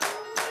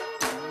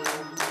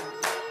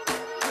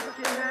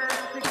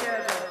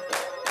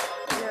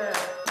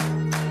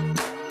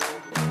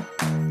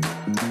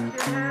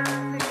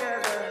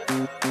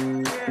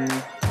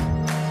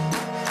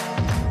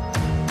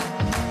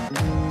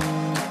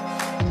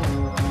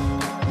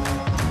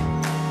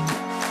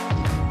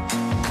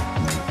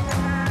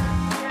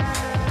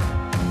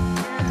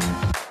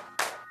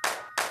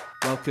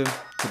Welcome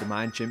to the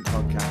Mind Chimp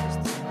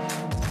Podcast.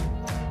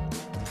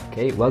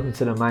 Okay, welcome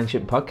to the Mind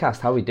Chimp Podcast.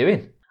 How are we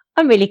doing?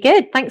 I'm really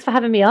good. Thanks for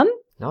having me on.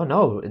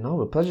 No,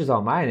 the pleasure's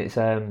all mine. It's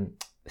a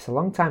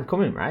long time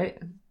coming, right?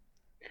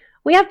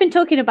 We have been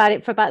talking about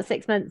it for about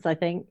 6 months, I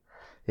think.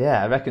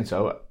 Yeah, I reckon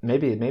so.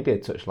 Maybe a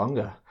touch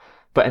longer.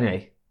 But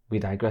anyway, we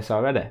digress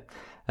already.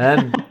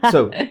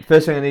 So,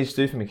 first thing I need you to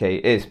do for me,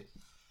 Kate, is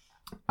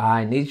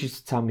I need you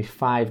to tell me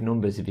 5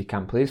 numbers, if you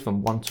can, please,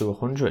 from 1 to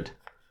 100.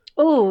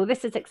 Oh,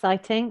 this is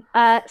exciting.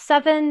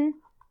 7,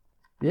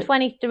 Yep.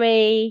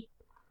 23,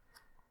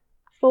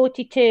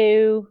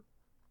 42,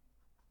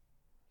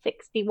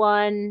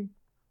 61,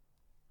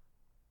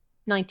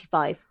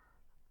 95.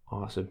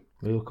 Awesome.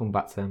 We will come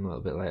back to them a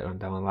little bit later on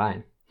down the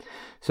line.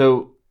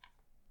 So,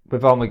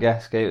 with all my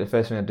guests, Kate, the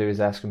first thing I do is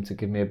ask them to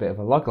give me a bit of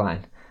a log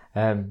line.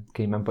 Can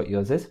you remember what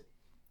yours is?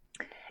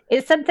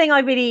 It's something I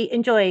really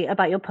enjoy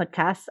about your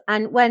podcast.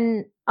 And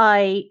when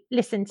I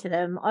listen to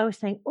them, I always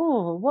think,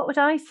 oh, what would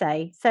I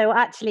say? So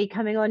actually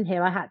coming on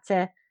here, I had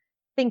to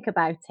think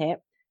about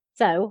it.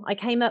 So I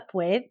came up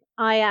with,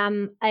 I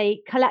am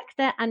a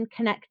collector and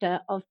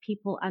connector of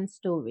people and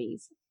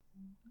stories.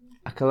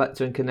 A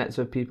collector and connector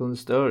of people and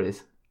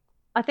stories.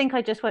 I think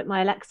I just woke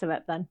my Alexa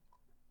up then.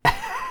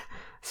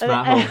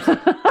 Smart homes.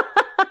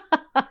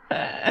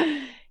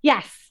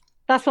 Yes,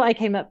 that's what I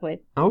came up with.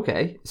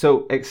 Okay,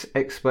 so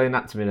explain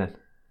that to me then.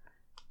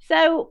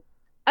 So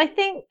I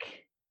think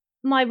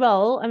my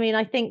role,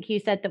 I think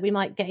you said that we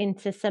might get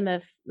into some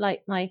of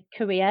like my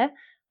career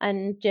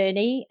and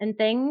journey and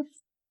things.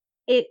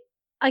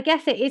 I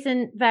guess it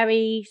isn't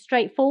very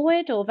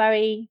straightforward or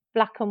very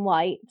black and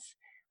white.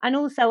 And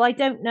also I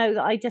don't know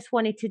that I just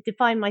wanted to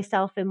define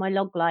myself in my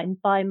log line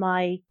by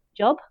my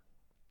job.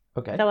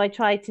 Okay. So I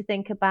tried to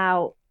think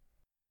about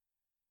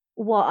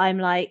what I'm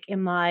like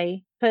in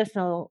my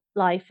personal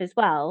life as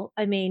well.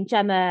 I mean,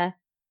 Gemma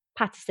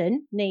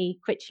Patterson, nee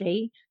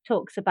Critchley,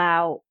 talks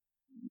about,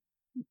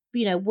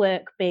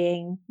 work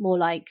being more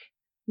like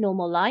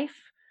normal life.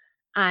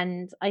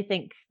 And I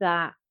think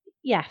that,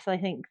 yes, I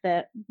think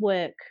that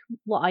work,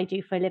 what I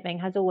do for a living,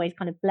 has always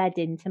kind of bled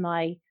into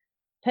my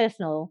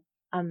personal,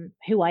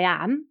 who I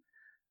am.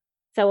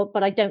 So,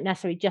 but I don't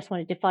necessarily just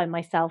want to define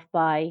myself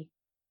by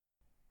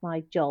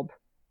my job.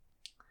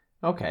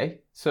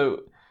 Okay,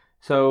 so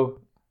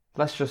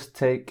let's just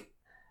take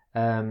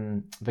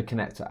the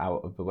connector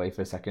out of the way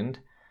for a second.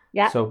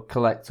 Yeah. So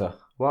collector,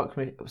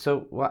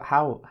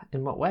 how,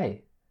 in what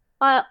way?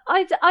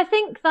 I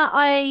think that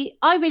I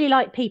really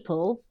like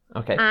people.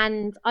 Okay.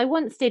 And I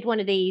once did one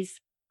of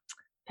these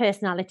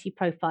personality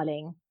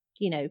profiling,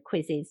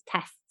 quizzes,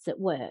 tests at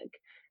work.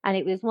 And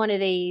it was one of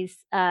these,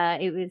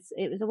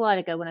 it was a while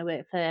ago when I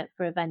worked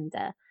for a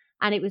vendor.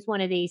 And it was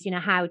one of these,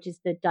 how does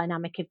the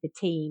dynamic of the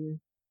team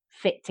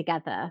fit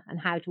together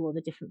and how do all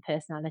the different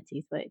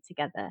personalities work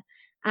together?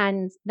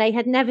 And they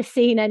had never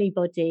seen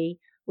anybody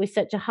with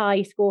such a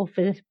high score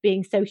for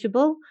being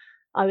sociable.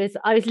 I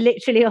was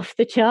literally off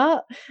the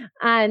chart,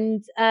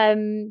 and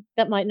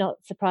that might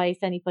not surprise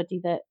anybody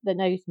that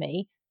knows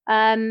me.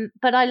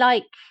 But I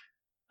like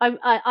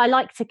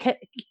to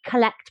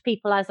collect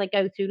people as I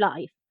go through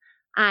life.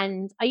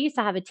 And I used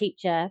to have a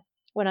teacher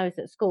when I was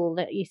at school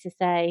that used to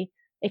say,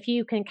 if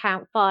you can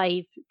count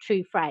 5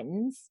 true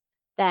friends,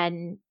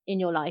 then in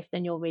your life,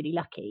 then you're really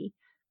lucky.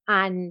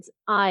 And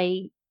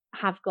I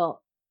have got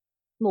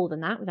more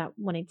than that without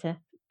wanting to,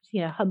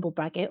 humble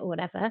brag it or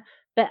whatever.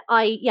 But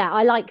I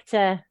like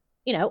to,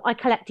 I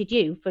collected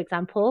you, for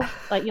example,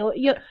 like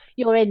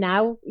you're in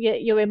now,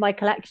 you're in my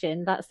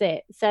collection. That's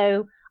it.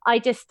 So I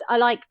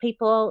like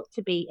people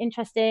to be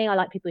interesting. I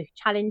like people who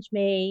challenge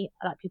me.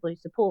 I like people who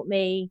support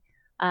me.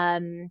 I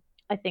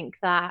think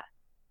that,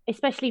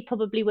 especially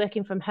probably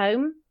working from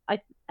home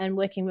and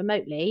working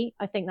remotely,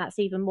 I think that's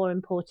even more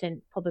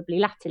important probably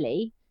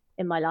latterly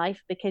in my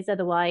life, because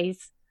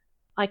otherwise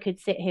I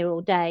could sit here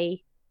all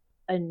day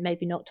and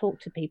maybe not talk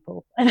to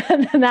people.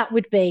 And that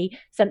would be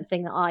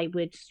something that I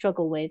would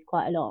struggle with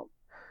quite a lot.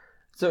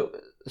 So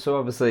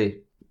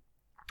obviously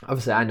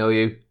I know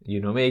you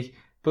know me,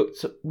 but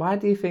why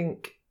do you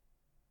think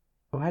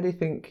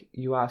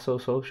you are so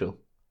social?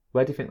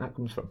 Where do you think that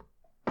comes from?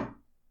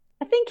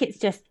 I think it's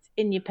just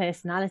in your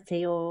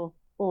personality, or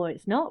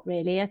it's not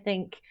really. I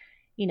think,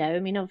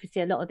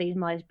 obviously a lot of these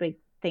Myers-Briggs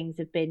things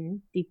have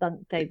been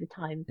debunked over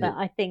time, but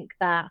I think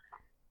that,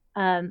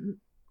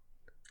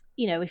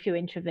 if you're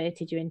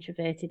introverted, you're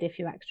introverted. If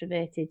you're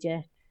extroverted,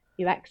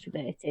 you're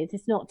extroverted.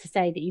 It's not to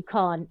say that you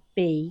can't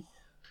be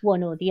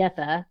one or the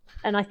other.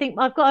 And I think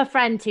I've got a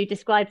friend who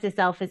describes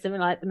herself as something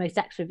like the most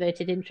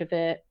extroverted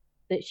introvert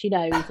that she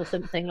knows, or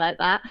something like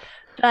that.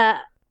 But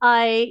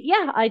I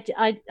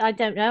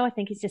don't know. I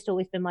think it's just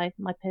always been my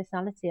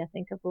personality. I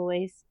think I've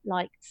always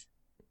liked,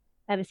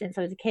 ever since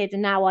I was a kid,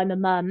 and now I'm a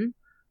mum.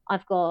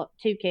 I've got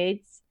 2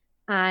 kids,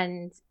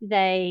 and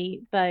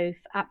they both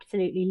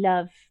absolutely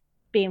love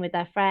being with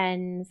their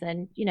friends.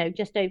 And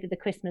just over the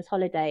Christmas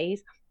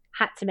holidays,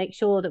 had to make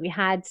sure that we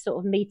had sort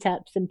of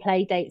meetups and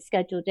play dates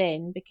scheduled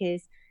in,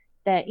 because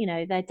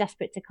they're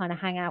desperate to kind of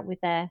hang out with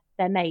their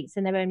mates,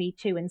 and they're only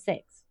 2 and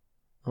 6.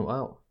 Oh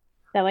wow.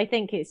 So I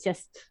think it's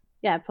just,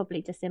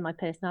 probably just in my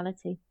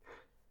personality.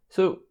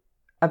 So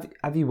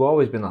have you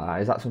always been like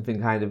that? Is that something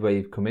kind of where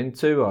you've come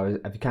into, or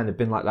have you kind of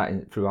been like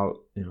that throughout,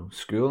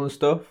 school and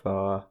stuff?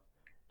 Or I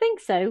think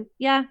so.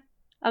 Yeah.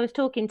 I was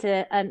talking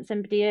to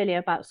somebody earlier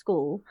about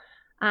school,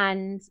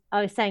 and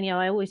I was saying,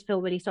 I always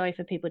feel really sorry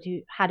for people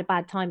who had a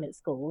bad time at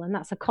school, and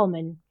that's a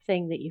common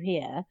thing that you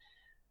hear.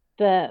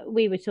 But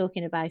we were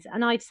talking about it,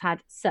 and I just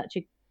had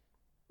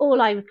all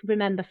I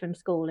remember from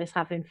school is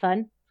having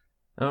fun.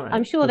 all right,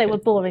 I'm sure they okay. were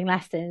boring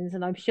lessons,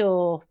 and I'm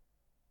sure,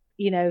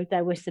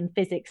 there were some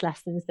physics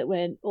lessons that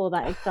weren't all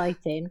that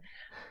exciting.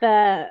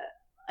 But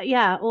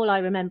yeah, all I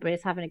remember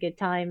is having a good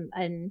time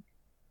and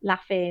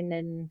laughing.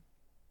 And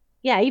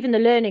yeah, even the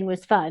learning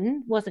was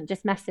fun, wasn't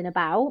just messing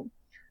about.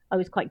 I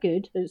was quite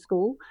good at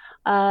school.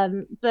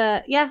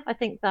 But yeah, I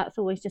think that's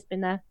always just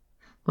been there.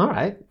 All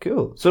right,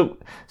 cool. So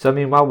I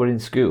mean, while we're in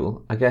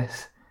school, I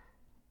guess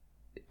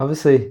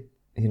obviously,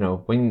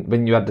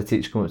 when you had the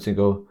teacher come up to you and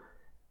go,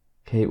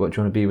 Kate, what do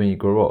you want to be when you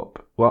grow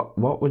up?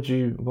 What would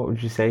you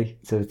say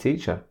to the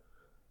teacher?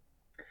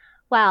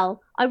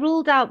 Well, I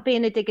ruled out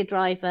being a digger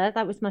driver.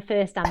 That was my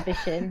first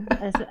ambition,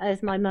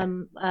 as my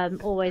mum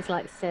always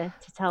likes to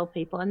tell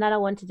people. And then I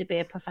wanted to be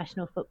a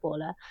professional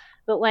footballer.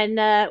 But when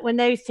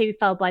those two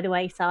fell by the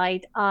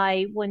wayside,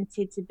 I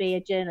wanted to be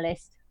a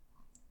journalist.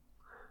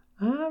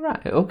 All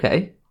right,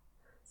 okay.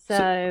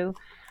 So,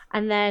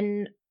 and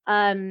then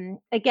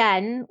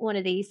again, one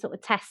of these sort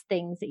of test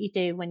things that you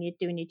do when you're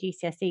doing your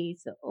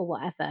GCSEs or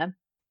whatever,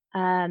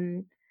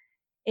 um,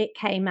 it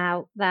came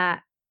out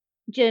that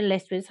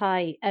journalist was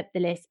high up the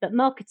list, but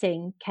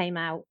marketing came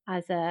out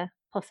as a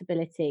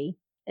possibility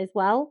as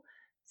well.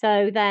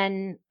 So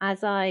then,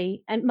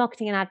 and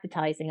marketing and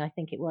advertising, I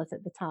think it was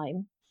at the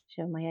time,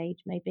 show my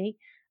age maybe.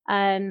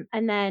 And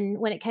then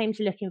when it came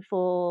to looking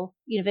for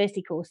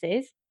university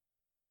courses,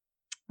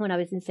 when I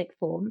was in sixth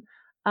form,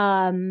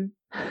 um,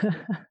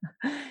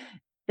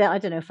 that I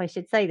don't know if I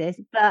should say this,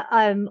 but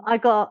I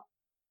got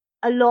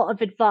a lot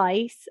of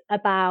advice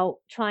about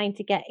trying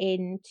to get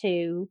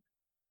into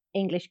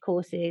English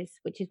courses,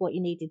 which is what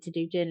you needed to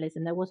do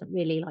journalism. There wasn't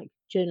really like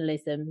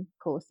journalism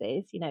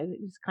courses, it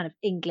was kind of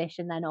English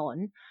and then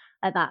on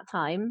at that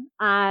time.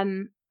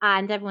 And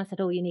everyone said,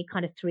 oh, you need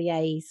kind of 3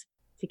 A's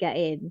to get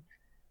in.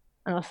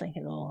 And I was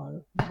thinking,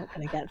 oh, I'm not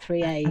going to get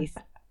 3 A's,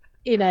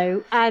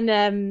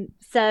 And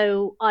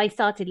so I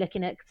started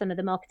looking at some of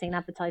the marketing and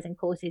advertising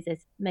courses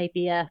as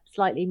maybe a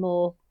slightly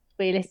more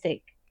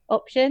realistic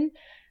option.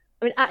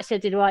 I mean, actually, I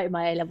did right in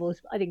my A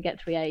levels. I didn't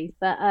get 3 A's,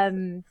 but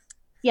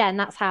yeah, and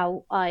that's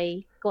how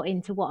I got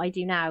into what I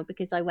do now,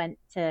 because I went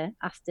to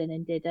Aston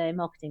and did a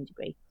marketing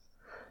degree.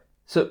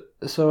 So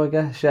I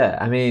guess, yeah,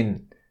 I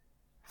mean,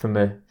 from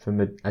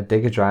a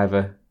digger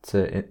driver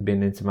to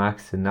being into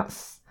marketing,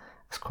 that's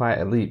quite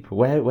a leap.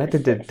 Where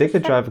did the digger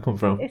driver come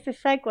from? It's a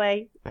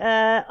segue.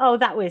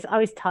 I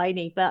was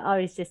tiny, but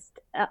I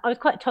was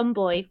quite a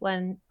tomboy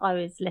when I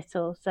was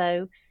little.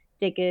 So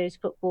diggers,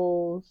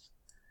 footballs,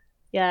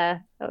 yeah,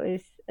 that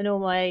was, and all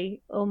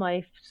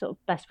my sort of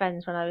best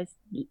friends when I was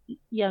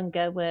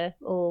younger were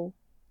all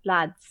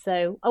lads.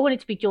 So I wanted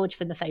to be George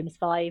from the Famous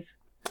Five.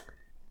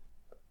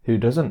 Who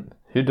doesn't?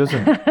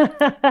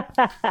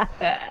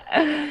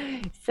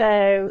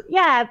 So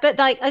yeah, but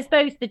like I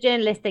suppose the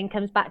journalist thing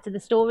comes back to the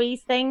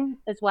stories thing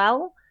as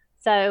well.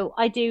 So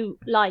I do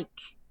like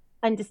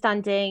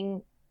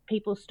understanding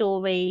people's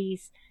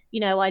stories.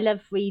 I love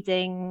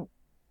reading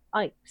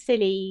like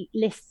silly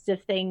lists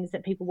of things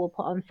that people will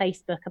put on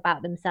Facebook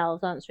about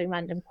themselves, answering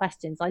random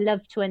questions. I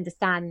love to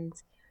understand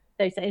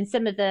those. And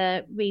some of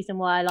the reason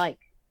why I like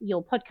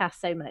your podcast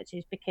so much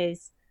is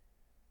because,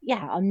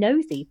 yeah, I'm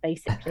nosy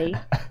basically.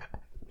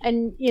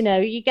 And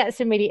you get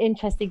some really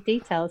interesting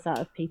details out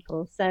of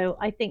people. So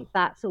I think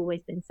that's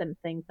always been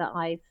something that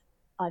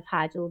I've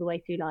had all the way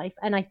through life.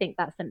 And I think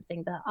that's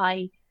something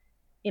that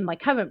in my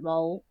current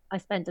role, I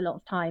spend a lot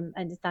of time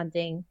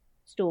understanding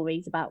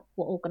stories about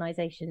what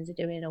organizations are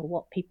doing or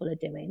what people are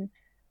doing.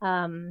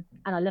 And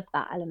I love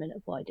that element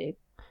of what I do.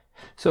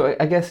 So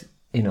I guess,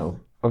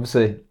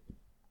 obviously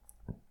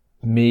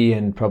me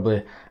and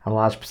probably a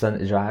large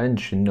percentage of our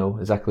industry know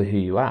exactly who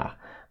you are,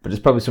 but there's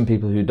probably some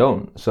people who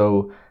don't.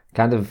 So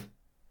kind of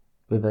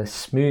with a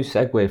smooth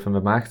segue from the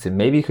marketing,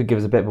 maybe you could give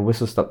us a bit of a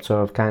whistle stop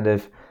tour of kind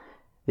of,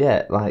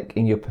 yeah, like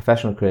in your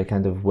professional career,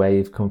 kind of where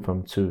you've come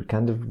from to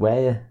kind of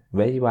where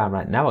you are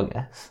right now, I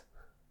guess.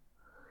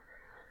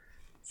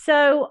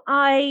 So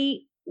I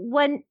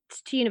went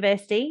to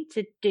university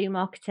to do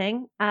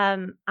marketing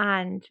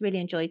and really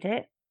enjoyed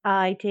it.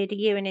 I did a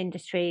year in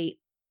industry.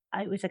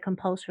 It was a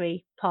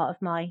compulsory part of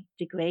my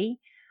degree.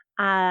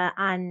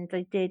 And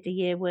I did a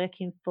year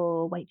working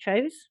for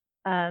Waitrose,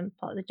 part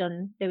of the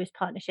John Lewis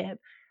Partnership.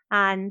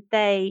 And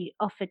they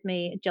offered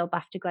me a job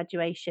after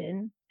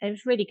graduation. It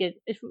was really good.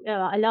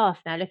 I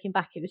laugh now looking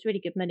back. It was really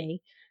good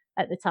money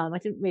at the time. I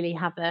didn't really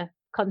have a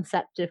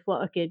concept of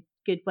what a good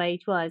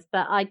wage was,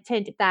 but I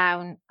turned it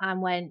down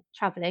and went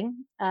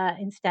traveling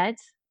instead,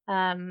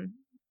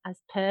 as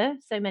per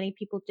so many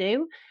people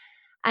do.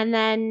 And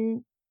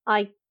then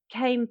I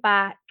came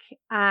back,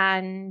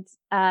 and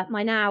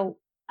my now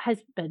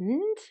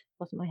husband,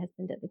 wasn't my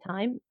husband at the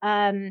time,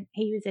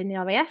 he was in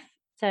the RAF,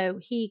 so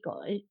he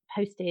got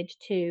posted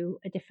to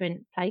a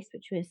different place,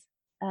 which was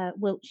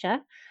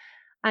Wiltshire.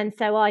 And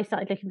so I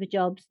started looking for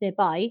jobs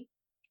nearby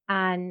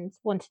and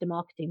wanted a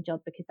marketing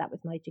job because that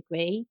was my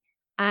degree,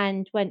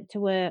 and went to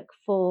work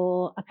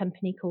for a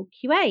company called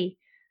QA,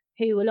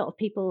 who a lot of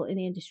people in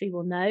the industry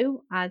will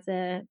know as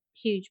a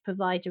huge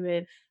provider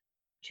of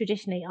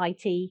traditionally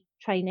IT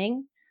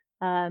training.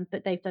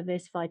 But they've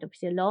diversified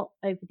obviously a lot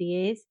over the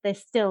years. They're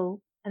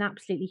still an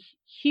absolutely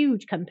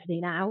huge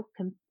company now,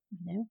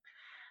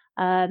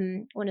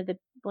 one of the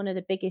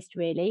biggest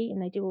really,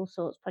 and they do all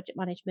sorts of project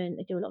management.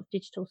 They do a lot of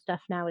digital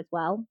stuff now as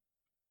well.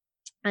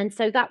 And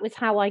so that was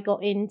how I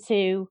got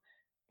into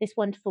this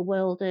wonderful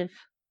world of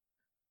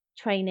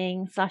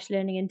training /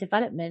 learning and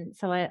development.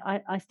 So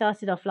I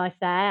started off life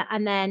there,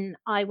 and then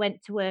I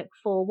went to work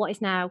for what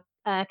is now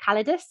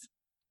Calidus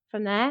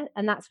from there,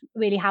 and that's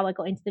really how I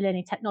got into the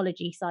learning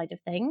technology side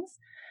of things.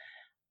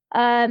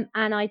 And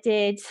I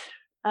did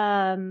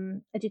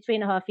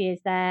 3.5 years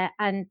there,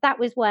 and that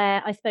was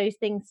where I suppose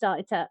things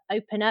started to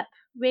open up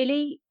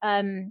really.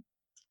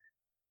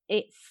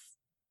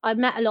 I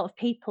met a lot of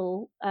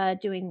people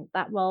doing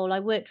that role. I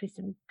worked with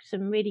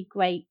some really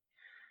great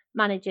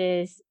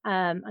managers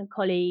and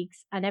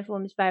colleagues, and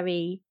everyone was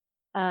very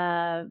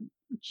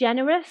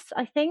generous,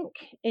 I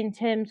think, in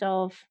terms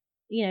of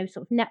sort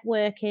of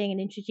networking and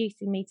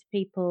introducing me to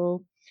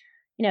people.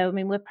 I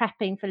mean, we're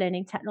prepping for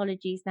learning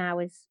technologies now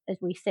as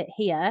we sit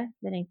here,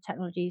 learning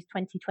technologies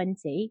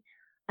 2020,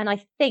 and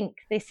I think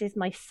this is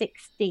my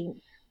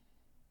 16th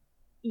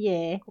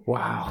year.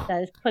 Wow. So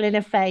it's pulling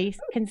a face,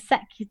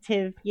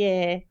 consecutive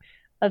year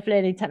of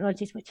learning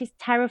technologies, which is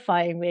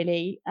terrifying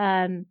really,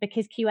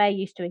 because QA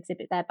used to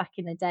exhibit there back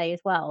in the day as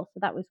well. So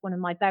that was one of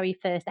my very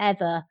first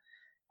ever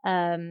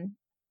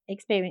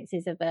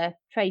experiences of a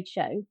trade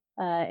show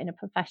in a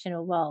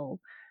professional role.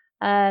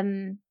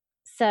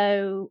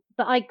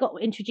 But I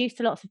got introduced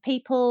to lots of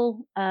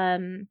people,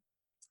 and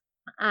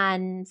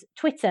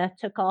Twitter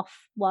took off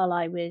while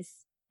I was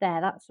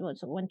there. That's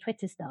when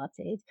Twitter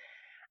started.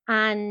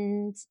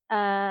 And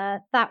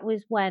that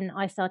was when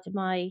I started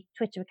my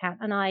Twitter account,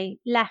 and I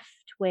left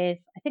with,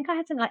 I think I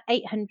had something like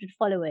 800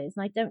 followers,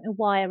 and I don't know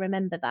why I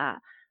remember that,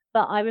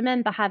 but I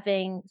remember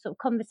having sort of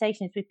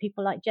conversations with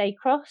people like Jay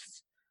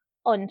Cross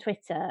on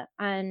Twitter,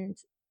 and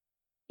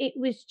it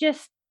was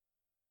just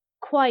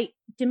quite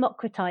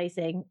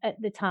democratizing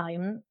at the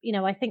time.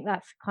 I think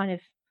that's kind of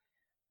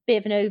a bit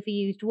of an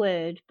overused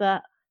word,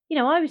 but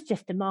I was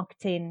just a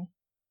marketing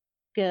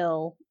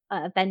girl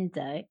at a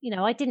vendor.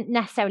 I didn't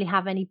necessarily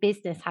have any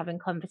business having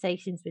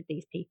conversations with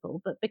these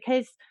people, but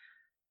because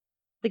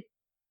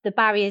the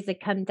barriers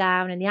had come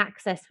down and the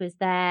access was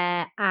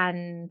there,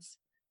 and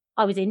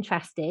I was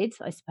interested,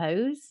 I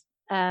suppose,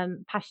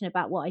 passionate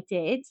about what I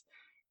did,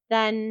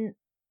 then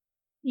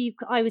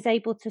I was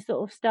able to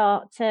sort of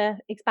start to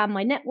expand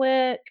my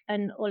network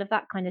and all of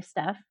that kind of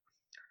stuff.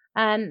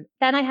 Then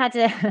I had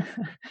a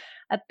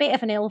bit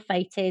of an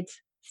ill-fated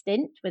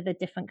stint with a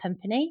different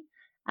company.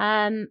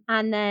 And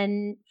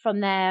then from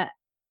there,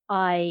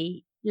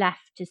 I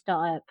left to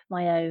start up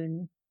my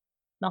own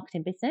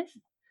marketing business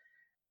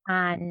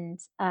and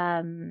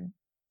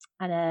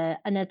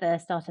another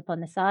startup on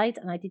the side.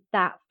 And I did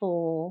that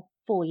for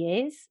 4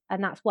 years.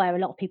 And that's where a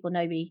lot of people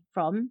know me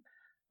from,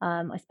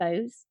 I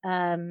suppose,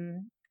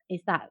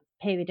 is that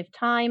period of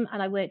time.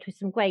 And I worked with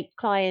some great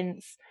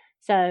clients.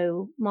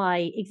 So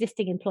my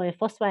existing employer,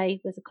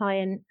 Fosway, was a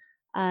client.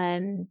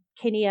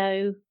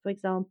 Kineo, for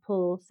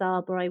example,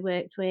 Sabre I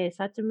worked with.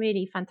 So I had some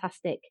really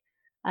fantastic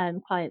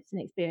clients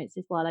and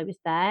experiences while I was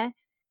there.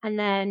 And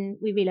then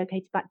we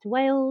relocated back to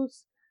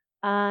Wales.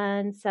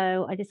 And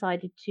so I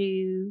decided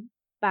to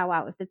bow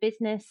out of the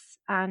business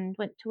and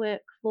went to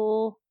work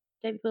for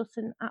David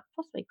Wilson at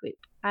Fosway Group.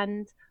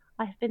 And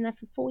I have been there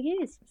for 4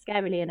 years,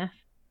 scarily enough.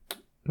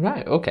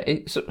 Right,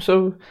 okay.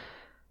 So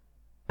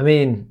I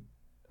mean,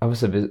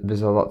 obviously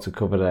there's a lot to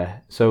cover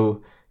there.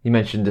 So you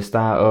mentioned the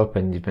startup,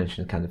 and you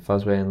mentioned kind of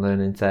Fosway and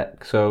learning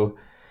tech. So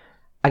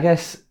I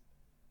guess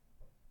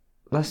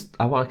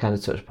I want to kind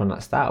of touch upon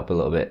that startup a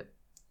little bit.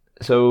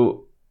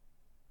 So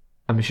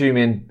I'm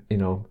assuming,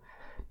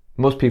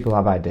 most people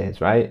have ideas,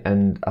 right?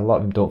 And a lot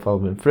of them don't follow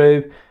them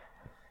through.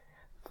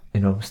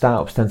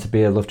 Startups tend to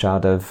be a love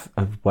child of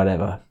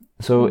whatever.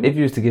 So if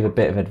you was to give a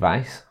bit of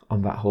advice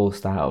on that whole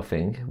startup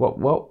thing,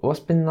 what's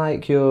been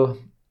like your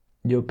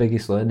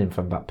biggest learning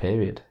from that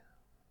period?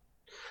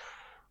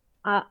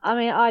 I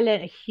mean, I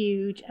learned a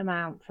huge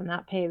amount from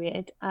that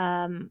period.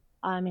 I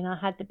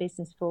had the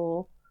business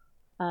for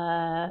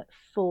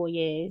 4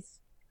 years,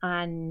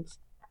 and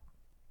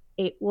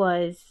it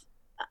was,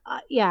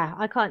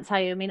 I can't tell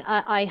you. I mean,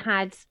 I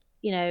had,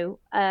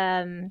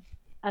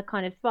 a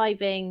kind of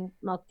thriving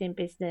marketing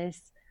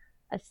business,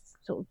 a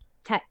sort of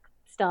tech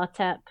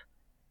startup,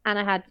 and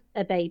I had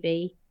a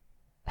baby.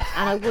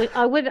 And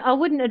I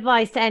wouldn't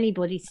advise to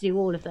anybody to do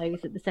all of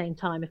those at the same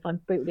time, if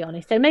I'm brutally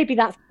honest. So maybe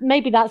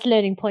that's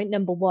learning point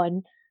number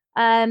one.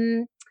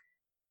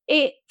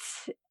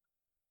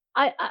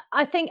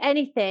 I think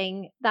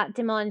anything that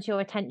demands your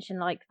attention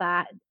like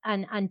that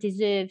and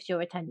deserves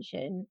your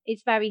attention,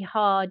 it's very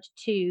hard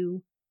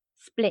to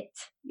split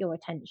your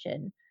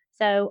attention.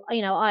 So,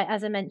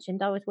 as I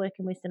mentioned, I was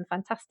working with some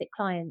fantastic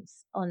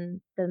clients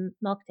on the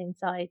marketing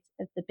side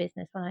of the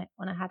business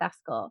when I had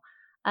Ascot.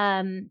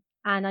 And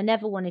I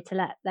never wanted to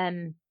let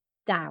them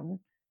down.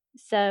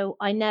 So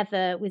I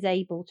never was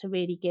able to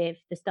really give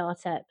the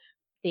startup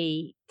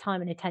the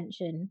time and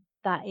attention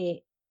that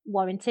it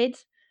warranted.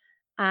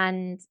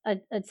 And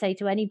I'd say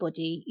to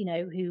anybody,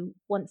 who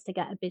wants to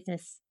get a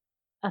business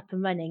up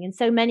and running, and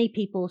so many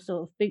people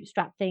sort of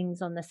bootstrap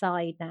things on the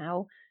side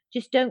now,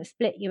 just don't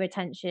split your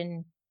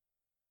attention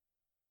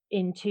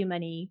in too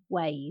many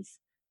ways.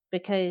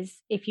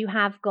 Because if you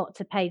have got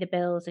to pay the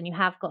bills and you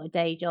have got a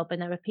day job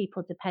and there are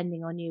people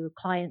depending on you,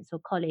 clients or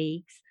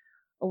colleagues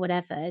or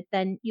whatever,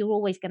 then you're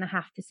always going to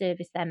have to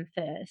service them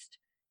first.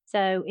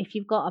 So if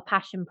you've got a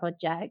passion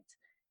project,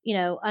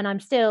 and I'm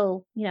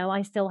still,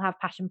 I still have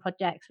passion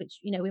projects, which,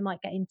 we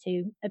might get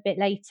into a bit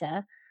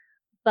later,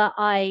 but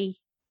I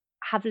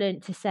have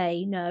learned to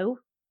say no.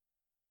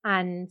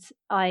 And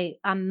I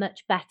am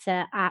much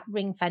better at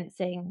ring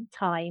fencing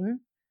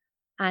time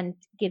and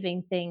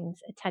giving things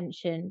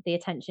the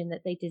attention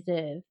that they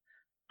deserve.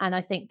 And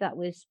I think that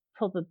was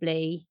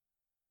probably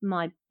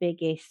my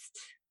biggest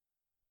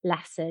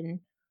lesson.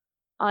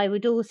 I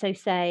would also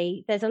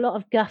say there's a lot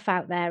of guff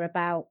out there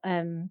about,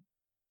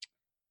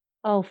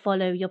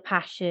 follow your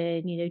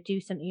passion,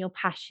 do something you're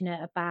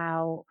passionate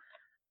about,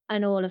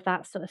 and all of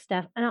that sort of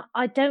stuff. And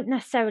I don't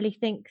necessarily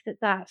think that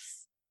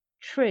that's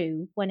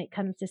true when it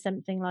comes to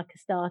something like a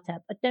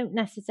startup. I don't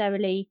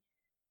necessarily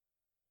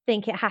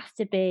think it has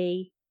to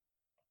be,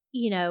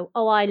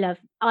 I love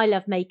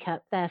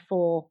makeup,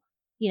 therefore,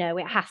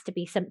 it has to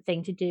be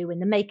something to do in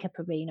the makeup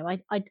arena.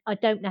 I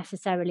don't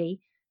necessarily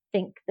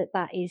think that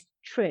that is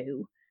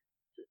true.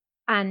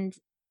 And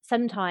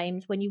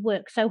sometimes when you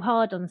work so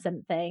hard on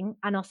something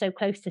and are so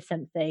close to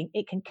something,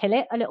 it can kill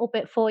it a little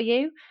bit for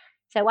you.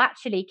 So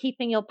actually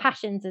keeping your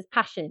passions as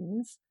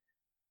passions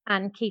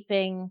and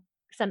keeping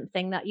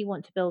something that you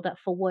want to build up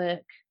for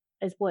work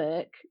as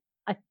work,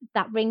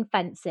 that ring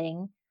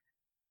fencing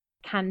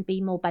can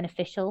be more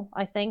beneficial,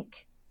 I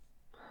think.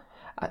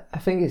 I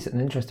think it's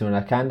an interesting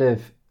one. I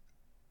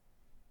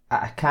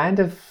kind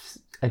of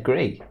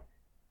agree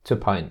to a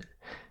point.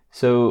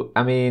 So,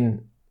 I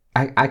mean,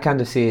 I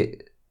kind of see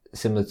it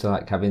similar to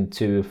like having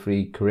 2 or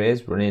 3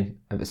 careers running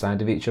at the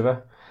side of each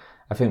other.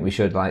 I think we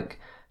should, like,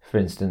 for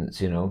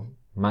instance,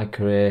 my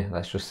career,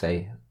 let's just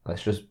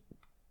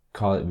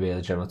call it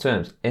real general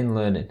terms, in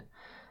learning.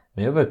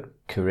 My other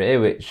career,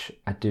 which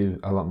I do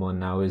a lot more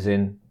now, is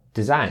in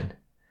design.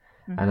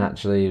 Mm-hmm. And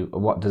actually,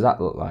 what does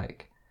that look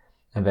like?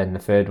 And then the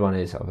third one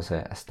is obviously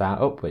a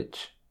startup,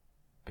 which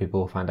people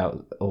will find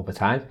out over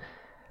time.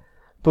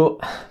 But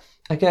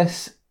I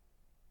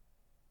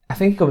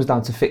think it comes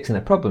down to fixing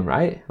a problem,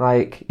 right?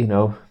 Like,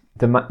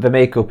 the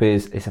makeup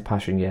is a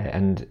passion, yeah,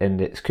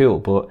 and it's cool.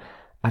 But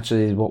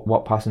actually, what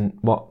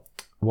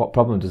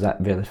problem does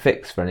that really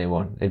fix for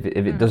anyone? If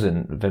it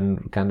doesn't,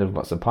 then kind of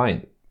what's the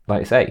point?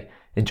 Like I say,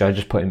 enjoy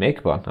just putting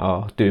makeup on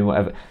or doing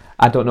whatever.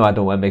 I don't know. I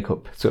don't wear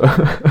makeup, so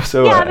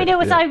yeah. I mean, it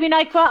was. Yeah. I mean,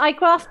 I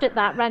grasped at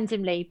that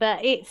randomly, but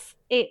it's.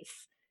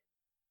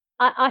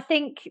 I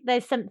think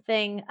there's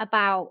something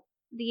about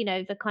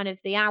the kind of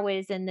the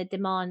hours and the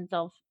demands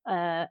of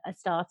a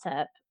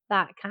startup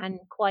that can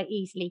quite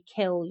easily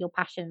kill your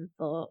passion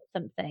for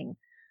something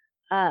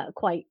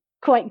quite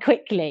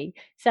quickly.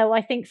 So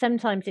I think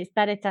sometimes it's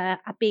better to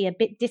be a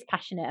bit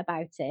dispassionate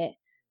about it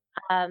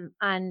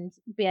and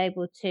be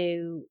able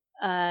to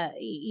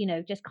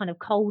just kind of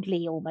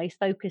coldly almost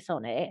focus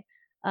on it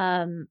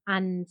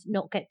and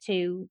not get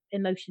too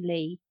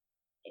emotionally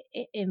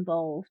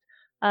involved.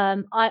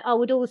 I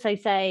would also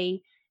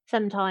say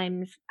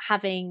sometimes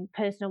having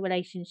personal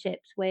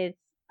relationships with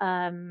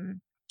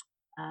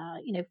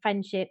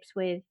friendships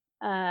with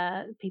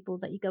people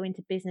that you go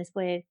into business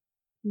with,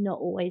 not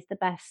always the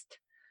best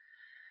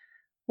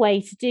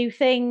way to do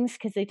things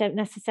because they don't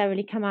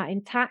necessarily come out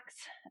intact.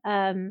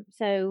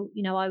 So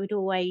I would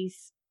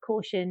always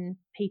caution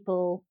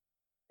people.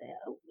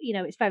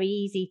 It's very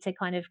easy to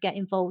kind of get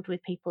involved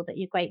with people that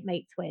you're great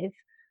mates with.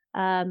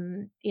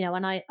 And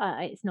I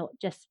it's not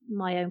just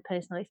my own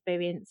personal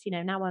experience.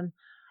 Now I'm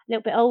a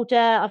little bit older,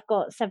 I've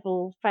got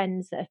several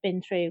friends that have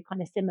been through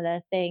kind of similar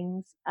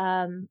things.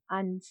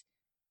 And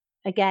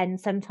again,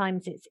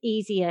 sometimes it's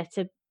easier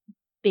to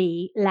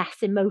be less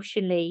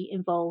emotionally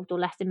involved or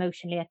less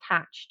emotionally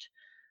attached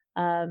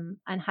and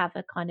have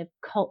a kind of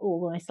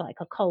almost like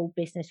a cold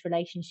business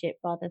relationship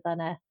rather than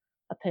a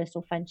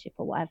personal friendship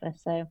or whatever.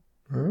 So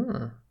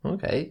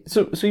okay.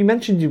 So you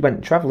mentioned you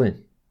went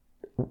travelling.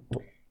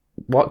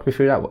 Walk me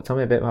through that. Tell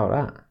me a bit about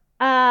that.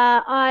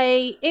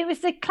 It was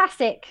the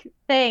classic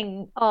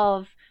thing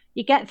of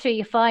you get through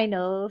your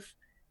finals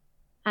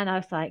and I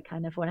was like, I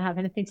never want to have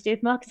anything to do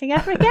with marketing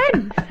ever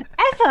again.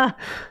 Ever.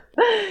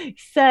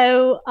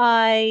 So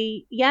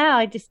I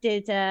just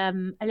did a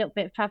little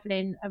bit of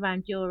traveling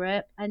around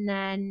Europe and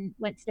then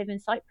went to live in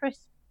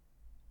Cyprus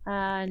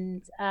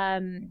and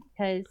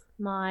because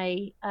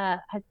my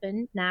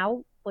husband,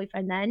 now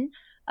boyfriend then,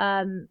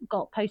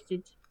 got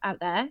posted out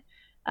there,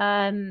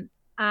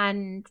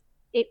 and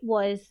it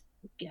was,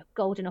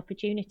 golden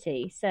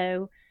opportunity.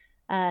 So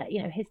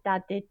his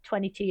dad did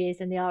 22 years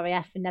in the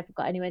RAF and never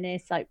got anywhere near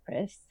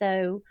Cyprus.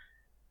 So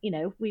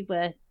we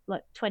were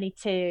like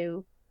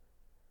 22.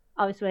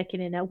 I was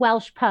working in a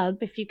Welsh pub,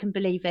 if you can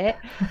believe it,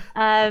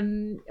 a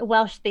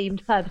Welsh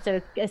themed pub.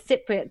 So a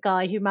Cypriot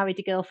guy who married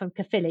a girl from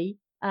Caerphilly,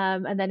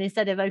 and then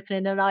instead of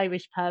opening an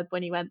Irish pub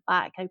when he went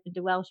back, opened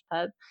a Welsh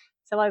pub.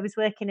 So I was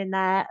working in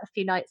there a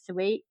few nights a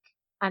week,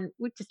 and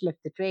we just lived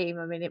the dream.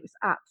 I mean, it was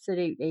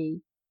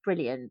absolutely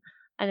brilliant.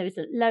 And there was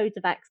loads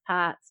of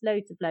expats,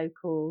 loads of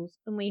locals,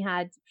 and we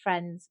had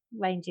friends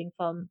ranging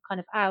from kind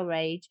of our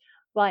age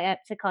right up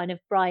to kind of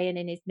Brian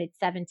in his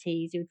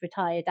mid-70s who'd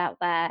retired out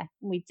there. And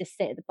we'd just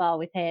sit at the bar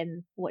with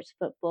him, watch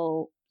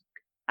football.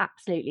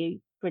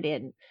 Absolutely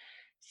brilliant.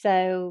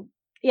 So,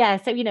 yeah,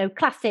 so,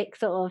 classic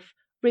sort of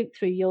route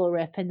through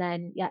Europe, and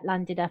then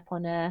landed up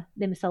on a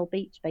Limassol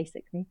beach,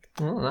 basically.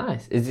 Oh,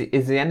 nice.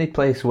 Is there any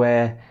place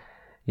where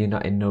you're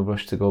not in no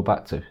rush to go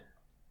back to?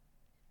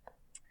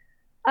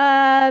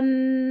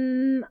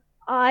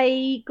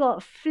 I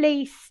got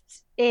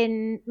fleeced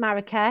in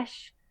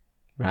Marrakesh.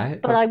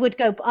 Right. But I would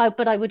go.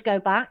 But I would go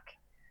back.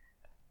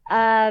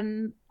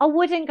 I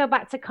wouldn't go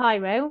back to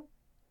Cairo.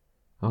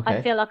 Okay.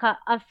 I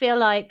feel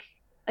like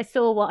I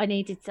saw what I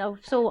needed to. I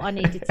saw what I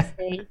needed to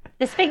see.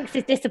 The Sphinx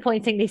is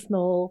disappointingly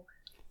small.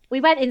 We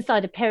went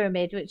inside a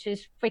pyramid, which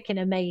was freaking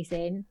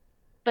amazing.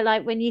 But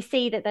like when you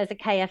see that there's a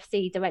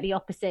KFC directly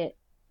opposite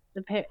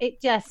the pyramid,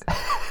 it just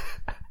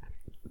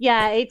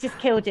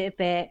killed it a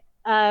bit.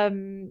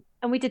 And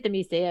we did the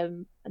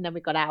museum, and then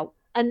we got out.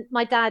 And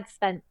my dad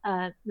spent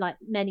like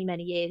many,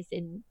 many years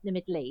in the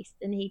Middle East,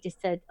 and he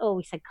just said,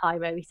 he said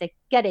Cairo. He said,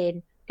 get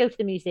in, go to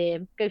the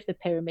museum, go to the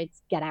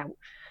pyramids, get out.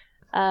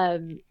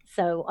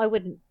 So I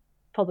wouldn't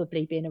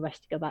probably be in a rush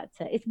to go back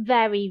to. It's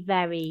very,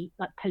 very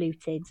like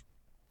polluted,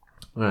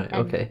 right?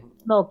 And okay,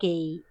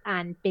 smoggy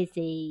and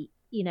busy.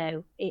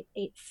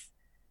 It's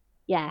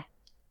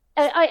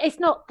it's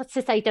not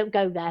to say don't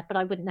go there, but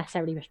I wouldn't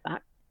necessarily rush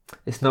back.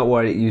 It's not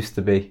what it used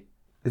to be.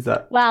 Is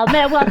that? Well,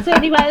 no.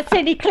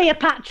 Certainly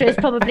Cleopatra's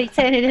probably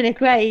turning in a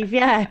grave.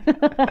 Yeah.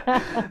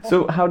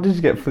 So, how did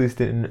you get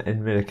fleeced in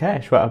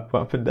Marrakesh? What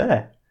happened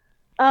there?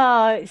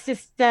 Oh, it's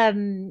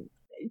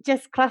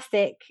just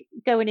classic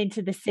going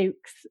into the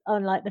souks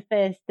on like the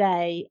first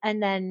day,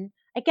 and then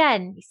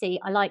again, you see,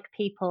 I like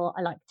people.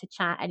 I like to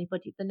chat.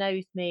 Anybody that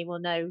knows me will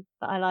know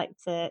that I like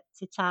to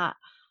chat.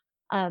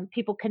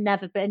 People can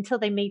never, but until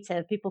they meet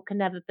her, people can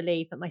never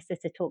believe that my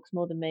sister talks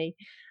more than me.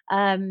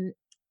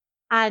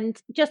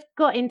 And just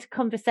got into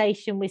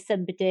conversation with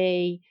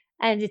somebody,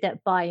 ended up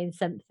buying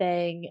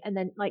something, and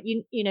then like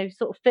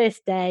sort of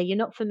first day you're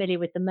not familiar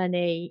with the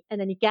money, and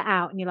then you get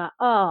out and you're like,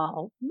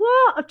 oh,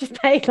 what, I've just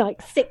paid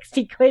like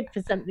 60 quid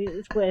for something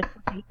that's worth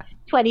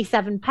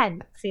 27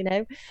 pence.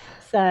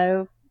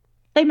 So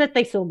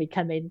they saw me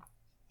coming.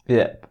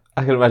 Yeah,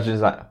 I can imagine.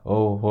 It's like,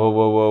 oh,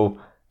 whoa,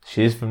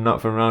 she's not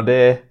from around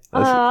here.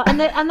 And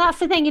that's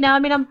the thing, I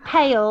mean, I'm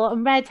pale,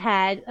 I'm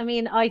redhead. I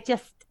mean, I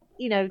just,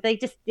 they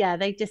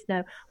just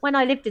know. When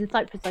I lived in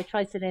Cyprus, I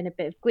tried to learn a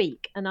bit of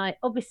Greek, and I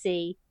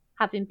obviously,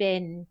 having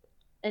been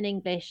an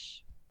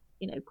English,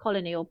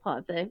 colony or part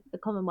of the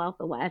Commonwealth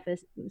or whatever,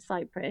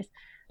 Cyprus,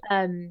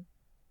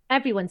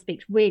 everyone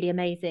speaks really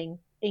amazing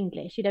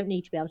English. You don't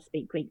need to be able to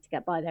speak Greek to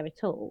get by there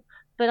at all.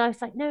 But I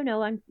was like,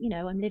 no, I'm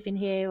living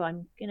here.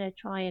 I'm gonna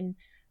try and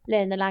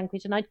learn the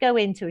language. And I'd go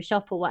into a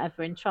shop or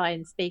whatever and try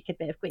and speak a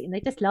bit of Greek, and they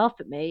just laugh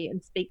at me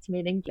and speak to me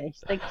in English.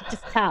 They could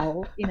just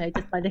tell,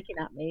 just by looking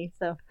at me.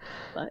 So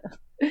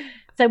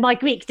my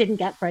Greek didn't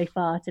get very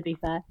far, to be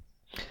fair.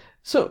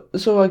 So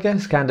I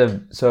guess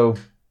so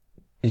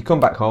you come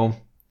back home,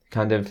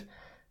 kind of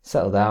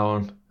settle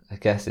down, I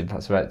guess, if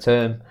that's the right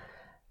term.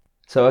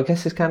 So I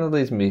guess this kind of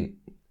leads me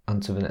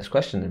on to the next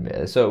question in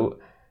here. So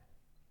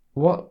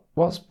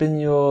what's been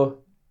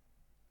your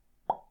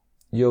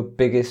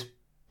biggest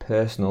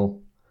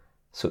personal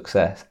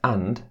success,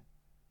 and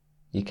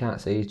you can't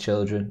say your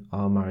children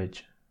or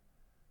marriage?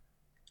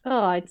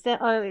 I'd say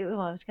I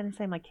was going to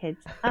say my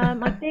kids.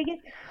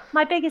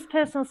 My biggest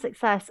personal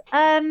success.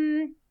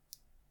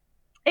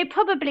 It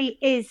probably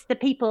is the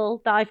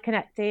people that I've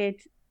connected.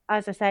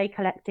 As I say,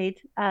 collected.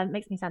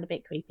 Makes me sound a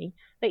bit creepy,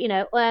 but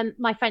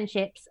my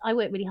friendships. I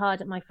work really hard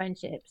at my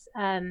friendships.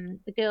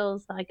 The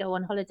girls that I go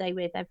on holiday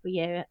with every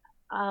year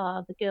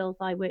are the girls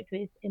I worked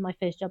with in my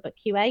first job at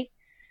QA.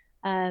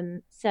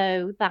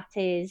 So that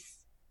is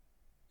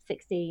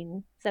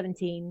 16,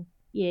 17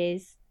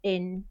 years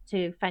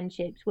into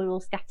friendships. We're all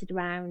scattered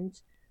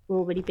around, we're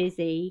all really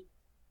busy,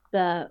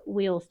 but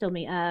we all still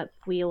meet up,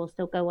 we all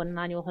still go on an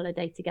annual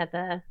holiday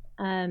together.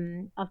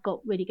 I've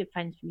got really good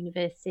friends from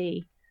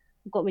university,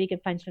 I've got really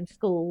good friends from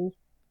school.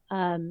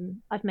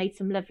 I've made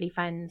some lovely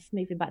friends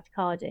moving back to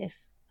Cardiff,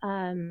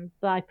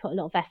 but I put a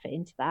lot of effort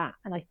into that,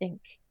 and I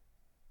think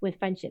with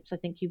friendships, I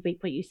think you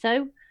reap what you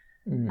sow.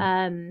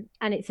 And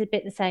it's a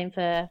bit the same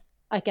for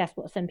I guess,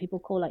 what some people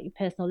call like your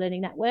personal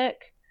learning network,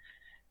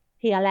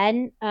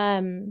 PLN.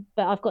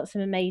 But I've got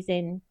some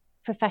amazing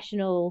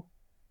professional,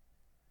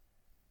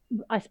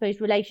 I suppose,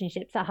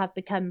 relationships that have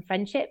become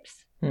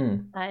friendships.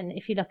 And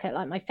if you look at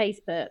like my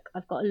Facebook,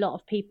 I've got a lot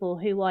of people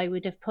who I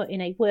would have put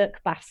in a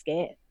work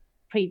basket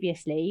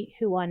previously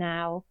who are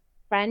now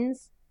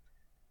friends.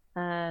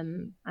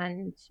 And,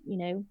 you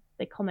know,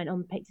 they comment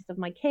on pictures of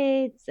my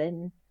kids,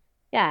 and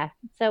yeah.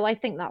 So I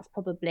think that's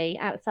probably,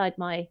 outside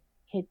my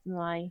kids and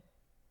my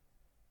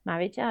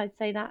marriage, I'd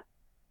say that.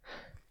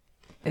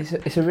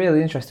 It's a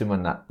really interesting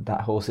one,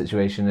 that whole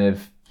situation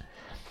of,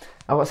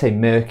 I won't say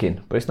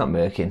murking, but it's not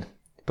murking,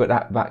 but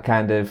that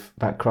kind of,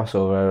 that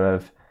crossover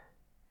of,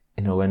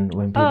 you know, when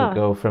people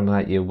go from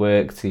like your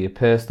work to your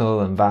personal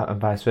and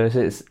vice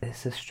versa,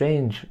 it's a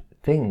strange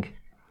thing.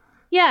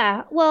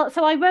 Yeah, well,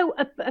 so I wrote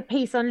a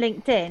piece on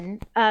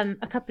LinkedIn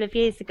a couple of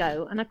years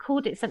ago, and I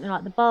called it something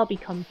like the Barbie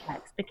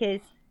complex, because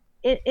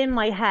in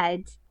my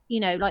head, you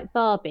know, like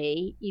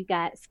Barbie, you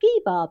get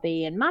ski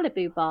Barbie and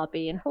Malibu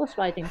Barbie and horse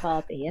riding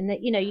Barbie, and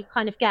that, you know, you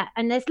kind of get,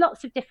 and there's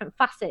lots of different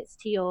facets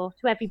to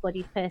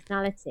everybody's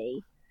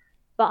personality.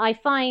 But I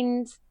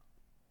find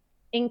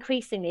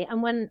increasingly,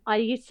 and when I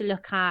used to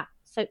look at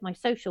my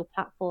social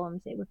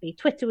platforms, it would be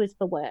Twitter was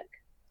for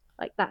work,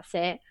 like that's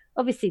it.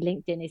 Obviously,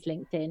 LinkedIn is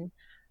LinkedIn.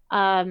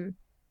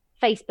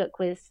 Facebook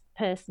was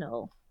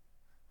personal,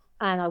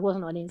 and I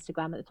wasn't on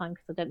Instagram at the time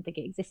because I don't think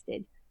it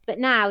existed. But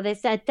now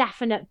there's a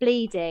definite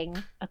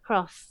bleeding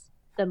across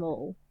them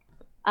all.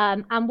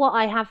 And what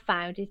I have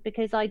found is,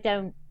 because I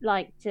don't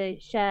like to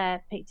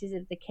share pictures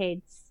of the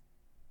kids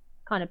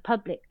kind of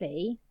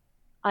publicly,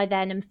 I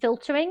then am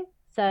filtering.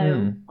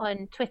 So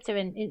on Twitter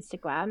and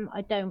Instagram,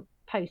 I don't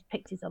post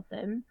pictures of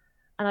them,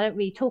 and I don't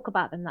really talk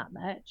about them that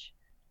much,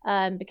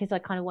 because I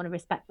kind of want to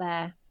respect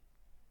their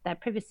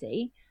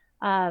privacy.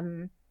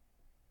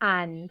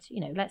 And,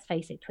 you know, let's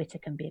face it, Twitter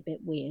can be a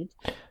bit weird.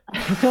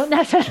 It's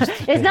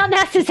not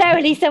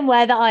necessarily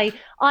somewhere that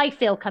I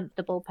feel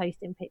comfortable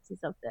posting pictures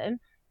of them.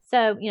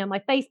 So, you know, my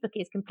Facebook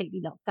is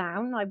completely locked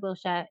down. I will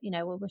share, you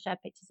know, we'll share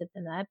pictures of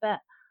them there, but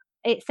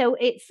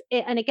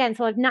and again,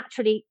 so I've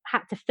naturally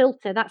had to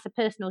filter. That's a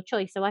personal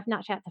choice. So I've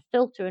naturally had to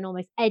filter and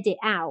almost edit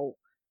out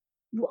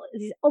what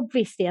is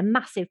obviously a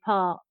massive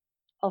part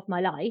of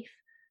my life.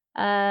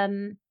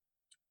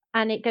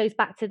 And it goes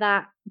back to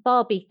that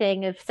Barbie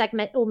thing of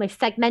almost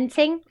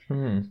segmenting.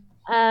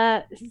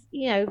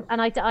 You know,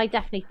 and I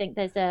definitely think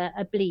there's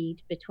a bleed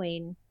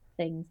between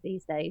things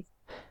these days.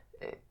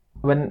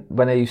 When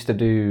I used to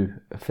do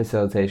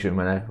facilitation,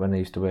 when I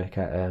used to work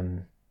at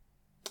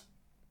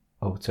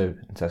O2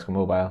 in Tesco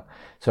Mobile,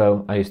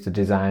 so I used to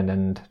design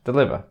and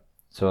deliver.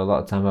 So a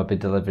lot of time I'd be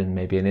delivering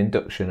maybe an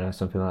induction or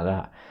something like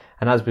that.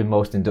 And as with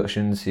most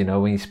inductions, you know,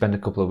 when you spend a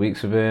couple of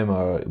weeks with them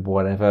or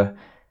whatever,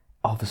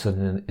 all of a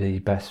sudden they're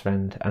your best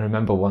friend. And I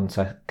remember once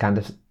I kind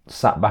of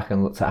sat back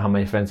and looked at how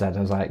many friends I had.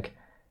 I was like,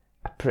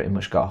 I pretty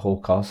much got a whole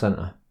call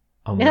centre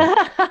on me. And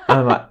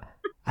I'm like,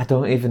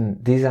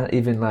 these aren't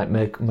even like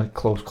my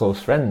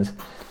close friends.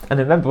 And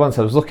I remember once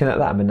I was looking at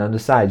that, and on the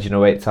side, you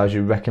know, it tells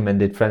you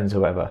recommended friends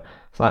or whatever.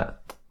 It's like,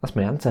 that's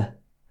my auntie.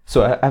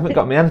 So I haven't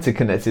got my auntie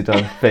connected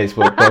on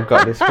Facebook, but I've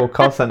got this whole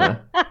call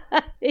centre.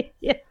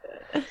 Yeah.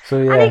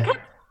 So yeah.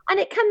 And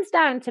it comes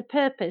down to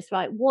purpose,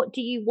 right? What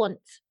do you want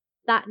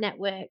that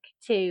network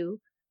to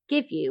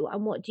give you,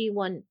 and what do you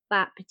want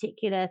that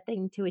particular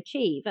thing to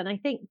achieve? And I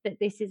think that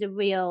this is a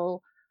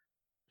real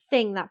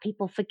thing that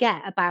people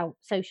forget about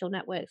social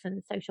networks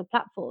and social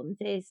platforms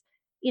is,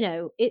 you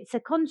know, it's a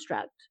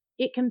construct.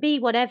 It can be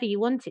whatever you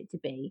want it to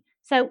be.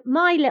 So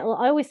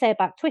I always say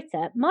about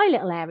Twitter, my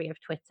little area of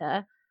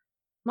Twitter,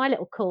 my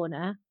little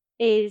corner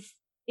is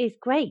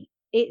great.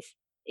 It's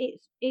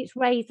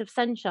rays of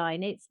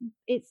sunshine.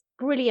 It's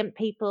brilliant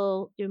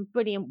people doing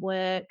brilliant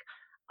work.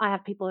 I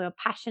have people who are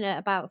passionate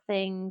about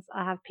things.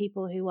 I have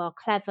people who are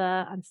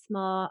clever and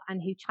smart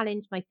and who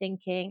challenge my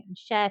thinking and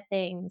share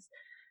things.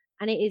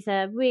 And it is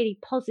a really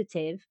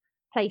positive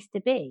place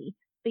to be.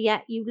 But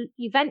yet you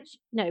venture,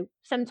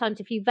 sometimes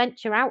if you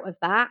venture out of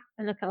that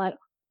and look at like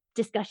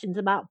discussions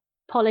about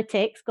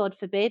politics, God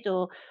forbid,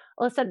 or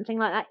something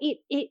like that,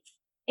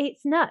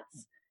 it's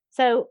nuts.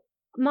 So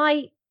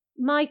my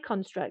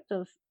construct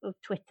of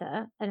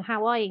Twitter and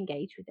how I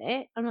engage with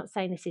it, I'm not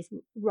saying this is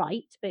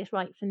right, but it's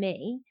right for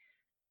me.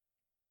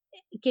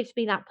 It gives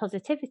me that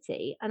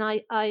positivity, and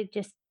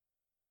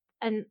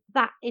and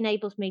that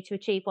enables me to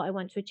achieve what I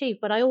want to achieve.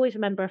 But I always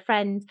remember a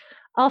friend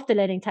after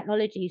learning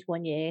technologies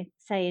one year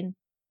saying,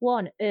 "What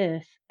on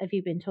earth have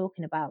you been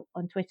talking about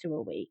on Twitter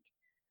all week?"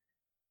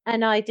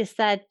 And I just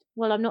said,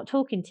 "Well, I'm not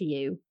talking to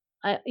you.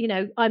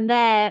 I'm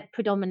there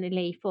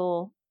predominantly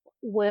for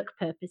work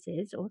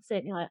purposes, or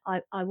certainly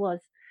I was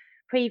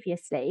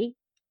previously.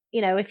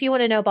 You know, if you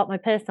want to know about my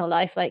personal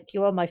life, like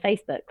you're on my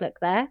Facebook, look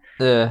there."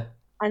 Yeah.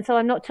 And so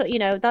I'm not,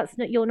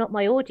 you're not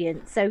my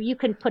audience. So you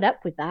can put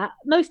up with that.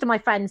 Most of my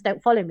friends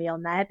don't follow me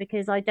on there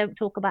because I don't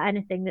talk about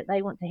anything that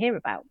they want to hear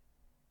about.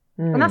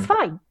 And that's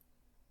fine.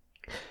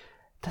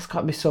 That's got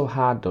to be so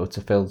hard though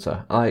to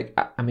filter. Like,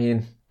 I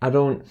mean, I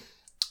don't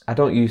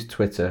use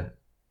Twitter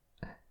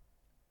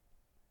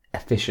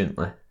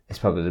efficiently is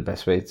probably the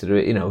best way to do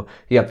it. You know,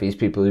 you have these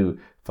people who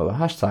follow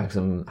hashtags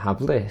and have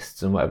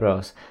lists and whatever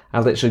else. I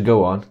literally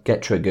go on,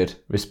 get triggered,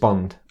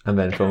 respond, and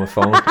then throw my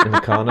phone in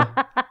the corner.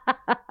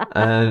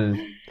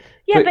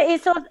 Yeah, but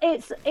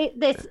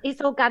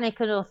it's organic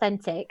and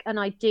authentic, and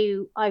I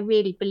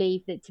really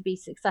believe that to be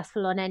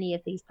successful on any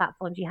of these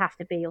platforms, you have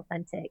to be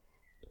authentic.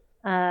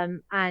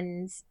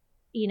 And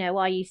you know,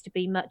 I used to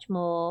be much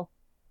more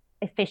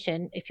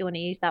efficient, if you want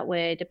to use that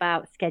word,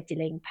 about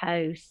scheduling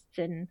posts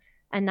and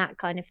that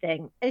kind of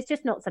thing. It's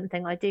just not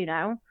something I do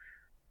now.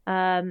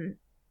 And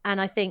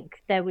I think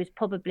there was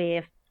probably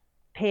a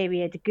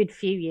period a good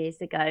few years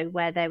ago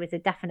where there was a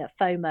definite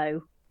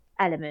FOMO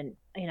element.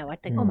 You know, I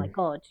think, oh my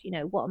God, you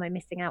know, what am I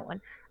missing out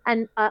on?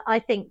 And I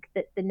think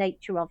that the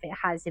nature of it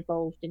has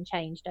evolved and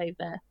changed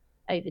over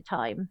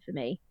time for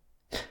me.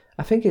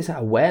 I think it's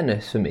that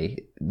awareness for me,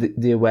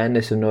 the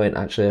awareness of knowing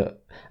actually,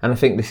 and I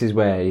think this is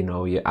where, you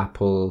know, your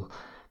Apple,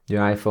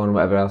 your iPhone,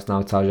 whatever else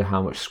now tells you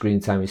how much screen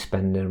time you're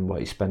spending and what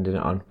you're spending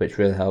it on, which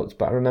really helps.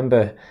 But I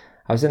remember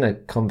I was in a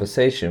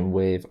conversation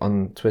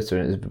on Twitter,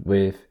 and it was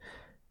with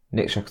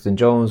Nick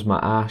Shackleton-Jones,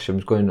 Matt Ash, and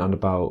was going on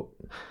about,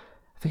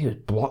 I think it was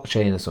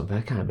blockchain or something,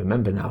 I can't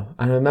remember now.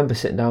 And I remember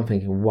sitting down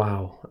thinking,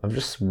 wow, I've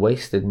just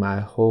wasted my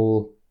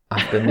whole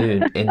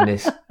afternoon in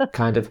this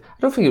kind of,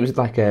 I don't think it was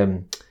like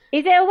Is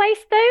it a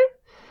waste though?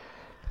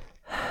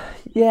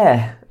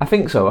 Yeah, I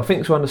think so. I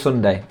think so on a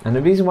Sunday. And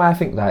the reason why I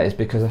think that is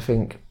because I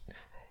think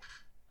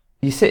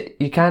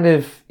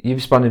you're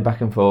responding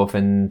back and forth,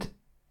 and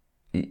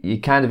you're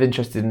kind of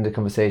interested in the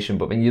conversation,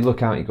 but when you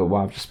look out, you go,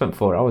 wow, I've just spent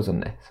 4 hours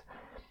on this.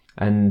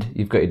 And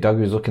you've got your dog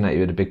who's looking at you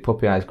with the big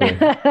puppy eyes going,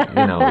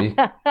 you know,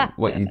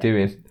 what you're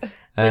doing.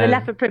 With a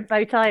leopard print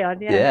bow tie on,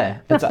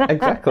 yeah. Yeah,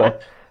 exactly.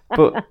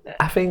 But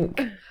I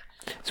think,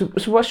 so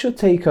what's your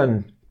take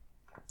on,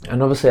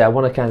 and obviously I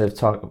want to kind of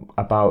talk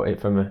about it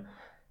from an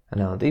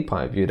L&D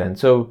point of view then.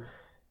 So,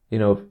 you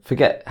know,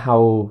 forget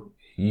how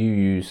you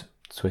use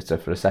Twitter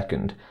for a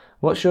second.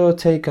 What's your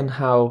take on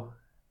how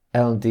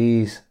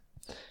L&D's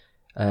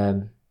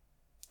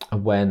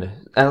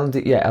awareness,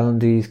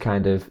 L&D's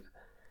kind of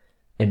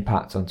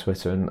impact on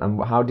Twitter,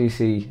 and how do you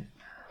see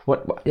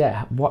what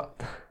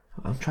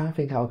I'm trying to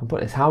think how I can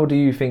put this. What do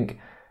you think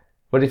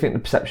the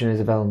perception is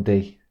of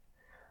L&D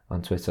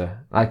on Twitter?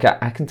 Like,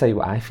 I can tell you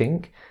what I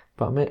think,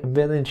 but I'm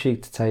really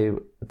intrigued to tell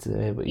you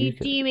what you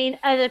do. You mean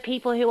other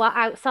people who are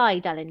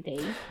outside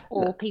L&D,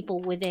 or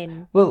people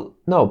within? Well,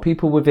 no,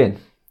 people within,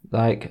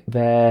 like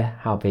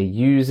how they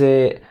use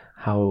it,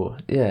 how,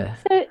 yeah.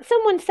 So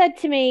someone said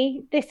to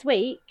me this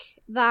week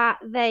that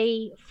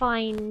they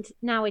find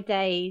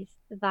nowadays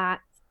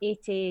that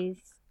it is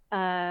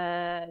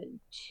there's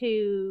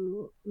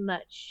too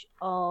much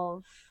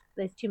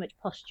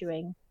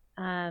posturing,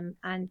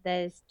 and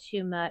there's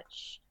too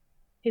much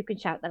who can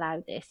shout the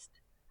loudest,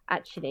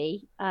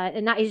 actually,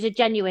 and that is a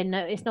genuine,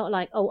 it's not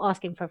like, oh,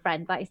 asking for a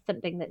friend. That is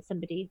something that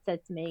somebody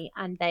said to me,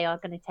 and they are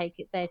going to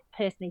they're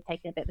personally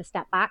taking a bit of a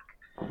step back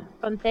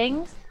from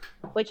things,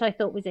 which I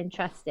thought was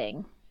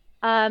interesting.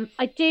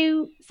 I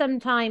do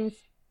sometimes,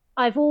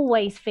 I've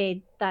always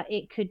feared that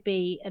it could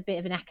be a bit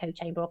of an echo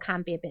chamber, or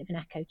can be a bit of an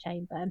echo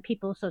chamber, and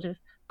people sort of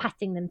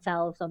patting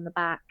themselves on the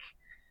back,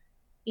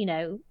 you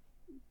know,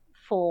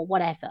 for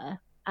whatever.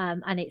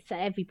 And it's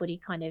everybody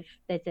kind of,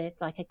 there's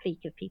a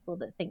clique of people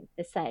that think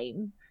the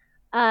same.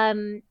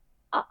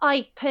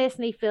 I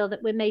personally feel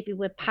that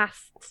we're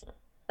past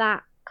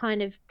that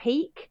kind of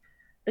peak,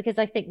 because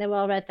I think there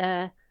are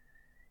other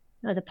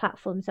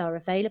platforms are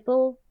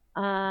available.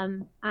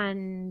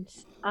 And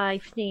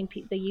I've seen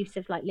the use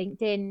of like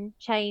LinkedIn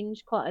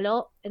change quite a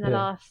lot in the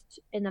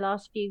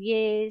last few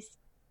years.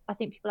 I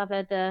think people have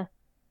other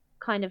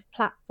kind of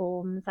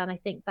platforms, and I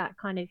think that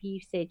kind of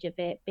usage of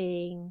it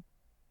being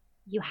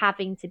you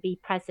having to be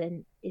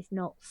present is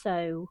not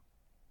so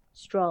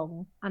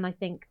strong. And I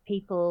think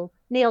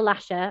Neil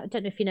Lasher, I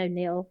don't know if you know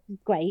Neil,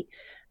 great.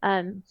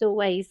 He's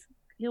always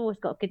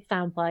got a good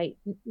soundbite,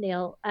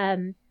 Neil.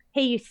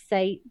 He used to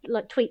say,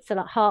 like, tweets are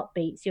like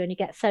heartbeats, you only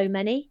get so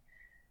many.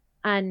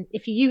 And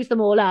if you use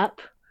them all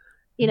up,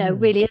 you know,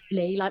 really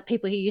early, like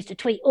people who used to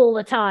tweet all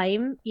the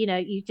time, you know,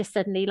 you just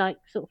suddenly like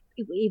sort of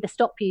either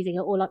stop using it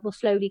or like will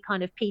slowly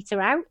kind of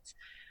peter out.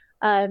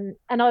 And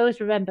I always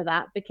remember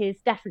that, because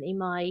definitely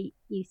my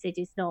usage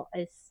is not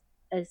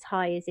as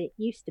high as it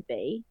used to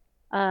be.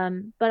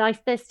 But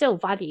there's still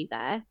value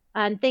there.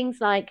 And things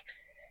like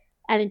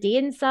L&D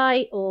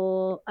Insight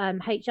or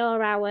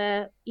HR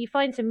Hour, you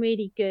find some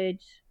really good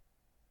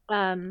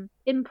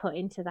input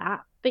into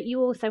that. But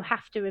you also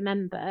have to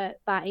remember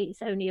that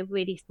it's only a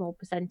really small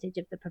percentage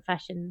of the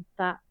profession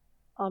that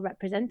are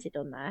represented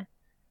on there.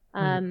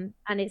 And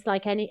it's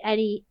like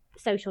any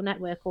social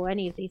network or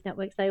any of these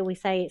networks, they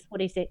always say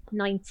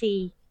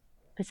 90%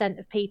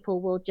 of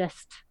people will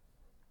just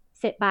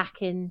sit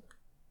back and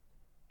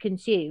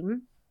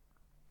consume,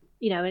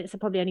 you know, and it's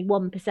probably only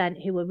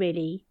 1% who are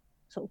really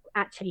sort of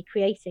actually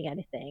creating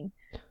anything.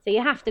 So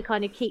you have to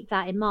kind of keep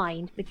that in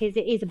mind, because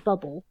it is a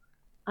bubble.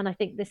 And I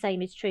think the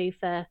same is true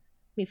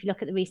if you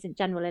look at the recent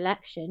general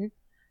election,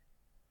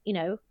 you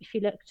know, if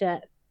you looked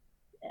at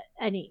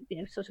any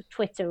sort of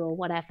Twitter or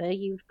whatever,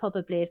 you'd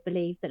probably have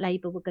believed that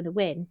Labour were going to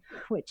win,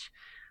 which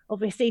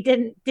obviously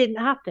didn't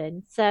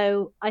happen.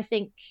 So I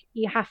think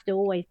you have to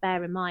always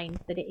bear in mind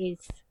that it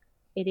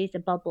is a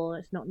bubble.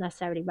 It's not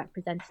necessarily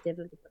representative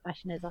of the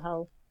profession as a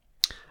whole.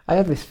 I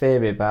have this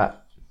theory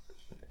that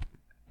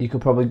you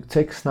could probably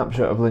take a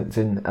snapshot of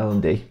LinkedIn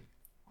L&D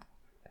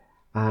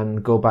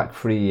and go back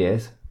 3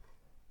 years,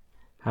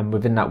 and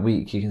within that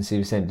week you can see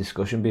the same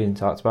discussion being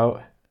talked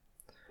about.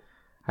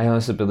 I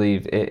honestly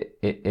believe it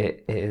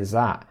is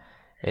that.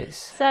 It's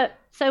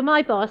so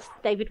my boss,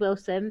 David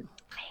Wilson,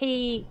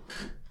 he's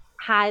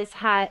had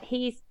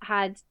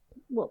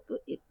what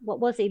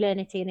was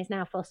eLearnity and is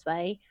now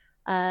Fosway.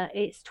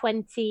 It's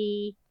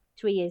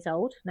 23 years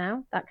old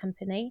now, that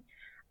company.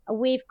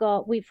 We've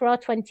for our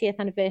 20th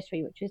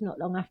anniversary, which was not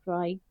long after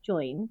I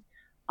joined,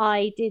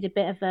 I did a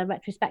bit of a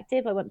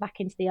retrospective. I went back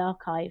into the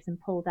archives and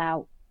pulled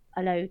out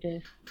a load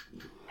of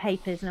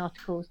papers and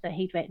articles that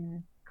he'd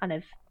written kind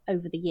of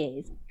over the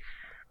years.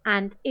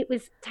 And it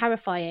was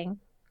terrifying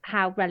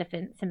how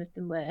relevant some of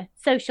them were.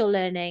 Social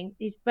learning,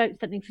 he wrote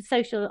something for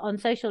social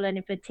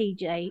learning for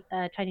TJ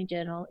Training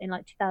Journal in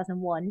like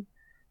 2001,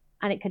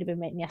 and it could have been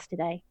written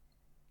yesterday.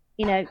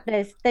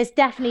 There's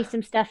definitely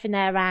some stuff in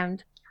there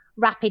around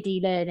rapid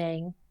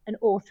e-learning and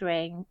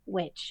authoring,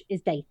 which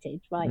is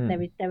dated, right?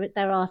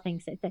 There are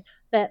things that,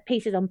 but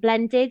pieces on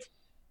blended,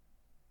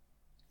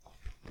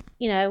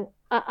 I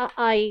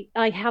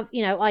have,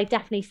 I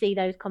definitely see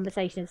those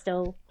conversations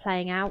still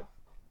playing out.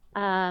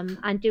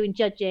 And doing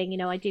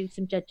judging, I do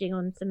some judging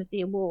on some of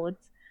the awards,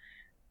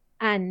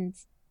 and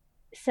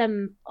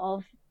some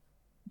of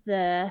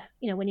the,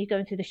 when you're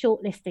going through the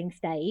shortlisting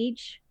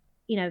stage,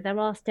 there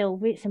are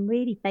still some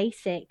really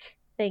basic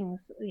things,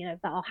 that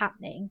are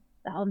happening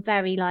that are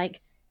very like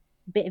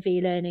bit of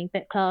e-learning,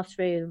 bit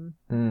classroom,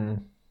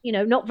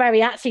 not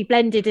very actually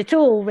blended at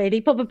all, really,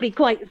 probably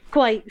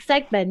quite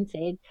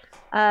segmented.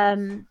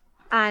 And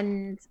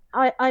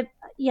I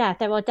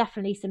there are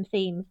definitely some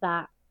themes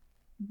that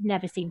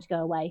never seem to go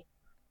away.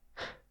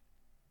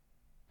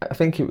 I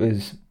think it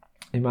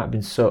might have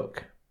been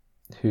Suck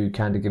who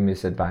kind of gave me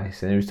this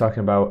advice, and he was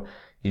talking about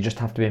you just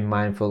have to be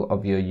mindful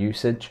of your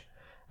usage.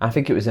 I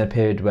think it was in a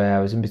period where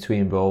I was in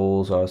between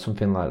roles or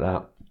something like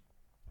that,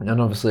 and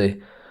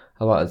obviously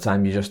a lot of the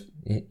time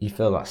you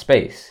fill that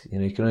space.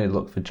 You can only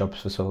look for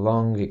jobs for so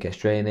long, it gets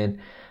draining.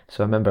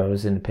 So I remember I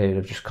was in a period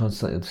of just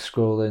constantly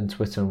scrolling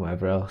Twitter and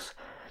whatever else,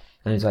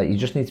 and he's like, you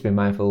just need to be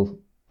mindful.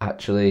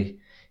 Actually,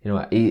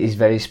 he's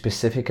very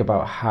specific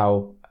about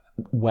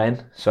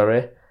when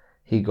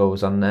he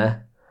goes on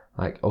there.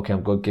 Like, okay,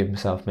 I'm going to give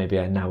myself maybe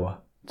an hour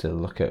to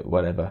look at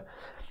whatever.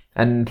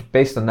 And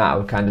based on that,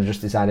 I kind of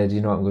just decided,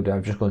 what I'm going to do?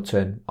 I'm just going to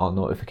turn all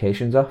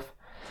notifications off.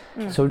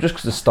 So just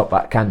to stop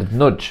that kind of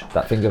nudge,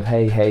 that thing of,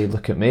 hey,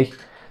 look at me.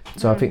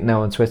 So I think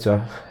now on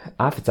Twitter,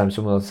 half the time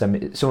someone will send me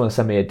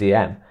a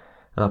DM, and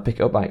I'll pick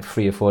it up like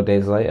 3 or 4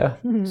 days later.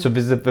 So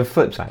there's the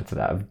flip side to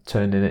that of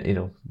turning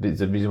it, there's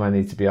the reason why I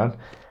need to be on.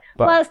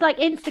 But, it's like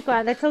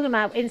Instagram. They're talking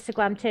about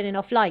Instagram turning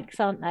off likes,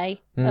 aren't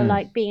they? Or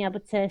like being able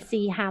to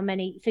see how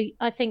many. So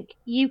I think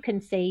you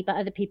can see, but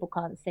other people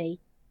can't see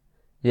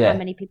how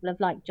many people have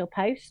liked your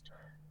post.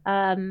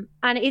 And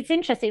it's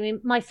interesting. I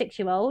mean, my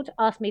 6-year-old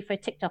asked me for a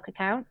TikTok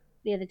account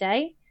the other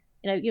day.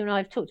 You and I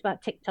have talked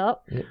about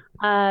TikTok.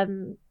 Yeah.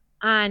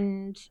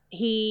 And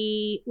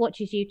he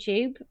watches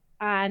YouTube,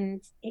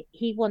 and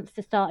he wants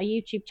to start a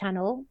YouTube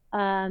channel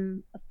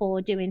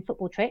for doing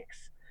football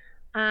tricks.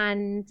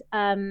 And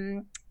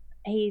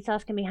he's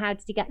asking me, how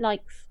did he get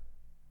likes?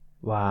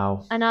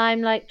 Wow. And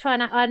I'm like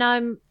and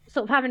I'm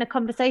sort of having a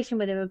conversation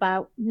with him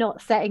about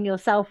not setting your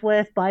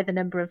self-worth by the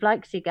number of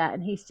likes you get,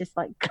 and he's just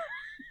like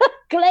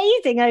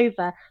glazing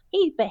over.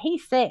 But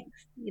he's 6,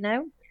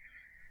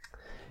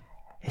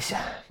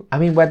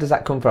 where does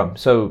that come from?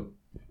 So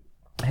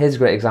here's a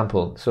great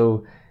example.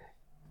 So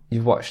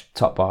you've watched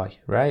Top Boy,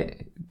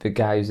 right? The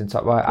guy who's in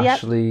Top Boy, yep.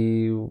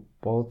 Ashley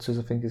Walters,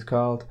 I think he's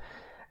called.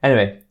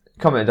 Anyway,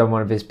 commented on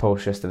one of his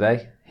posts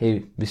yesterday.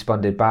 He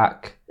responded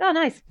back. Oh,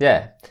 nice.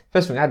 Yeah.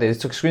 First thing I did is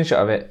took a screenshot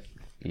of it.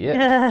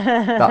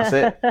 Yeah. That's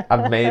it.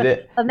 I've made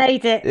it. I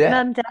made it. Yeah.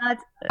 Mum, Dad.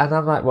 And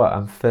I'm like, what?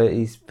 I'm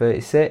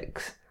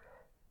 36.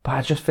 But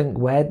I just think,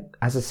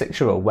 as a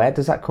 6-year-old, where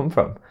does that come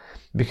from?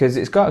 Because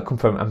it's got to come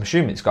from, I'm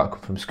assuming it's got to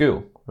come from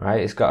school, right?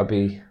 It's got to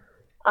be...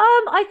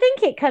 I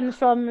think it comes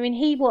from,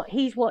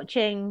 he's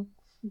watching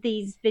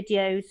these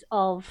videos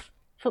of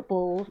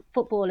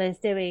footballers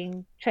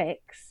doing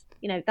tricks.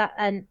 That,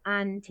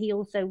 and he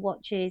also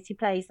he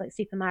plays like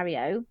Super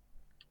Mario,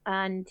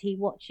 and he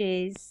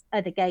watches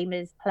other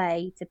gamers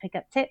play to pick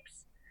up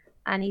tips,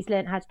 and he's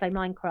learned how to play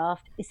Minecraft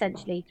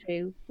essentially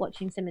through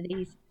watching some of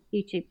these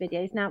YouTube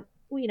videos. Now,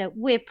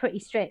 we're pretty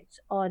strict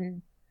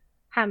on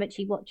how much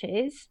he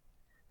watches,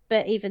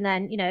 but even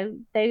then,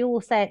 they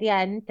all say at the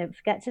end, don't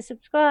forget to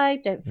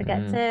subscribe, don't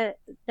forget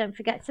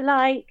to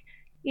like,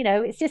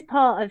 it's just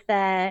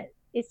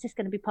it's just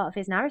going to be part of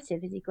his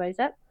narrative as he grows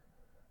up.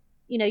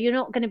 You're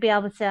not going to be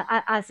able to,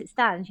 as it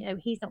stands,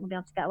 he's not going to be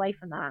able to get away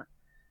from that.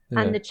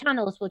 Yeah. And the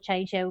channels will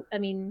change.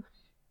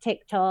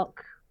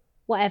 TikTok,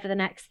 whatever the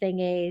next thing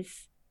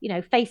is.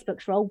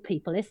 Facebook's for old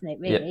people, isn't it,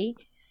 really?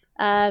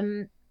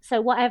 So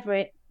whatever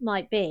it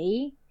might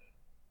be,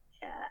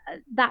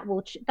 that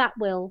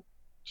will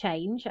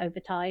change over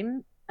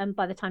time, and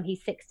by the time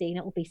he's 16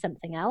 it will be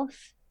something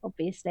else,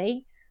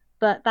 obviously.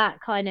 But that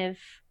kind of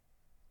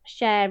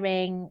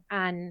sharing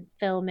and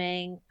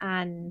filming,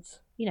 and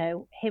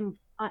him,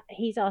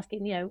 he's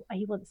asking,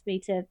 he wants me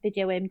to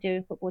video him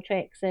doing football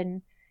tricks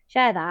and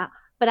share that,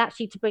 but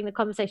actually to bring the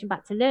conversation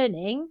back to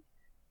learning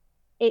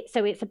it.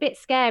 So it's a bit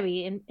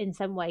scary in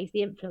some ways,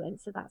 the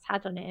influence that's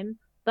had on him,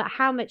 but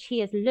how much he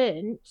has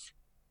learnt.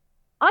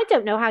 I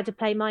don't know how to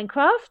play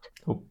Minecraft.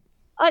 Oh.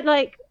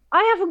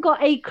 I haven't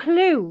got a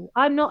clue.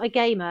 I'm not a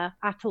gamer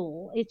at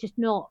all. It just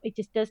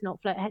does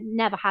not float. It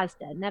never has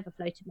done. Never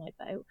floated my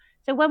boat.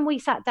 So when we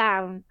sat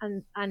down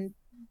and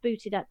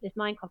booted up this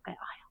Minecraft game,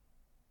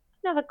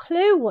 I don't have a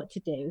clue what to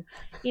do.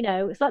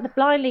 It's like the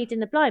blind leading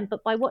the blind.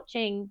 But by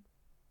watching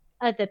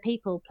other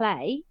people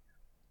play,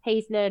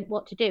 he's learned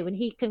what to do, and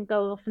he can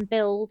go off and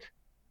build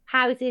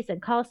houses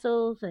and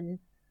castles and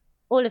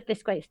all of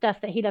this great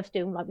stuff that he loves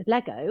doing, like with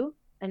Lego.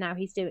 And now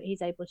he's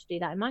able to do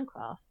that in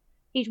Minecraft.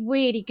 He's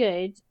really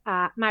good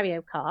at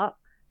Mario Kart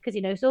because he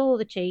knows all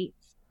the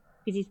cheats,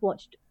 because he's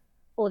watched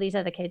all these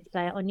other kids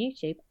play it on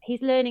YouTube.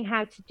 He's learning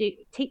how to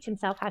teach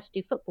himself how to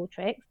do football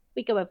tricks.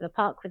 We go over the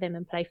park with him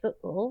and play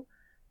football,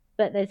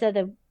 but there's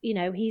other,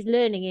 he's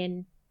learning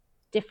in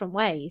different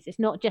ways. It's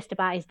not just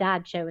about his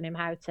dad showing him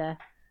how to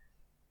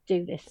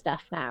do this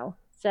stuff now.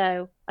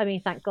 So, I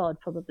mean, thank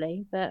God,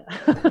 probably, but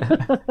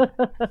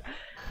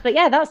but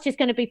yeah, that's just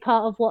going to be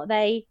part of what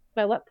they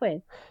grow up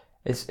with.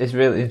 It's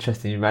really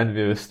interesting. You reminded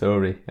me of a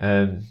story.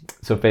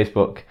 So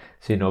Facebook,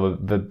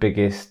 the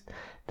biggest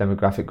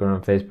demographic going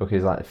on Facebook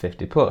is like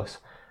 50 plus,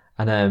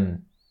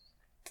 and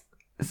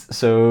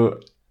so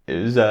it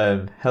was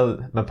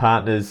my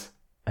partner's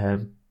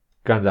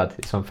granddad.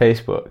 It's on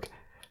Facebook,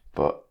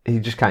 but he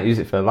just can't use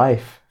it for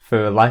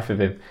the life of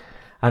him.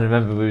 I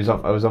remember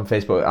I was on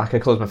Facebook. I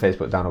closed my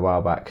Facebook down a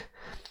while back.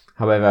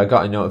 However, I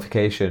got a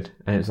notification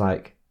and it was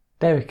like,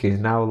 Derek is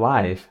now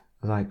live.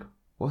 I was like,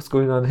 what's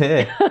going on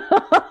here?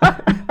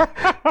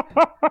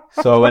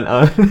 So I went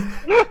on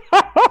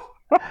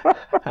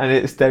and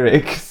it's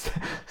Derek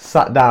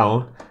sat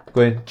down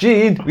going,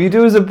 Gene, will you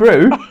do us a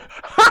brew?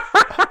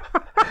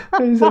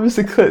 And he's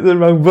obviously clicked the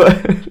wrong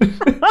button.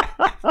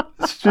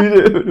 Screwed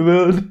it up the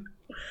world.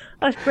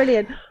 That's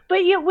brilliant. But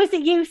was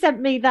it you sent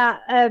me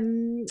that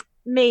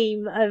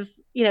meme of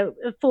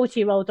a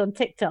 40-year-old on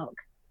TikTok?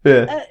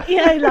 Yeah.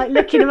 Like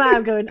looking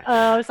around going,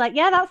 I was like,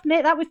 yeah, that's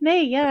me. That was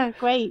me. Yeah,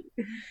 great.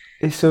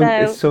 It's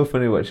so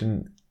funny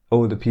watching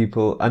older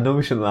people. I know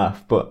we shouldn't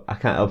laugh, but I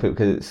can't help it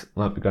because it's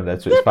like my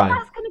granddad, so it's fine.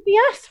 That's going to be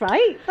us,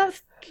 right?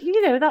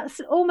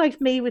 That's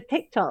almost me with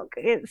TikTok.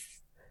 It's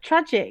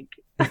tragic.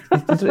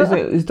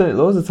 He's done it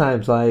loads of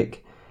times.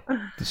 Like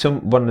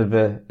one of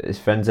his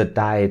friends had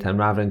died, and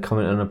rather than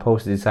comment on a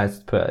post, he decides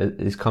to put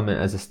his comment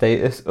as a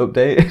status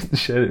update to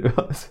share it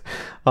with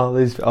all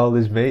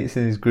his mates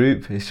in his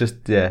group. It's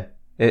just I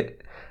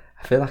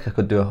feel like I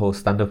could do a whole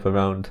stand up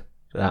around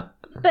that.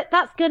 But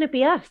that's going to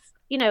be us.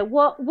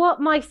 What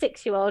my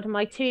 6-year-old and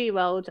my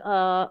 2-year-old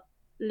are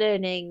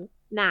learning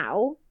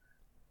now.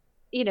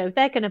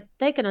 They're gonna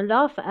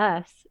laugh at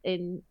us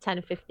in 10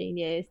 or 15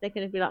 years. They're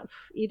gonna be like,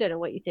 you don't know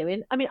what you're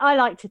doing. I mean, I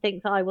like to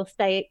think that I will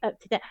stay up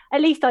to date.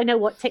 At least I know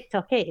what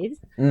TikTok is.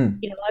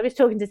 I was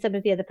talking to some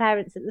of the other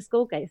parents at the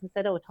school gates and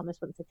said, oh, Thomas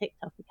wants a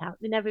TikTok account.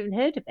 They never even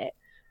heard of it.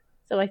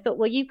 So I thought,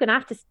 well, you're gonna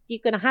have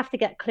to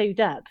get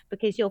clued up,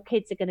 because your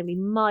kids are gonna be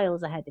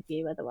miles ahead of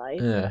you otherwise.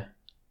 Yeah.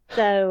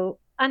 So,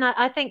 and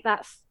I think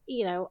that's,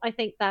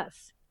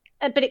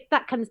 but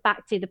that comes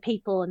back to the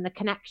people and the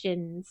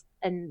connections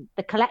and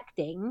the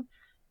collecting.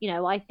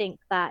 I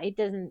think that it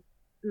doesn't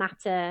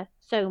matter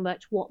so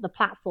much what the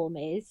platform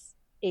is.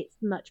 It's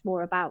much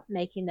more about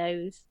making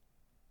those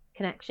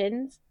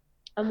connections.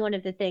 And one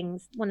of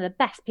the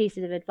best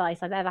pieces of advice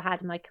I've ever had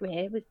in my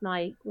career was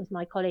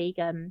my colleague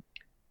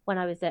when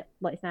I was at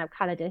what is now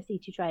Calidus,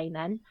 E2Train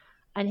then.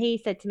 And he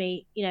said to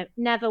me,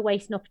 never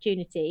waste an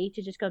opportunity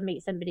to just go and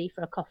meet somebody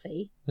for a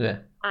coffee. Yeah.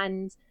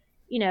 And,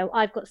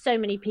 I've got so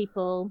many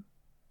people,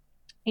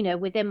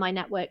 within my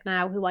network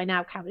now who I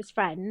now count as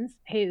friends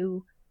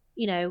who,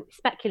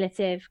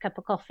 speculative cup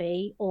of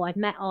coffee, or I've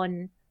met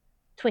on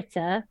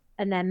Twitter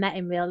and then met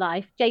in real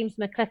life. James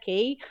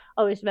McCluckey,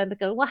 I always remember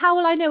going, well, how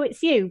will I know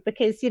it's you?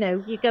 Because,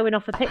 you're going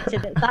off a picture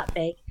that's that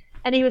big.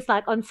 And he was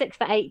like, on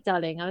 6'8",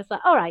 darling. I was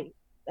like, all right.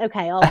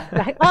 Okay, I'll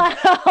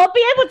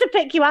be able to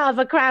pick you out of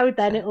a crowd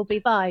then, it'll be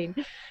fine.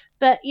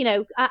 But,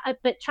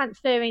 but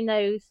transferring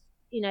those,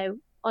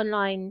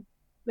 online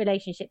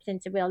relationships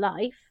into real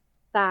life,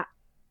 that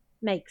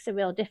makes a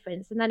real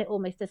difference. And then it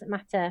almost doesn't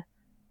matter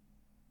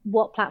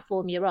what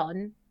platform you're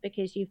on,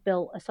 because you've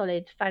built a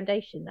solid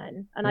foundation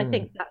then. And I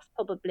think that's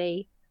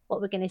probably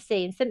what we're going to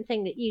see. And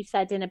something that you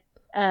said in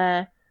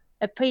a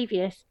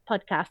previous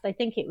podcast, I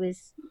think it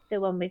was the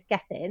one with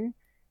Gethin,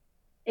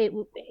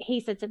 he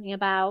said something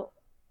about,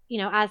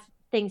 as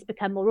things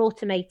become more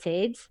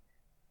automated,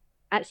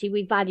 actually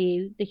we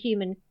value the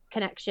human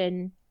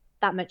connection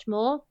that much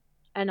more.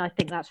 And I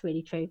think that's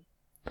really true.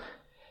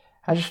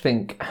 I just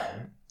think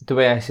the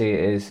way I see it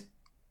is,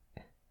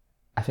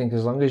 I think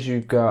as long as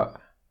you've got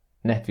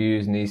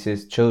nephews,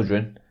 nieces,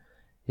 children,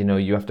 you know,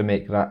 you have to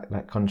make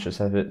that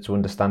conscious effort to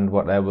understand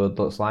what their world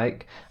looks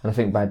like. And I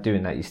think by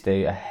doing that, you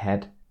stay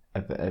ahead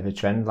of a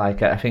trend.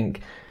 Like, I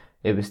think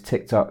it was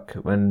TikTok,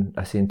 when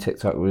I seen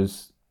TikTok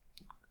was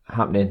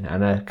happening,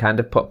 and I kind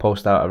of put a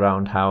post out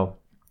around how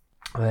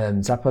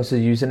Zappos are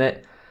using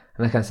it.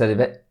 And like I said,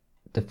 if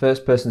the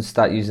first person to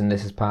start using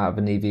this as part of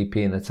an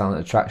EVP and a talent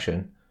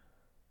attraction,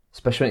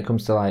 especially when it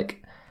comes to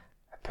like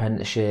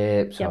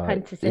apprenticeships.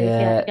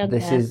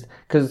 This is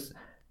because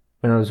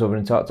when I was over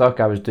in TalkTalk,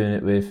 I was doing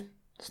it with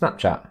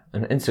Snapchat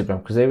and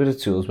Instagram, because they were the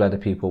tools where the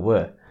people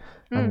were.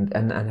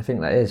 And I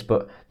think that is.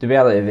 But the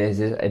reality of it is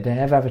if they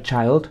ever have a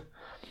child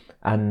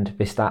and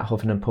they start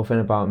huffing and puffing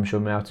about them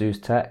showing me how to use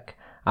tech,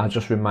 I'll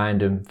just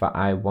remind them that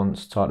I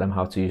once taught them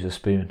how to use a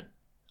spoon.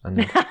 And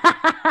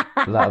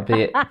that'll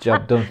be it.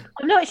 Job done.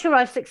 I'm not sure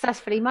I've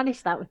successfully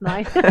managed that with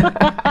mine.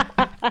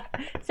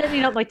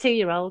 Certainly not my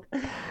 2-year-old.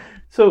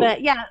 So,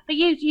 but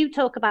you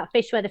talk about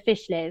fish where the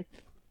fish live.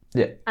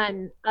 Yeah.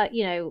 And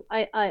you know,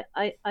 I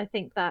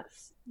think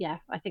that's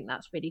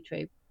really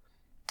true.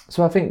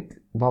 So I think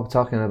while we're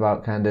talking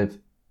about kind of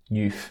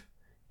youth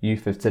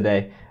of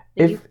today,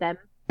 if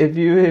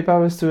I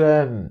was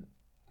to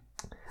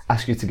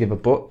ask you to give a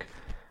book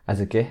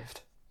as a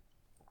gift,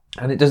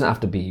 and it doesn't have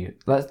to be you.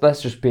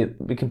 Let's just be.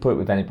 We can put it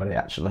with anybody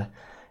actually.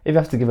 If you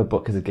have to give a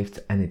book as a gift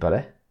to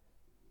anybody,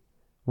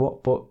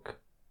 what book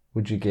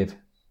would you give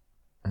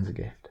as a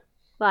gift?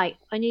 Right,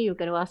 I knew you were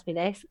going to ask me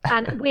this,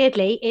 and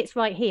weirdly, it's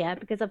right here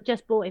because I've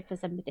just bought it for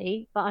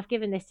somebody, but I've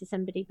given this to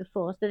somebody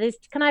before. So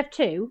can I have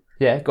two?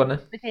 Yeah, go on then.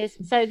 Because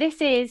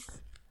this is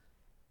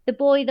The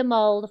Boy, the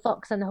Mole, the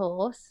Fox and the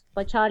Horse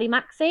by Charlie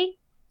Maxey.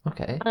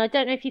 Okay. And I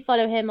don't know if you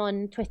follow him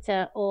on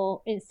Twitter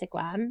or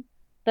Instagram,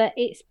 but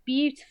it's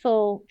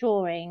beautiful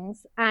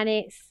drawings, and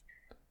it's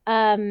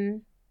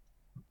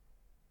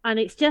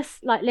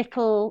just like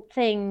little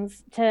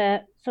things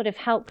to sort of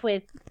help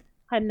with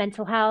kind of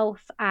mental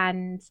health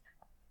and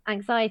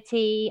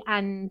anxiety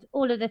and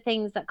all of the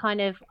things that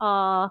kind of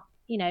are,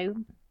 you know,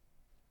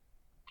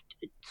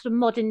 sort of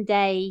modern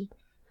day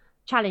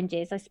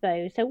challenges, I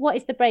suppose. So what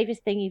is the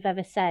bravest thing you've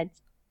ever said?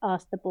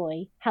 Asked the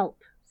boy.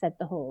 Help, said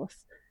the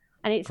horse.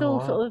 And it's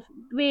all sort of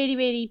really,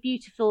 really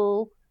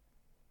beautiful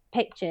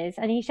pictures,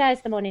 and he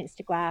shares them on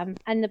Instagram,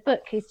 and the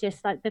book is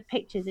just like, the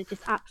pictures are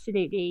just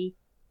absolutely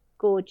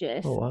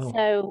gorgeous.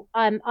 So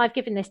I've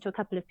given this to a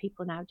couple of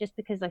people now just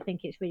because I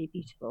think it's really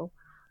beautiful.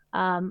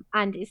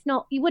 And it's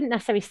not, you wouldn't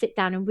necessarily sit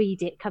down and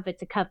read it cover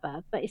to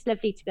cover, but it's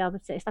lovely to be able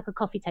to, it's like a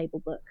coffee table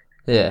book.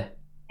 Yeah.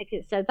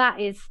 So that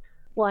is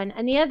one.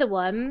 And the other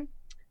one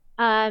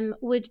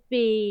would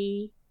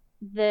be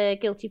The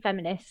Guilty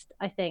Feminist,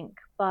 I think,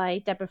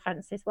 by Deborah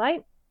Francis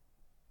White.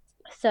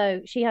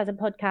 So she has a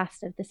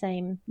podcast of the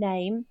same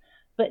name,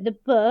 but the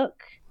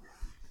book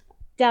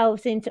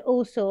delves into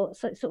all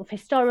sorts of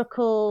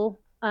historical,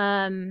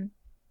 the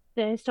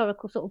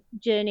historical sort of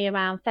journey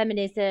around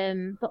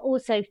feminism, but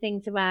also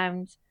things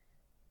around,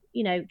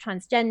 you know,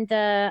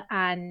 transgender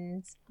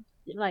and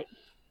like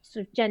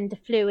sort of gender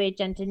fluid,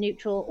 gender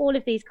neutral, all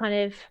of these kind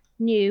of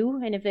new,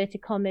 in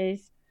inverted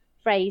commas,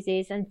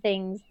 phrases and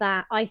things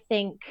that I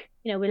think,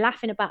 you know, we're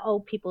laughing about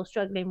old people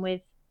struggling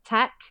with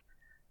tech,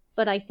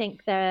 but I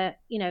think there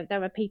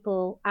are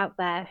people out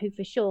there who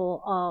for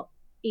sure are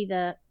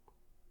either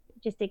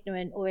just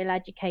ignorant or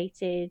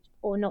ill-educated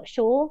or not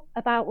sure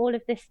about all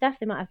of this stuff.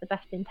 They might have the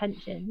best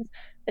intentions,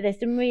 but there's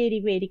some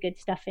really, really good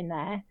stuff in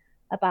there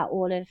about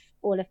all of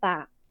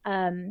that.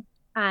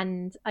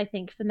 And I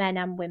think for men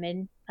and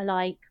women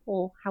alike,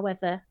 or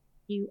however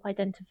you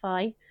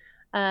identify,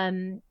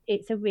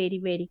 it's a really,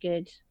 really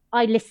good.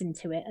 I listened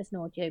to it as an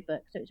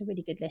audiobook, so it's a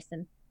really good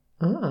listen.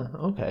 Ah,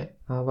 okay.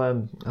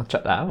 I'll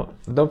check that out.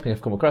 I don't think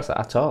I've come across that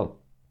at all.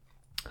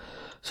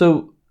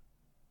 So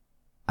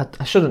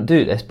I shouldn't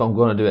do this, but I'm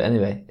going to do it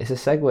anyway. It's a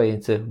segue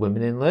into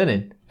women in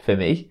learning for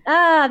me.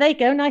 Ah, there you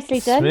go. Nicely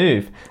done.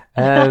 Smooth.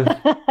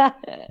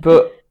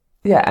 But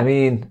yeah, I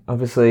mean,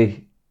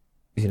 obviously,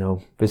 you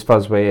know, there's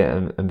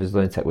Fosway and there's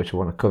Learning Tech, which I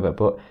want to cover.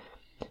 But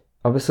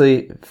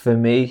obviously, for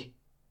me,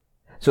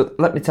 so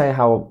let me tell you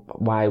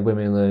why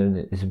women in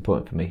learning is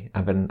important for me.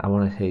 I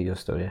want to hear your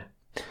story.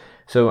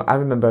 So I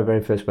remember I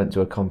very first went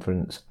to a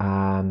conference,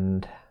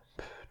 and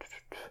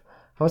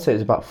I would say it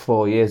was about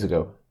 4 years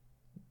ago,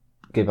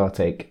 give or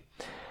take.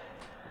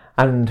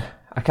 And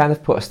I kind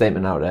of put a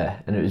statement out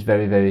there, and it was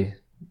very, very,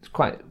 it's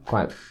quite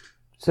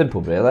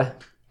simple, really.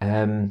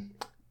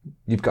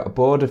 You've got a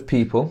board of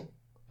people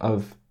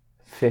a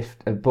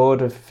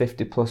board of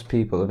 50 plus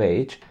people of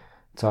age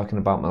talking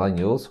about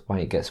millennials. Why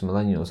don't you get some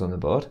millennials on the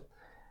board?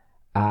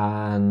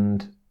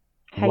 And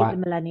hate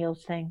the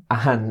millennials thing.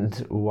 And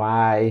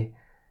why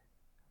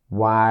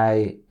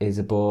is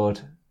a board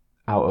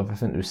out of, I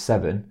think there was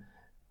 7,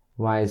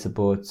 why is the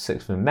board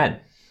 6 for men?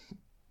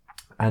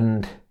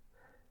 And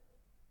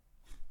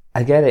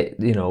I get it,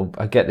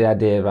 I get the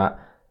idea that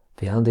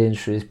the L&D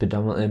industry is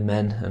predominantly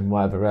men and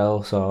whatever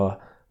else, or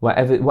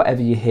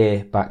whatever you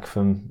hear back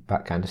from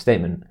that kind of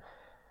statement.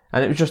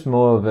 And it was just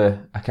more of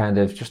a kind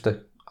of just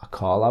a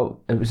call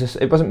out.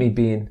 It wasn't me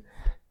being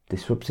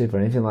disruptive or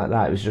anything like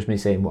that. It was just me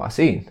saying what I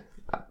seen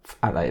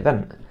at that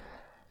event.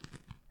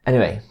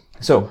 Anyway,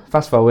 so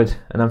fast forward,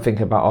 and I'm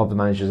thinking about all the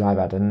managers I've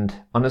had, and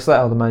honestly,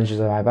 all the managers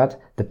that I've had,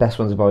 the best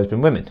ones have always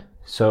been women.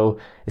 So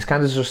it's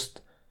kind of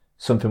just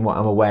something what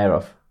I'm aware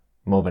of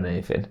more than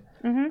anything.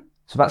 Mm-hmm.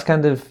 So that's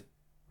kind of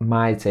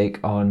my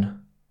take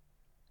on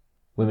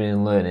women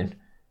in learning,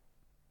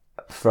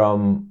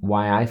 from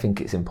why I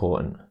think it's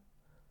important.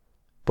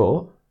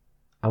 But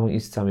I want you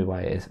to tell me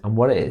why it is and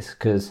what it is,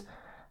 because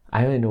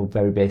I only know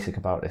very basic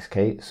about this,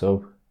 Kate,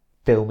 so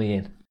fill me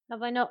in.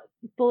 Have I not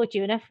bored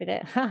you enough with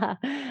it?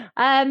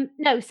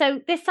 No,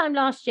 so this time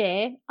last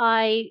year,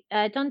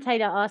 Don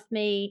Taylor asked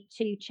me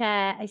to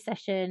chair a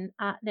session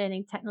at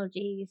Learning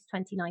Technologies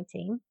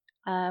 2019,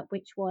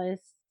 which was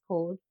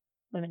called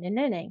Women in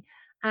Learning.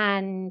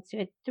 And we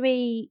had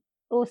 3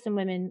 awesome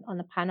women on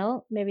the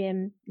panel: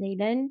 Miriam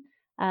Neelan,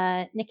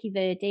 Nikki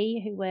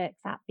Verdi, who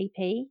works at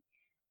BP,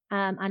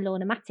 and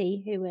Lorna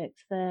Matty, who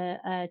works for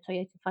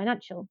Toyota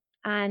Financial.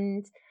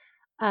 And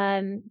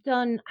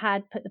Don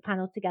had put the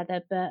panel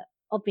together, but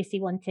obviously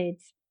wanted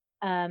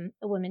a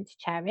woman to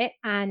chair it.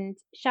 And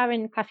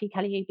Sharon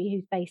Claffey-Calliope,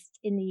 who's based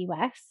in the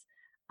US,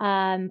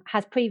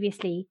 has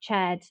previously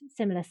chaired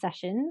similar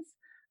sessions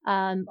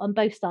on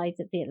both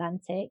sides of the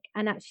Atlantic,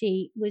 and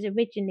actually was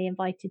originally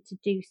invited to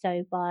do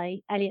so by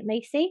Elliot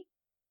Macy,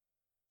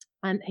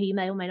 who you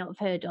may or may not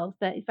have heard of,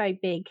 but it's very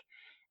big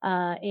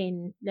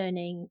in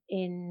learning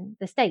in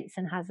the States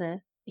and has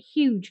a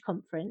huge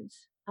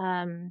conference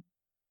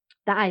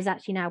that is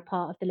actually now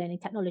part of the Learning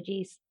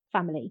Technologies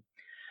family.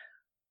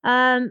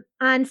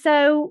 And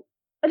so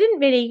I didn't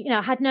really,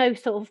 had no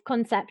sort of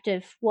concept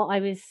of what I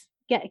was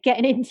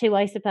getting into,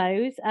 I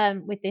suppose,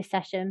 with this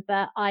session.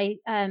 But I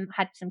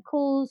had some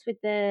calls with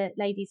the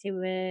ladies who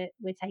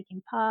were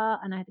taking part,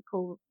 and I had a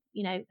call,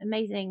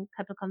 amazing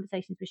couple of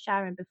conversations with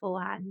Sharon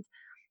beforehand.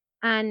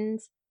 And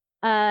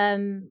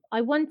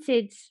I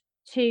wanted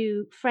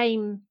to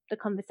frame the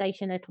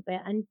conversation a little bit.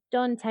 And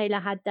Don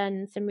Taylor had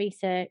done some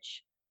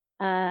research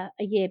a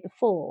year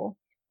before,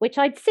 which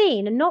I'd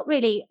seen, and not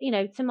really,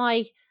 to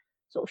my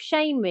sort of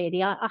shame,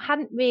 really, I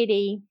hadn't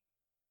really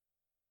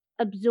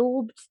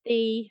absorbed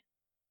the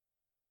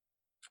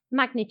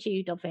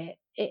magnitude of it,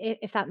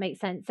 if that makes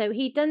sense. So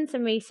he'd done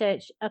some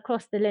research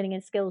across the Learning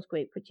and Skills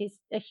Group, which is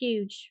a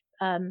huge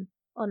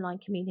online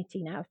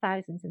community now,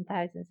 thousands and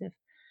thousands of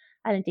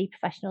L&D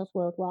professionals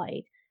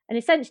worldwide. And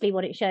essentially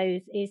what it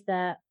shows is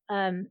that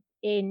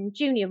in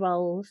junior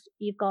roles,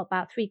 you've got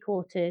about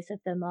 3/4 of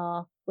them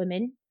are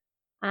women.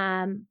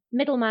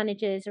 Middle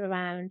managers are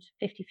around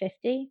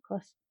 50-50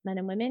 across men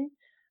and women.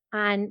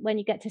 And when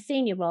you get to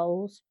senior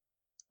roles,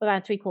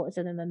 around 3/4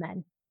 of them are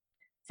men.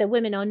 So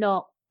women are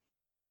not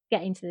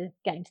getting to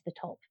the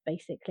top,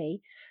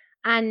 basically.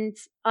 And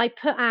I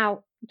put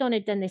out, Don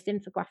had done this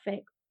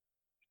infographic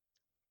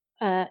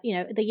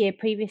the year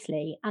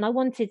previously, and I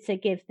wanted to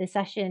give the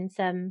session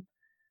some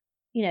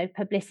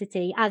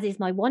publicity, as is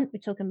my want. We're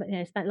talking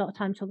about, spent a lot of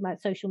time talking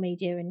about social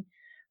media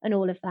and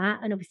all of that.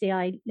 And obviously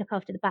I look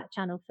after the back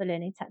channel for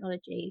Learning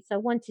Technology. So I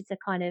wanted to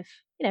kind of,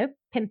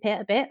 pimp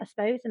it a bit, I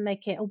suppose, and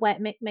make it aware,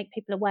 make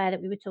people aware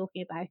that we were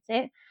talking about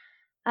it.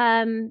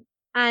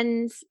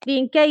 And the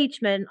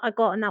engagement I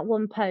got on that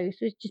one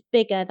post was just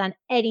bigger than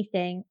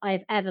anything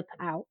I've ever put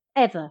out,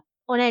 ever,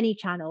 on any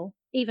channel.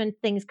 Even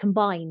things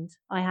combined,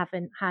 I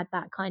haven't had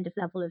that kind of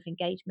level of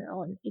engagement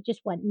on. It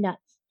just went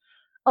nuts.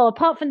 Oh,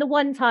 apart from the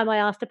one time I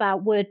asked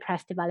about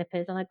WordPress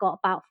developers, and I got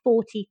about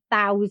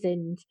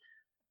 40,000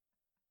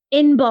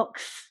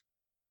 inbox.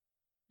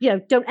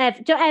 Don't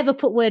ever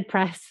put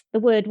the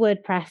word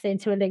WordPress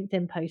into a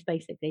LinkedIn post,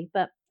 basically.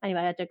 But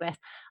anyway, I digress.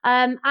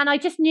 And I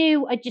just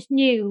knew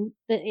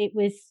that it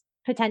was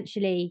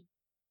potentially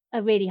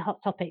a really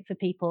hot topic for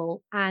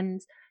people.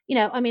 And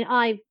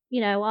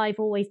I've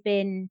always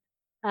been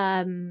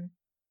a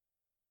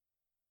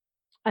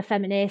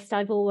feminist.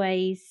 I've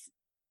always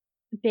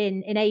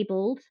been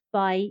enabled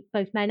by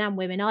both men and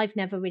women. I've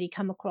never really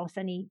come across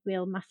any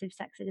real massive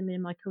sexism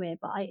in my career,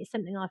 but it's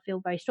something I feel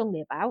very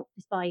strongly about,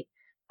 despite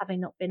having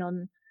not been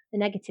on the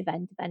negative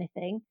end of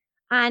anything.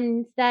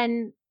 And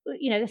then,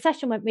 the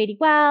session went really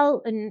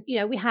well, and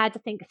we had, I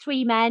think,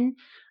 3 men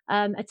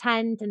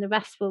attend, and the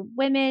rest were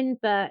women.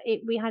 But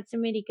we had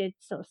some really good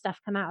sort of stuff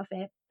come out of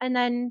it. And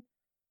then,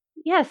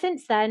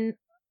 since then,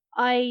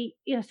 I,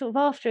 sort of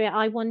after it,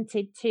 I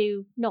wanted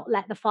to not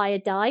let the fire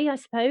die, I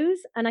suppose.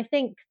 And I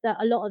think that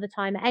a lot of the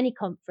time at any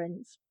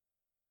conference,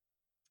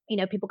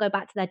 people go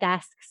back to their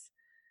desks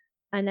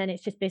and then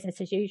it's just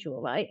business as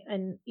usual, right?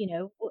 And,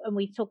 and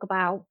we talk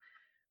about,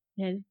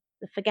 the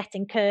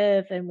forgetting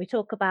curve, and we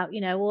talk about,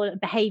 all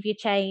behavior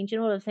change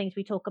and all of the things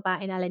we talk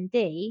about in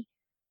L&D.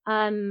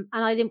 And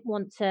I didn't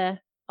want that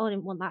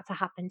to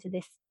happen to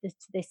this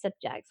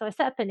subject. So I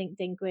set up a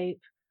LinkedIn group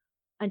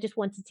and just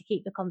wanted to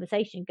keep the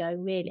conversation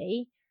going,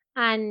 really.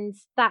 And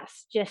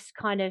that's just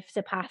kind of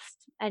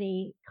surpassed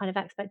any kind of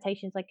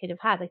expectations I could have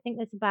had. I think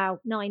there's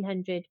about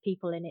 900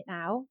 people in it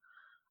now.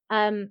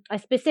 I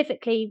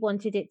specifically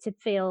wanted it to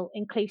feel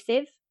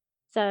inclusive.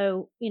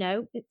 So,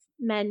 it's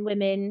men,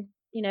 women,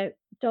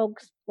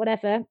 dogs,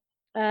 whatever,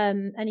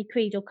 any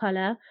creed or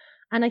colour.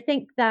 And I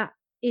think that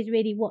is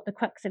really what the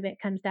crux of it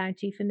comes down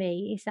to for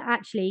me, is that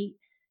actually,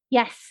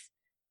 yes,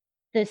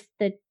 the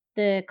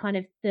kind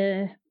of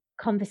the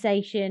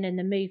conversation and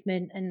the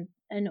movement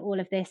and all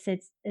of this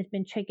has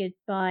been triggered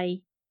by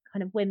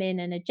kind of women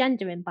and a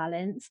gender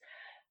imbalance.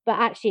 But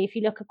actually, if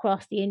you look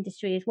across the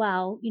industry as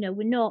well,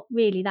 we're not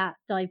really that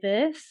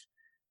diverse.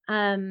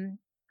 And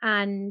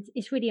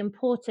it's really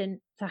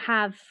important to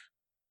have,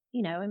 I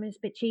mean, it's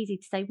a bit cheesy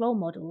to say role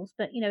models,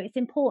 but, it's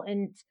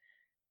important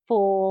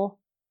for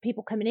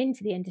people coming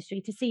into the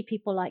industry to see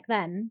people like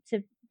them,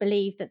 to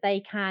believe that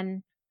they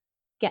can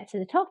get to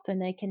the top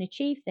and they can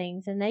achieve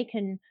things and they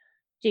can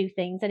do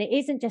things. And it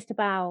isn't just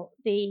about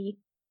the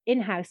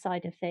in-house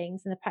side of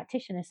things and the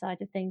practitioner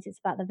side of things, it's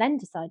about the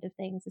vendor side of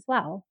things as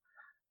well.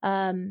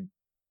 And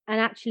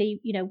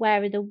actually,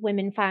 where are the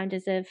women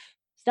founders of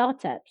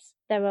startups?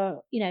 There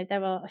are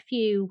a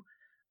few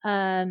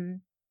that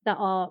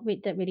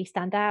really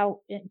stand out.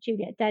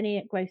 Juliet Denny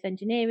at Growth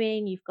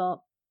Engineering. You've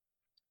got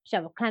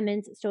Cheryl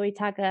Clemens at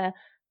Storytagger,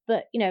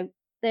 but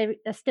there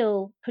are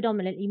still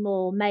predominantly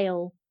more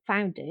male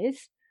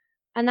founders,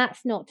 and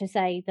that's not to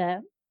say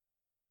that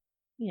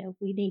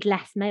we need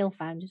less male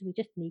founders. We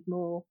just need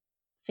more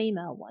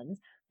female ones.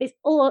 But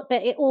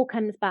it all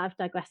comes back. I've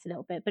digressed a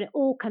little bit, but it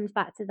all comes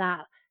back to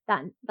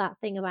that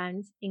thing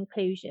around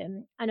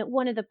inclusion. And at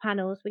one of the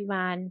panels we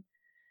ran,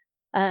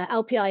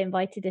 LPI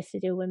invited us to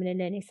do a Women in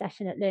Learning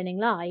session at Learning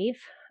Live,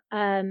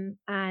 and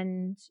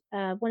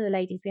one of the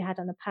ladies we had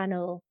on the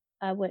panel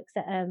works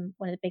at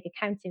one of the big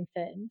accounting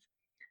firms,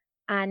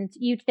 and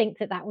you'd think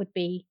that would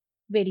be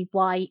really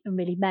white and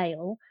really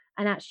male,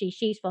 and actually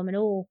she's from an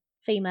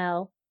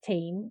all-female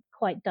team,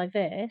 quite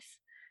diverse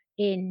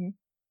in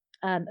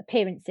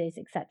appearances,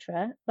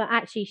 etc. But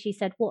actually, she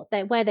said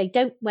where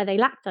they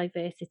lack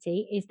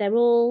diversity is they're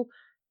all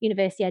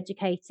university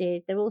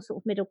educated, they're all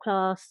sort of middle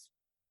class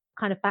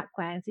kind of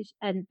backgrounds,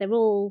 and they've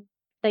all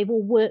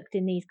worked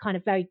in these kind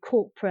of very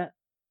corporate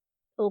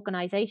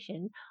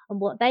organizations, and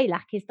what they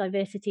lack is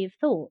diversity of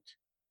thought.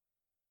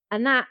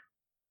 And that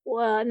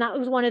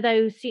was one of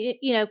those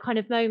kind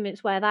of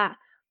moments where that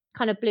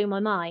kind of blew my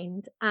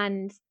mind.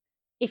 And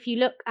if you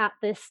look at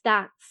the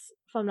stats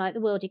from like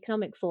the World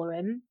Economic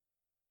Forum,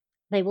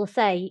 they will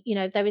say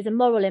there is a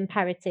moral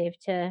imperative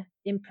to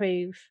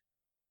improve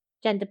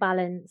gender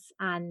balance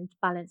and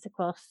balance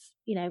across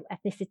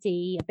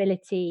ethnicity,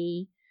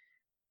 ability,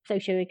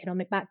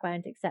 socioeconomic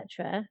background,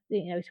 etc.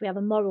 So we have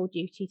a moral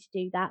duty to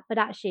do that. But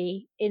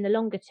actually, in the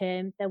longer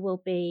term, there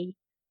will be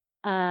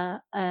a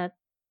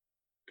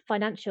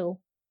financial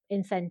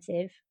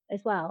incentive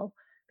as well,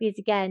 because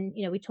again,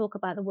 we talk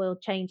about the world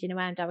changing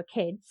around our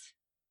kids.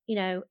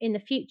 In the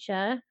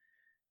future,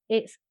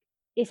 it's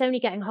only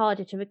getting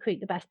harder to recruit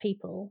the best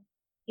people.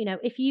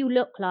 If you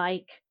look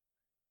like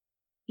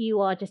you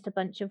are just a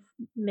bunch of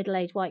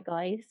middle-aged white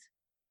guys,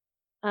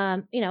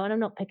 and I'm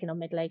not picking on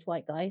middle-aged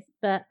white guys,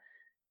 but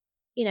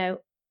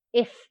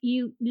if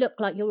you look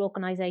like your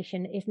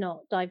organization is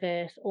not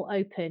diverse or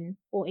open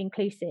or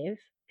inclusive,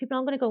 people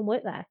aren't going to go and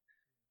work there,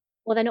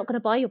 or they're not going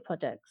to buy your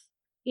products.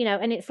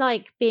 And it's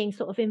like being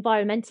sort of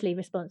environmentally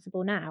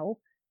responsible now.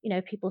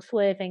 People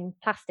swerving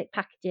plastic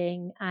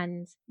packaging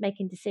and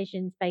making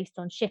decisions based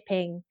on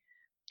shipping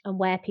and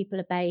where people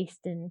are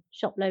based and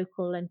shop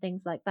local and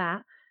things like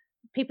that.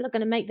 People are going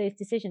to make those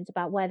decisions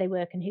about where they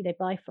work and who they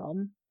buy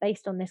from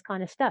based on this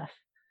kind of stuff.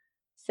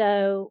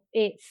 So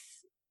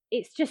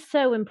it's just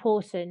so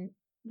important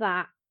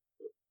that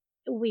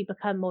we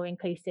become more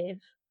inclusive.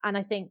 And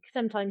I think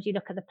sometimes you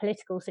look at the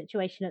political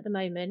situation at the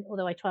moment,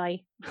 although I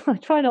try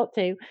not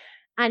to,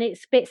 and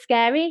it's a bit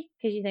scary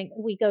because you think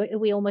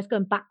we almost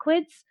going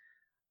backwards.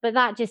 But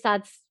that just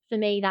adds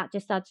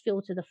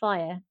fuel to the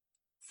fire.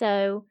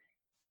 So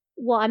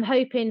what I'm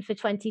hoping for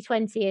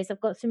 2020 is I've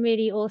got some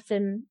really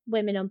awesome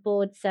women on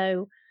board.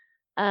 So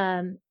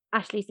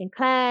Ashley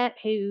Sinclair,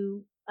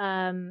 who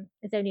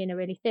is only in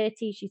her early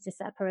 30s, she's just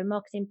set up her own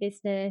marketing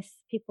business.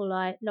 People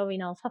like Laurie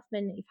Niles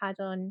Huffman that you've had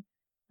on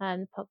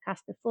the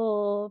podcast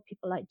before,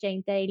 people like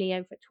Jane Daly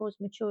over at Towards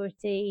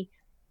Maturity.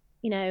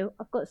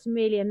 I've got some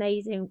really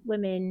amazing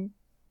women,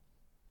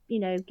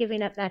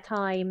 giving up their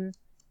time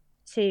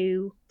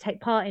to take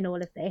part in all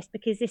of this,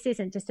 because this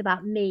isn't just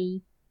about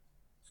me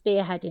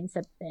spearheading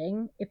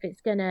something. If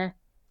it's going to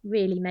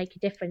really make a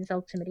difference,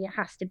 ultimately, it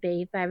has to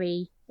be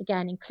very,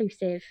 again,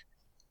 inclusive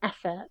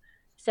effort.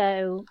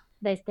 So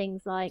there's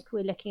things like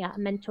we're looking at a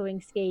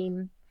mentoring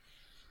scheme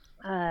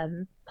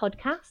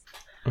podcast.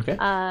 Okay.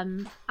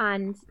 And,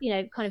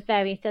 kind of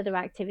various other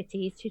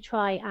activities to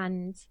try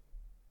and,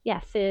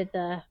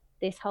 further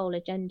this whole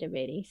agenda,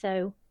 really.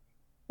 So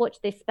watch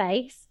this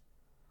space,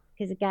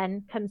 because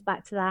again, comes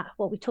back to that,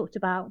 what we talked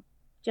about,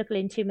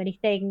 juggling too many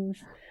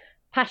things.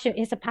 Passion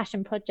is a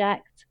passion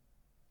project.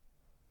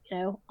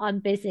 I'm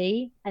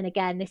busy. And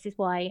again, this is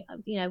why,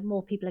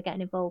 more people are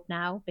getting involved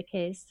now,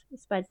 because it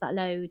spreads that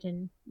load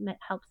and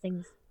helps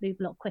things move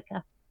a lot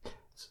quicker.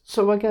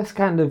 So I guess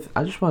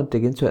I just want to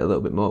dig into it a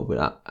little bit more.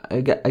 But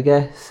I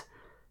guess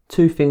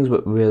two things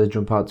would really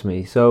jump out to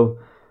me. So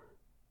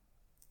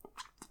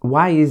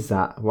why is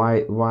that?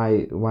 Why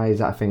is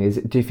that a thing?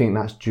 Do you think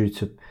that's due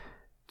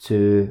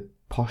to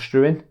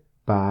posturing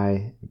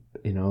by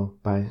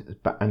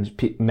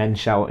men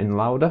shouting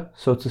louder,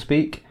 so to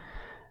speak?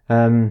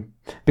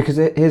 Because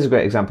here's a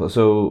great example.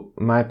 So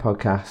my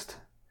podcast,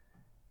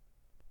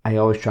 I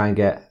always try and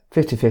get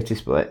 50-50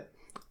 split.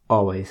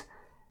 Always.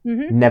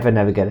 Mm-hmm.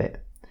 Never get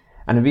it.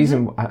 And the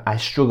reason I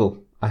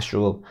struggle,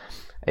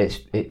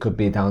 it could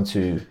be down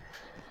to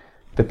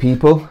the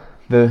people,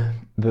 the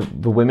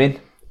women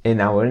in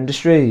our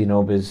industry, you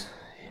know, because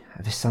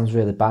this sounds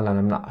really bad and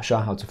I'm not sure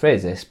how to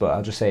phrase this, but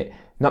I'll just say it.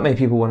 Not many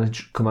people want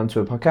to come onto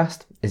a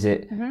podcast. Is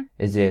there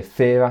a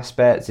fear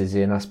aspect? Is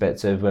there an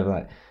aspect of whether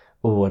like,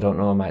 oh, I don't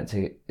know, I might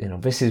take, you know,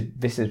 this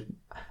is,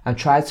 I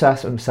try to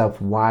ask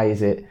myself, why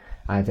is it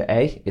either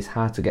A, it's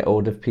hard to get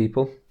hold of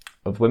people,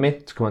 of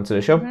women to come onto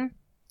the show,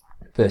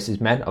 versus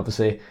men,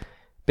 obviously,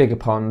 bigger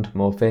pond,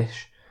 more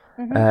fish.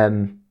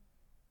 And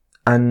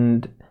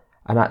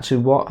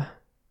actually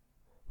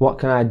what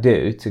can I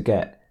do to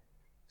get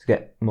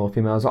more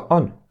females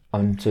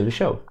onto the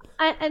show?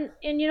 And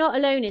you're not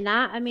alone in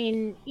that. I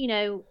mean, you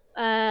know,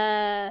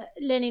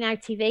 Learning Now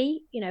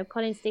TV, you know,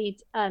 Colin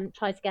Steed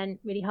tries again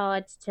really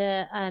hard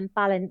to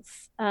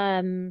balance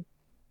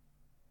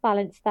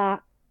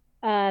that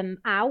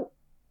out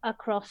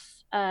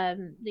across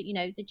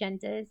the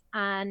genders,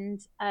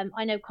 and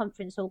I know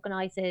conference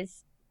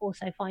organisers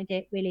also find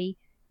it really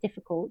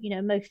difficult. You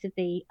know, most of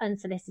the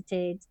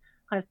unsolicited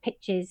kind of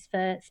pitches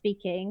for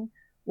speaking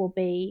will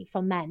be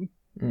from men,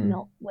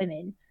 not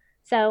women.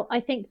 So I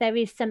think there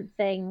is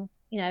something,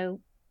 you know,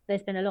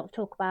 there's been a lot of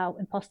talk about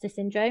imposter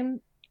syndrome.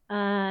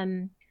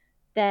 There's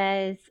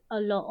a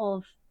lot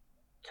of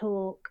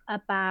talk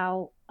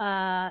about,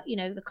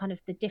 the kind of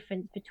the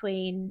difference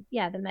between,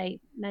 the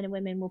men and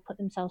women will put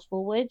themselves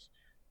forward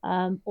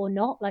or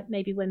not. Like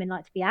maybe women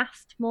like to be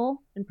asked more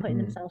than putting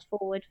themselves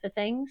forward for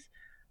things.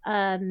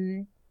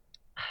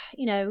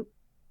 You know,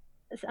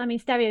 I mean,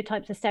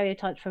 stereotypes are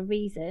stereotypes for a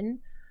reason.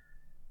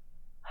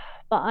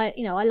 But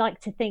I like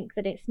to think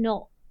that it's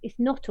not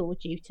all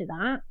due to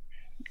that.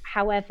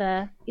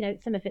 However, you know,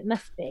 some of it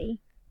must be.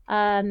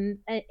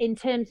 In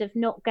terms of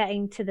not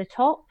getting to the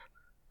top,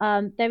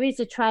 there is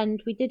a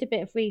trend. We did a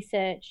bit of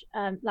research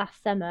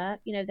last summer.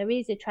 You know, there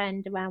is a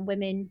trend around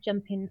women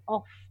jumping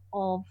off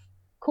of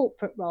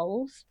corporate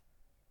roles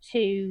to,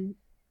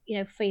 you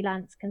know,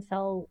 freelance,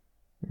 consult,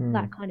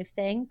 that kind of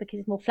thing, because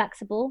it's more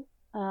flexible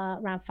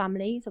around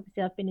families.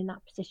 Obviously, I've been in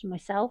that position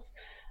myself.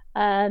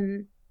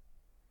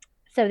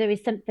 So there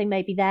is something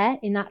maybe there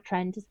in that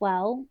trend as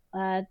well,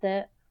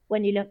 that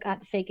when you look at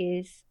the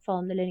figures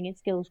from the Learning and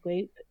Skills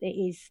Group, it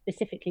is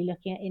specifically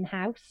looking at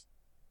in-house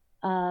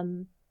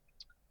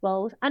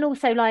roles. And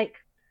also, like,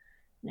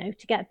 you know,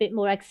 to get a bit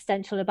more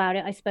existential about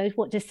it, I suppose,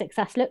 what does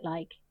success look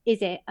like?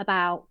 Is it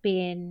about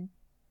being,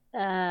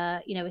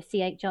 a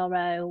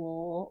CHRO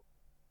or,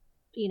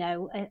 you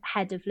know, a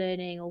head of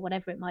learning or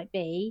whatever it might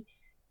be?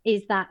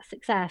 Is that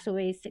success, or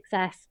is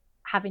success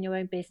having your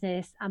own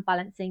business and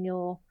balancing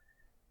your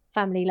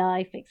family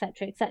life,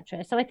 etc.,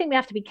 etc.? So I think we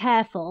have to be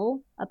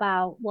careful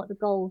about what the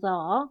goals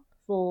are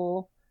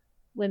for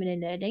women in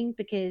learning,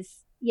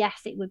 because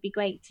yes, it would be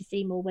great to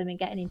see more women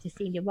getting into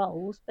senior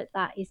roles, but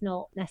that is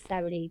not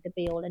necessarily the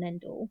be all and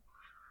end all.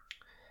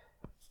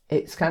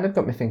 It's kind of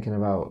got me thinking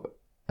about,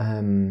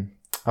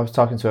 I was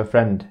talking to a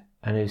friend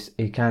and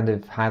he kind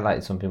of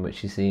highlighted something which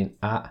he's seen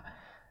at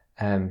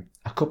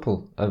a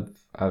couple of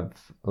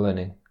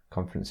learning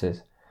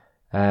conferences,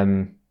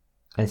 and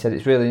he said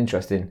it's really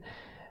interesting.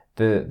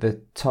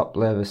 The top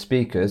level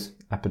speakers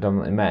are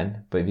predominantly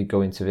men, but if you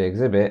go into the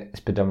exhibit, it's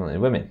predominantly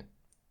women.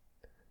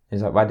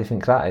 He's like, why do you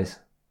think that is?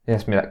 He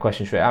asked me that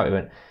question straight out. He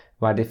went,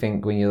 why do you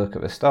think when you look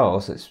at the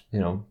stalls, it's, you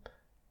know,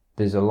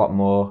 there's a lot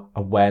more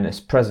awareness,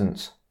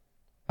 presence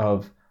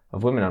of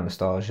women on the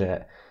stalls,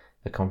 yet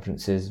the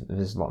conferences,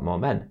 there's a lot more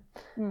men.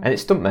 And it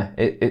stumped me.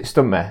 It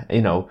stumped me,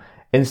 you know,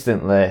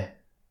 instantly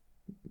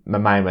my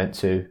mind went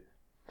to,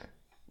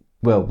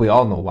 well, we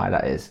all know why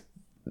that is.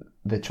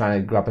 They're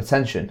trying to grab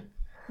attention.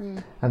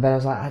 And then I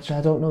was like, actually,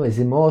 I don't know. Is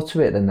there more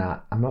to it than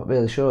that? I'm not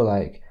really sure.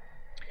 Like,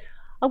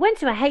 I went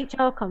to a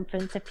HR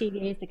conference a few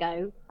years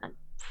ago,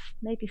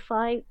 maybe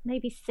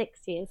 6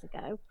 years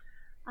ago,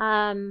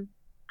 and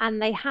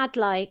they had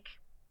like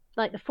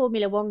the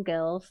Formula One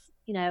girls,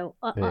 you know,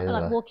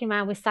 like walking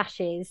around with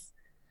sashes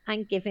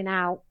and giving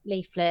out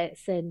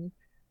leaflets and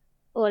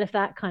all of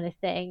that kind of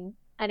thing.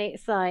 And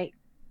it's like,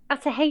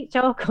 that's a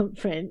HR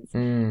conference.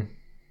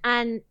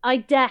 And I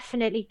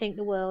definitely think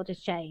the world has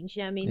changed.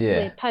 You know, I mean,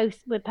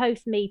 we're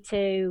post Me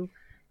Too,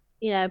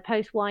 you know,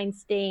 post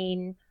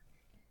Weinstein,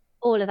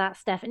 all of that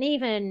stuff. And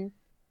even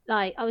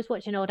like, I was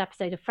watching an old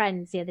episode of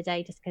Friends the other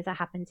day just because I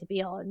happened to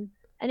be on,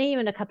 and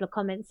even a couple of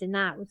comments in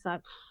that was like,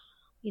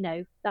 you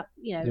know, that,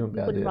 you know, you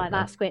wouldn't write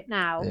that script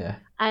now.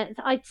 And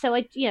I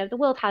you know, the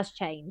world has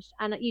changed,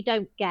 and you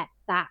don't get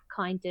that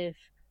kind of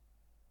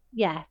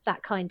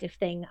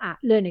thing at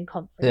learning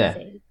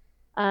conferences.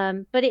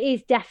 But it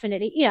is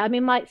definitely, I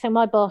mean,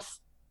 my boss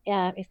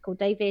is called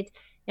David.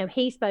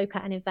 He spoke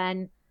at an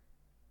event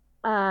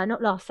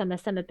not last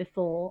summer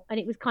before, and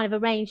it was kind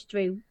of arranged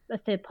through a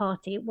third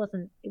party. It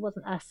wasn't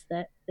us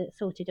that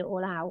sorted it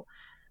all out.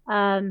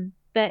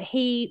 But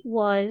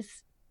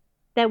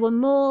there were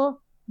more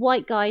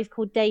white guys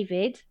called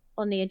David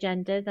on the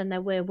agenda than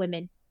there were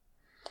women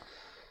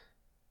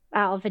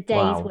out of a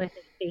day's worth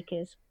of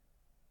speakers.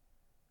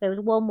 There was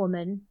one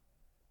woman,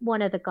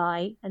 one other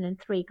guy, and then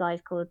 3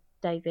 guys called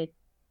David.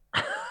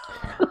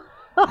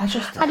 And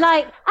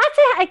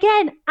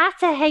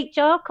at a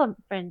HR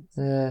conference.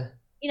 Yeah.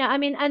 I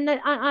mean, and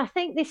I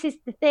think this is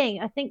the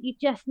thing. I think you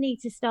just need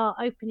to start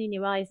opening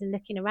your eyes and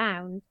looking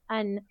around.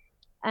 And,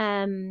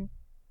 I mean,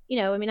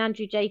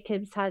 Andrew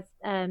Jacobs has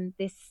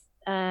this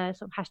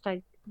sort of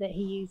hashtag that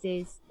he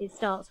uses. It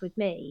starts with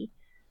me,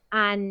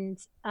 and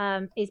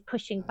is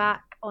pushing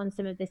back on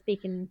some of the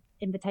speaking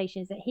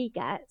invitations that he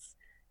gets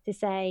to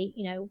say,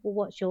 well,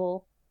 what's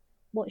your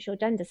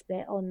gender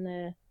split on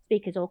the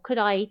speakers, or could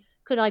I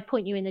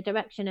point you in the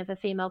direction of a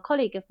female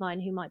colleague of mine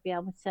who might be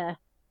able to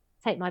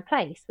take my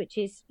place, which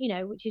is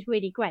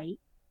really great,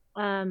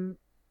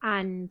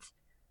 and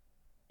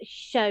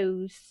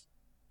shows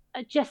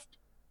just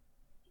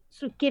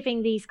sort of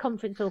giving these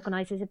conference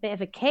organisers a bit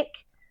of a kick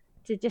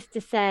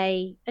to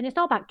say, and it's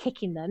not about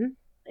kicking them,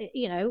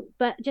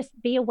 but just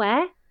be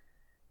aware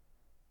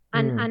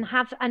and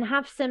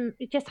have some,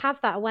 just have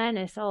that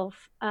awareness of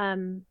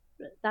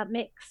that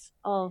mix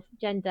of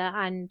gender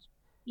and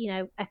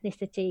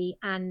ethnicity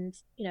and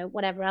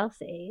whatever else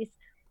it is.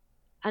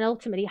 And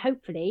ultimately,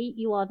 hopefully,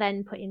 you are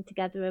then putting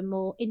together a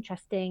more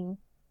interesting,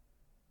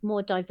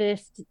 more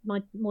diverse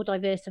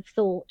of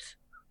thought,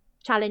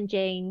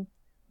 challenging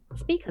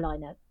speaker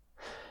lineup.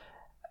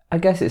 I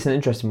guess it's an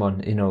interesting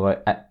one.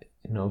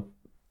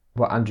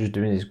 What Andrew's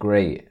doing is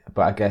great,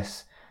 but I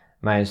guess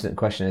my instant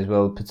question is,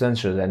 well,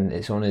 potentially then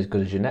it's only as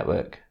good as your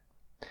network.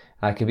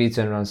 Like if he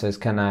turns around and says,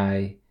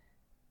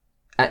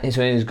 it's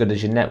only as good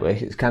as your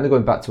network. It's kind of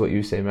going back to what you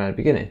were saying right at the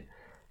beginning.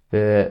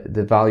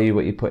 The value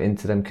what you put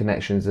into them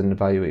connections and the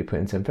value what you put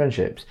into them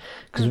friendships.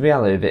 Because the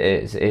reality of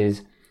it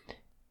is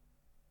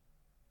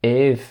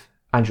if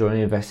Andrew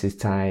only invests his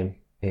time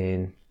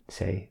in,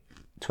 say,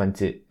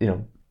 20,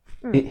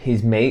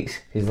 his mates,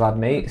 his lad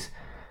mates,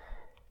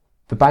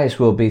 the bias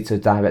will be to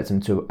direct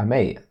them to a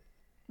mate.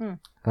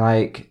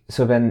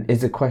 So then is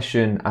the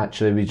question,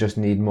 actually, we just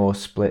need more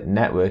split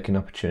networking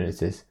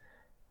opportunities?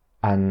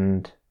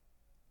 And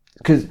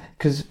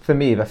because for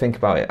me, if I think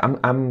about it,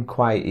 I'm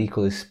quite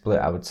equally split,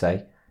 I would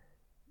say.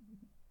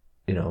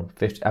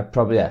 50. I'd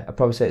probably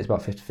say it's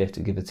about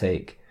 50-50, give or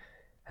take.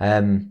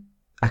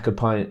 I could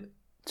point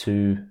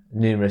to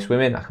numerous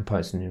women, I can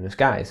point to numerous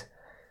guys.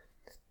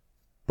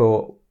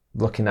 But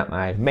looking at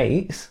my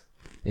mates,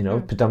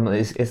 predominantly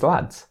it's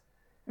lads.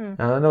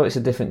 And I know it's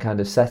a different kind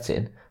of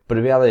setting, but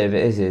the reality of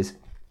it is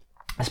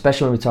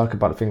especially when we talk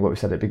about what we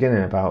said at the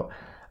beginning about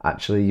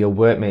actually your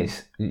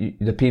workmates,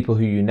 the people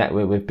who you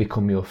network with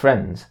become your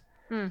friends.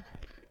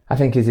 I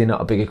think is it not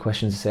a bigger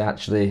question to say,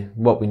 actually,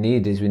 what we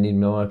need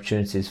more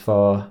opportunities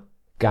for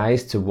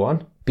guys to,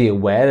 one, be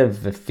aware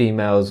of the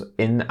females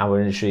in our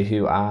industry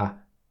who are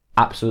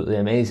absolutely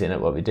amazing at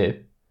what we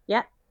do.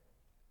 Yeah.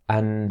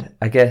 And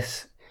I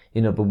guess,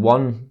 but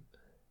one,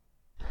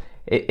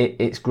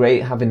 it's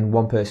great having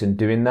one person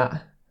doing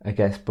that, I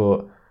guess,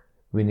 but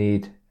we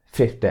need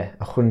 50,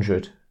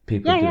 100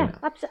 people doing it.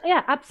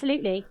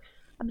 Absolutely.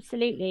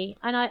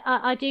 And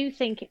I do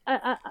think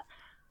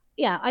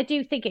I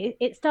do think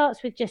it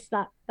starts with just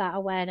that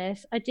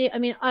awareness. I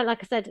mean,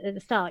 like I said at the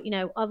start,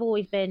 I've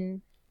always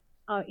been,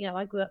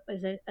 I grew up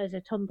as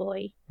a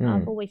tomboy.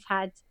 I've always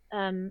had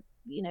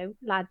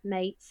lad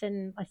mates,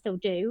 and I still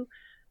do.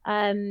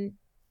 And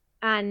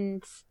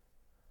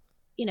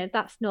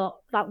that's not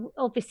that,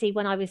 obviously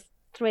when I was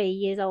 3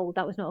 years old,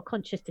 that was not a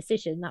conscious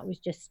decision. That was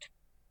just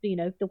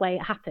the way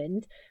it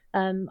happened,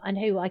 and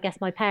who I guess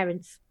my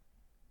parents'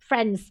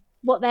 friends,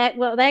 what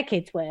their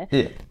kids were.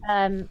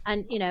 And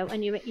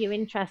your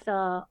interests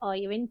are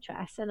your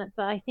interests.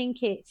 But I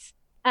think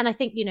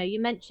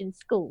you mentioned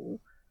school,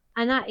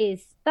 and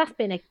that's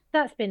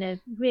been a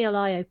real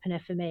eye opener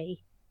for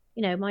me.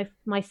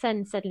 My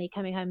son suddenly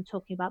coming home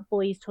talking about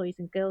boys' toys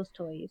and girls'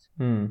 toys.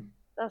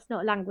 That's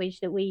not a language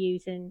that we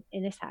use in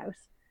this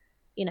house,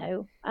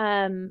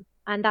 and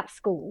that's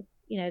school.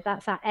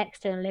 That's our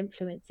external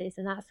influences,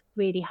 and that's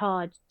really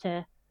hard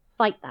to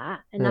fight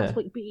that. And that's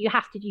what you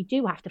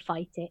do have to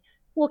fight it.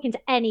 Walk into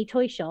any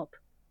toy shop,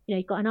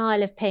 you've got an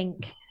aisle of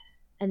pink,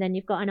 and then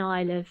you've got an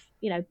aisle of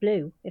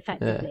blue.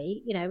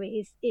 Effectively,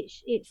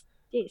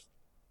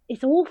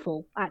 it's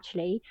awful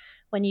actually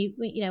when you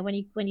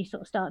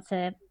sort of start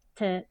to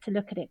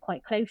look at it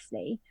quite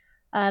closely.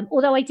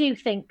 Although I do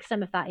think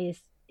some of that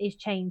is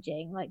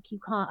changing. Like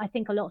I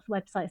think a lot of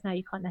websites now,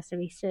 you can't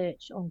necessarily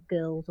search on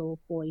girls or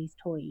boys'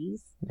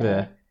 toys.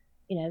 They're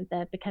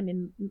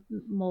becoming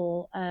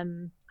more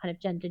kind of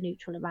gender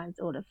neutral around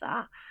all of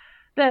that.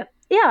 But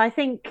yeah, I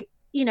think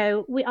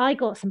I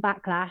got some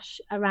backlash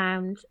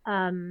around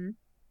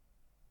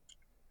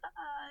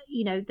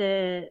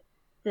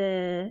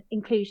the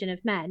inclusion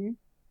of men,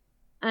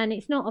 and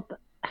it's not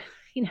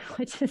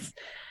I just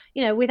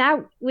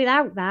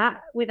without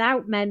that,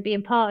 without men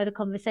being part of the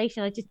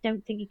conversation, I just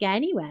don't think you get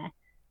anywhere.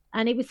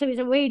 And it was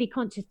a really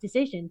conscious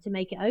decision to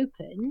make it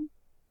open,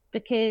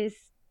 because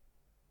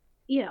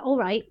all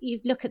right, you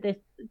look at the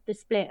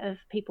split of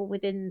people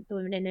within the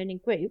Women in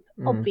Learning group.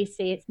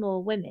 Obviously it's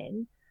more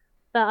women,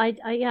 but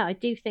I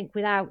do think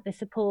without the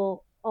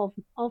support of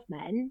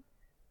men,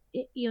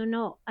 you're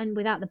not, and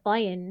without the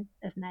buy-in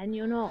of men,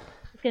 you're not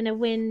going to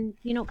win.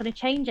 You're not going to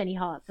change any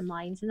hearts and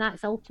minds, and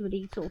that's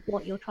ultimately sort of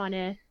what you're trying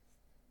to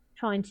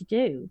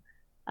do.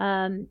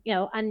 And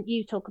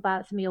you talk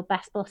about some of your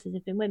best bosses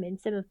have been women.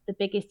 Some of the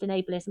biggest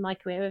enablers in my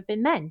career have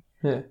been men.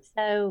 Yeah.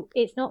 So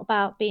it's not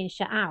about being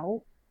shut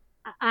out.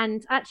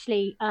 And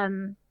actually,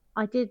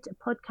 I did a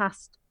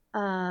podcast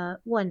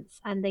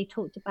once, and they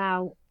talked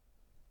about,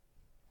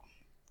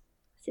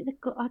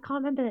 I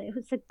can't remember, it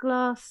was a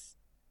glass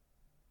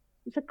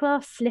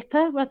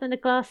slipper rather than a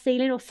glass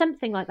ceiling or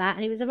something like that,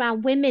 and it was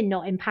around women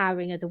not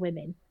empowering other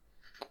women.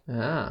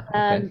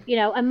 Okay.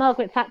 And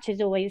Margaret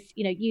Thatcher's always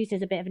used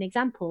as a bit of an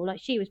example. Like,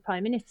 she was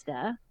Prime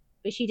Minister,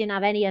 but she didn't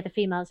have any other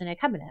females in her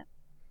cabinet,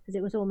 because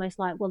it was almost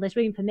like, well, there's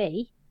room for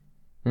me,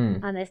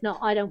 and there's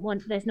not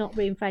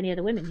room for any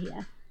other women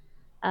here.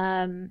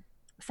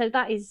 So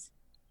that is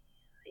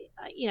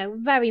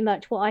very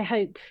much what I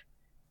hope,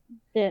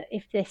 that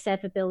if this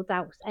ever builds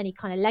out any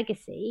kind of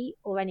legacy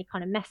or any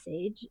kind of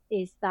message,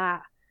 is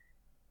that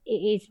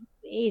it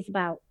is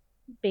about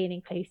being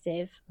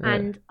inclusive. Yeah.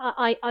 And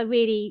I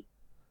really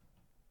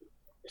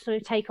sort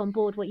of take on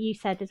board what you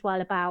said as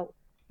well about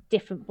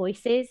different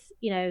voices.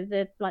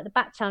 The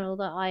back channel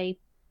that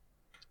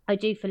I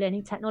do for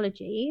Learning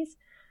Technologies,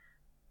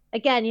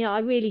 again, I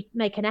really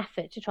make an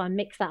effort to try and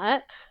mix that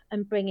up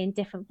and bring in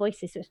different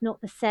voices, so it's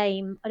not the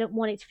same. I don't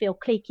want it to feel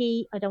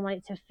cliquey. I don't want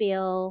it to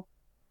feel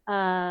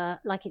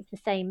like it's the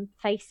same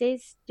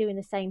faces doing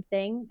the same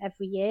thing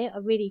every year. I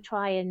really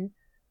try and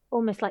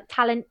almost like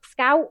talent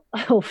scout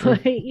and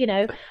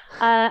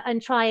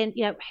try and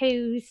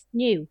who's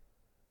new,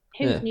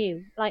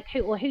 like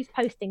who's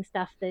posting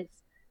stuff that's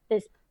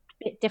a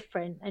bit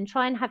different, and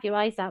try and have your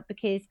eyes out,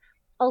 because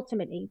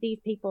ultimately these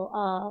people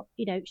are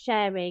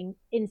sharing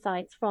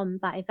insights from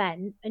that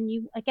event, and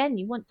you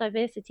want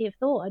diversity of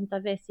thought and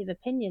diversity of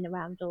opinion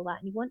around all that,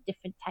 and you want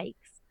different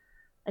takes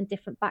and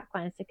different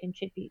backgrounds to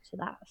contribute to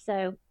that.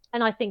 So,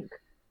 and I think,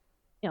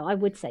 I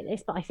would say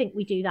this, but I think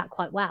we do that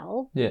quite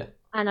well. Yeah.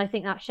 And I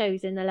think that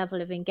shows in the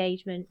level of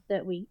engagement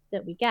that we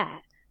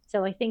get.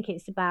 So I think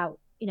it's about,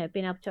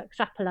 being able to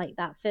extrapolate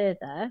that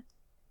further,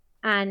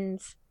 and,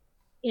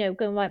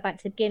 going right back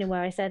to the beginning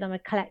where I said I'm a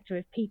collector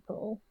of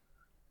people.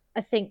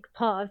 I think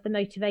part of the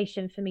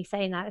motivation for me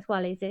saying that as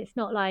well is, it's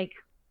not like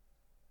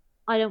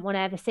I don't want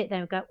to ever sit there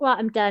and go, right,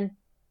 I'm done.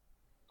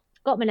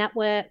 Got my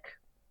network.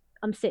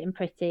 I'm sitting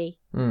pretty.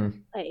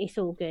 It's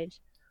all good.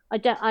 I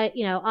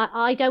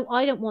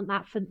don't want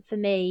that for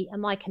me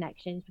and my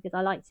connections, because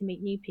I like to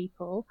meet new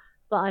people,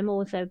 but I'm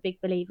also a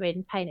big believer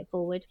in paying it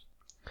forward.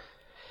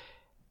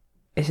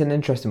 It's an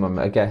interesting one,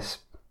 I guess.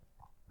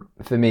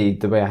 For me,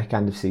 the way I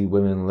kind of see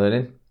women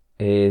learning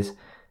is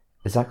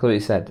exactly what you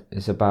said.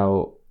 It's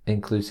about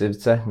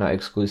inclusivity, not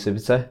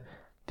exclusivity.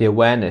 The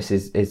awareness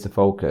is the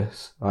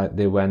focus, like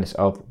the awareness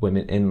of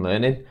women in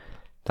learning.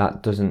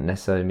 That doesn't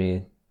necessarily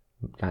mean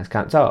guys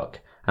can't talk,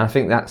 and I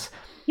think that's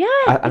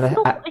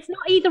it's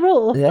not either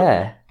or.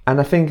 Yeah, and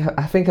I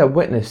think I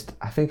witnessed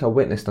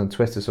on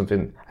Twitter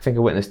something. I think I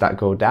witnessed that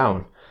go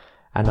down,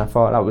 and I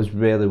thought that was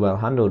really well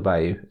handled by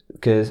you,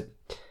 because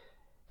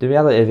the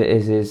reality of it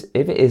is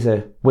if it is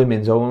a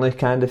women's only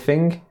kind of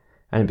thing,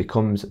 and it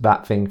becomes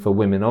that thing for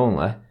women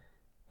only,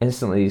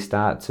 instantly you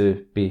start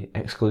to be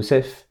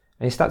exclusive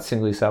and you start to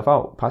single yourself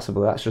out.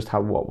 Possibly that's just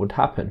what would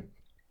happen.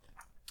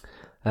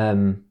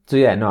 So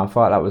yeah, no, I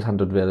thought that was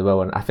handled really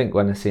well, and I think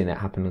when I seen it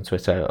happen on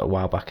Twitter a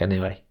while back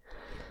anyway.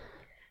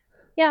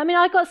 Yeah, I mean,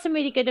 I got some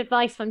really good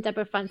advice from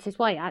Deborah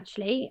Frances-White,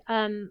 actually.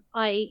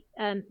 I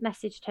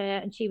messaged her,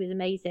 and she was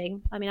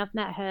amazing. I mean, I've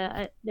met her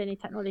at Learning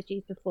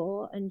Technologies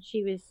before, and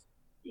she was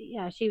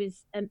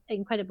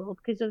incredible,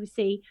 because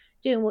obviously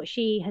doing what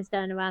she has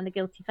done around the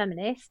Guilty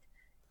Feminist,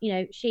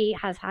 she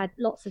has had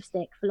lots of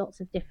stick for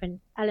lots of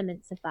different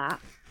elements of that.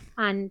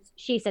 And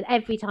she said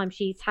every time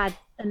she's had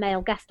a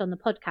male guest on the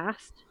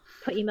podcast,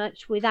 pretty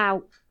much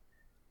without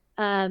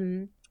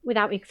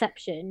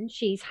exception,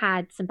 she's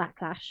had some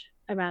backlash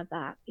around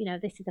that.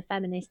 This is a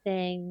feminist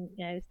thing,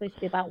 it's supposed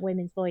to be about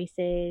women's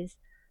voices,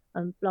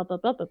 and blah, blah,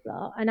 blah, blah,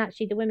 blah. And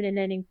actually the Women in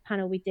Learning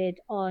panel we did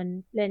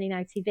on Learning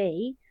Now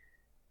TV,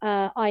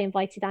 I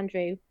invited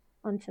Andrew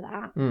onto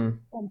that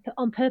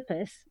on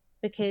purpose,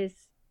 because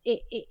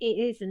it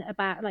isn't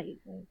about, like,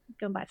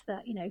 going back to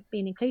that,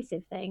 being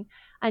inclusive thing.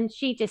 And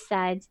she just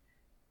said,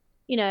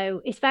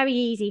 it's very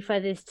easy for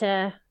others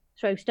to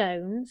throw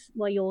stones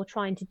while you're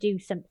trying to do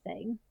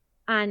something,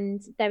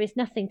 and there is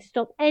nothing to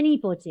stop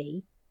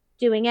anybody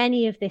doing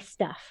any of this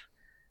stuff.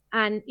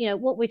 And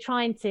what we're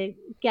trying to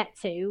get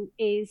to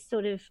is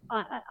sort of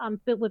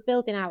we're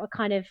building out a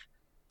kind of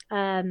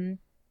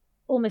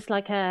almost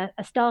like a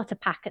starter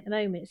pack at the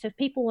moment. So if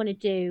people want to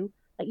do,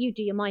 like you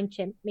do your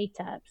MindChimp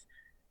meetups,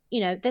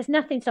 there's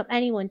nothing to stop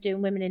anyone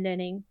doing Women in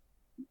Learning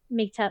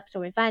meetups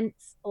or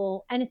events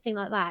or anything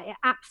like that. It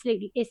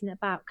absolutely isn't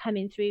about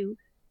coming through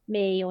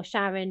me or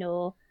Sharon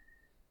or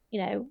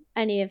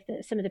any of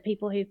some of the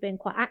people who've been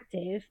quite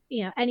active.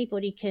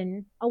 Anybody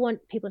can. I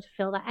want people to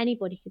feel that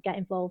anybody could get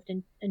involved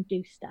and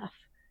do stuff.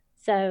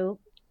 So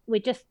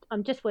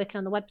I'm just working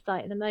on the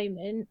website at the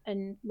moment,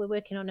 and we're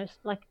working on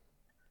like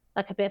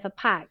a bit of a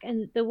pack.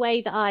 And the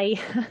way that I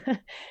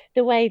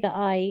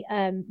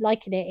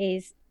liken it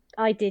is,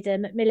 I did a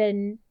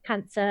Macmillan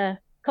Cancer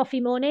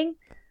coffee morning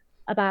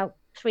about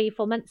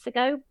 3-4 months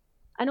ago,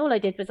 and all I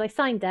did was I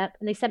signed up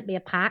and they sent me a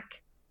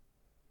pack.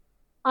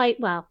 I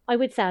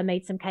would say I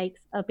made some cakes.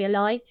 That'd be a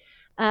lie.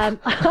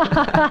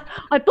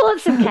 I bought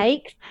some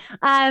cakes,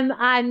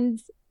 and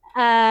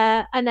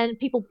then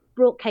people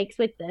brought cakes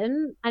with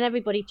them, and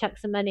everybody chucked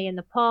some money in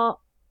the pot,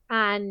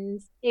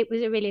 and it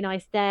was a really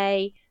nice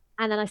day.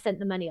 And then I sent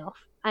the money off,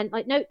 and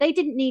no, they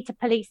didn't need to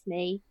police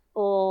me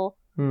or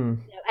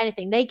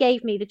anything. They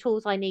gave me the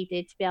tools I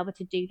needed to be able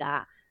to do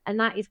that, and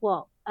that is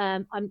what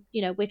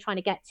we're trying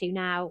to get to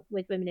now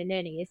with Women in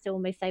Learning, is to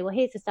almost say, well,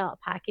 here's a starter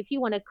pack. If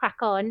you want to crack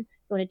on, you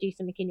want to do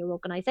something in your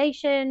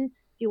organisation,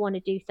 if you want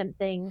to do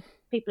something,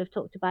 people have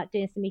talked about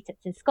doing some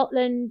meetups in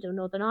Scotland or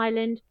Northern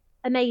Ireland.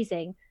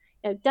 Amazing.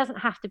 It doesn't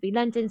have to be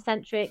London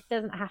centric,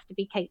 doesn't have to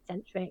be Kate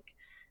centric,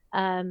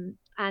 and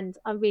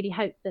I really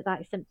hope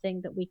that is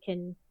something that we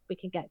can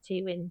get to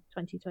in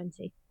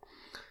 2020.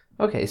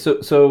 Okay,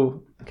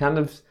 so kind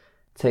of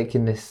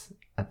taking this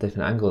a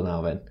different angle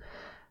now then.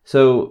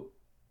 So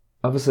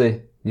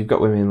obviously you've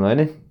got Women in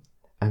Learning,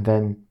 and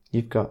then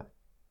you've got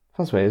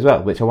Fosway as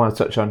well, which I want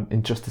to touch on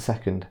in just a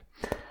second.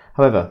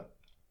 However,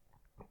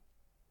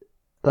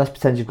 let's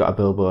pretend you've got a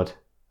billboard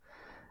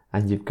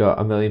and you've got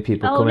 1 million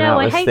people coming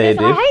out of a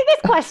stadium. I hate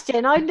this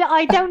question.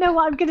 I don't know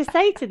what I'm going to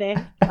say to this.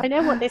 I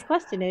know what this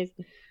question is.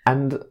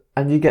 And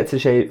you get to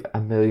shape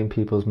 1 million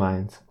people's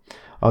minds,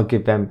 or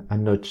give them a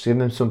nudge, give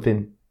them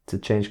something to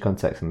change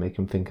context and make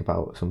them think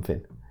about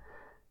something.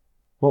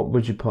 What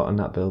would you put on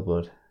that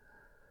billboard?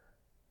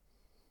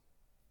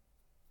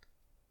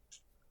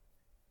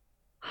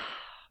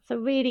 It's a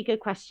really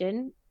good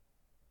question.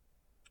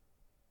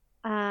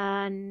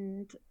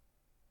 And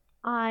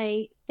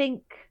I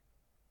think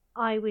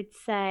I'd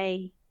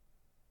say,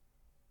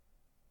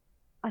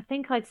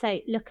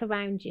 look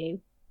around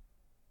you.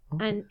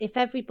 Okay. And if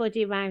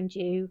everybody around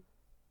you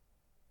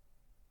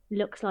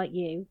looks like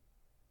you,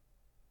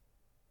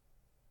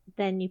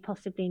 then you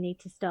possibly need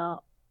to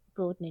start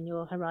broadening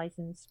your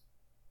horizons.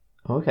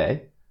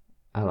 Okay,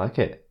 I like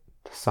it.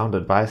 Sound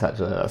advice,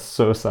 actually. That's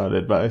so sound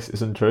advice.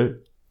 Isn't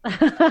true.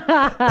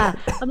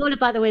 I'm all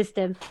about the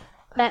wisdom.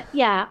 But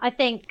yeah, I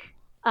think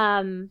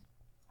I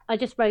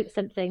just wrote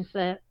something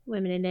for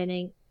Women in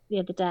Learning the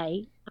other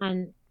day,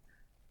 and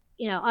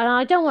and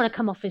I don't want to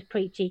come off as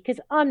preachy because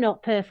I'm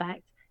not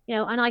perfect,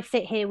 and I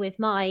sit here with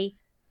my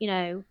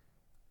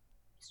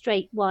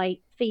straight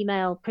white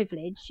female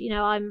privilege.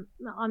 I'm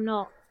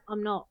not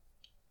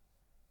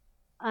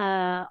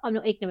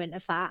ignorant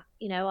of that.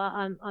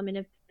 I'm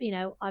in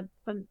I'm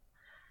from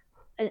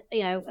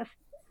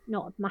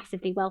not a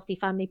massively wealthy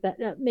family, but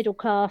a middle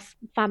class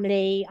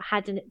family. I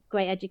had a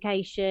great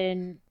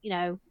education.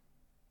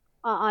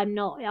 I'm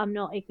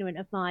not ignorant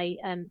of my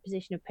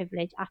position of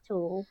privilege at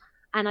all.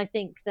 And I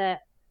think that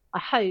I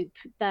hope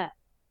that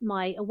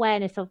my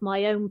awareness of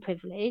my own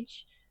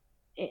privilege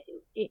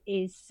it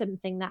is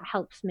something that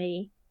helps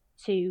me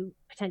to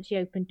potentially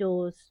open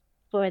doors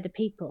for other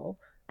people.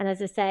 And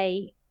as I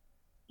say,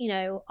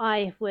 I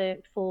have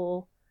worked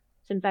for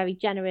some very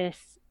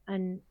generous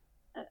and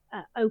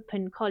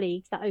open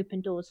colleagues that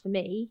open doors for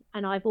me,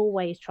 and I've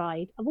always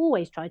tried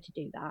to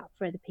do that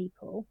for other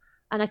people.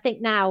 And I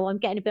think now I'm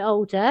getting a bit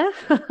older,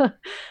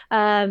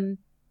 that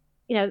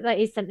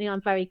is something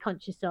I'm very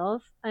conscious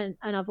of, and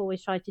I've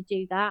always tried to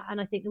do that.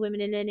 And I think the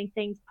Women in Learning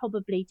thing's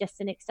probably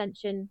just an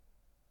extension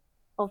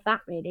of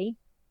that, really.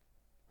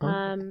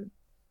 And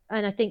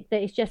I think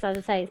that it's just, as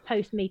I say, it's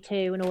post Me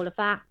Too and all of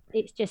that.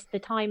 It's just the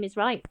time is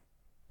right.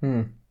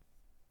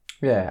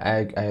 Yeah,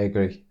 I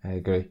agree.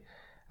 I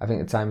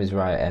think the time is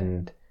right,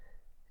 and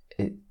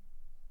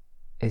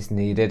it's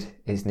needed.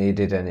 It's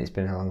needed, and it's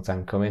been a long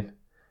time coming.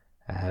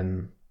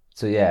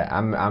 So yeah,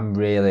 I'm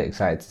really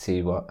excited to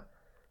see what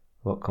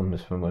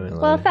comes from Women in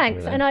Learning. Well,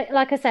 thanks. And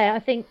I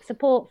think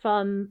support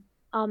from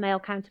our male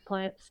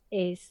counterparts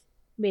is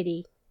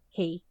really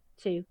key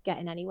to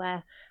getting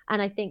anywhere.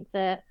 And I think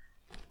that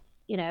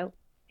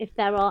if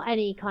there are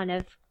any kind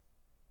of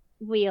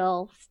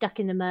real stuck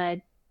in the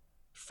mud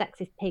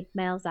sexist pig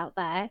males out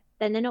there,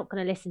 then they're not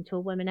going to listen to a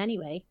woman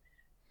anyway.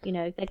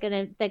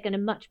 They're gonna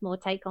much more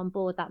take on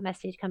board that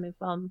message coming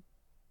from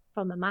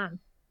a man,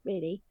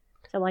 really.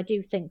 So I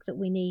do think that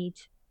we need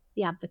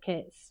the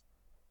advocates,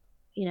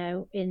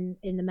 in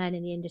the men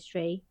in the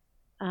industry,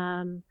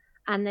 and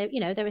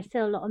there are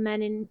still a lot of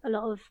men in a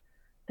lot of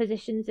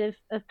positions of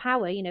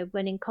power,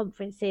 running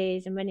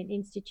conferences and running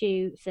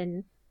institutes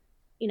and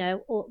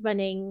or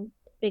running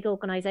big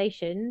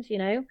organisations,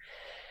 we're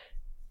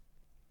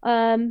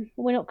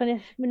not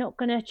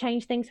gonna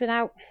change things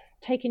without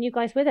taking you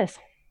guys with us.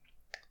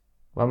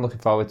 Well, I'm looking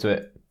forward to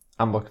it.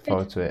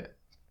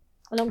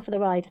 Along for the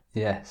ride.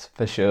 Yes,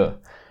 for sure.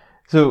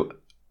 So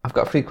I've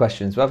got 3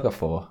 questions. Well, I've got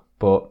 4,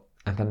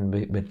 and then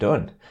we're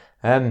done.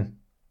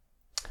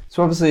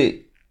 So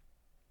obviously,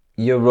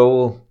 your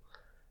role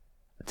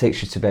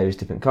takes you to various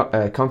different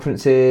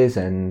conferences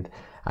and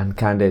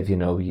kind of, you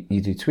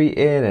do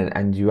tweeting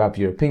and you have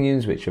your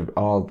opinions, which are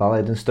all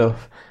valid and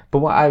stuff. But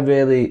one of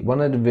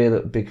the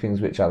really big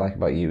things which I like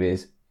about you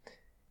is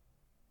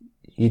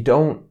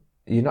you're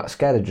not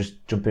scared of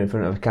just jumping in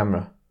front of a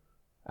camera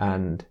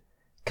and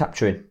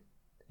capturing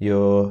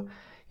your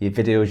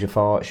videos, your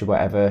thoughts, your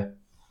whatever.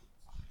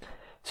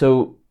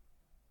 So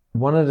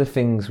one of the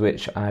things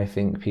which I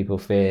think people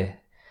fear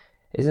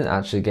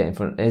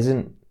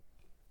isn't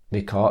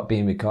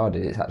being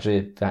recorded. It's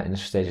actually that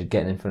initial stage of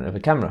getting in front of a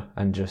camera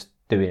and just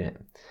doing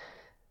it.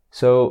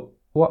 So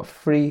what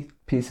 3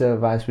 pieces of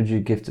advice would you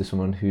give to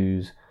someone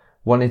who's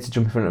wanting to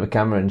jump in front of a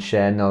camera and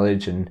share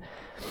knowledge and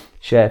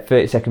share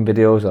 30-second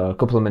videos or a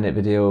couple of minute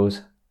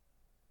videos,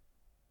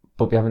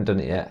 but we haven't done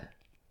it yet?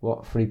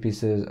 What 3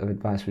 pieces of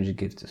advice would you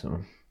give to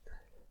someone?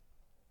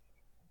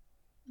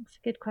 That's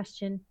a good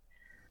question.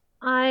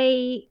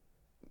 I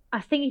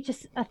think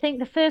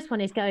the first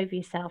one is get over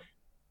yourself.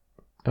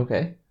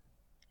 Okay.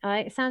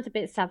 It sounds a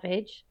bit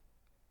savage,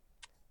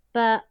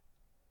 but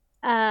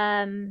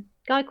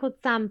guy called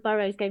Sam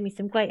Burrows gave me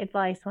some great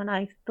advice when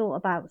I thought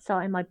about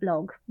starting my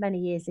blog many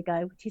years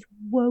ago, which is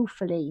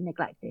woefully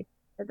neglected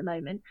at the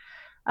moment.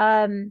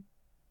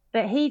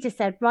 But he just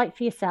said, write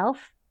for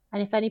yourself,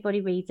 and if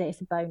anybody reads it,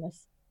 it's a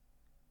bonus.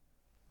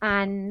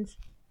 And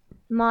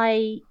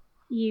my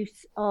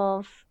use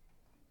of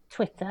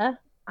Twitter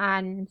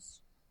and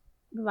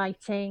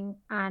writing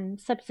and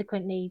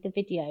subsequently the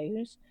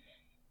videos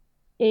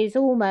is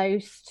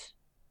almost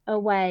a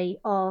way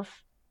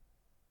of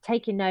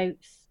taking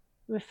notes,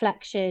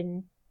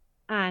 reflection,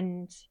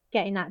 and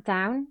getting that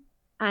down.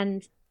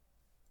 And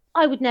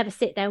I would never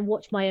sit there and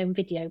watch my own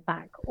video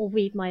back or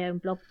read my own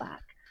blog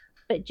back,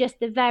 but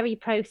just the very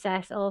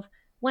process of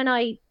when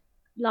I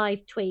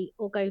live tweet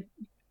or go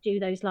do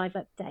those live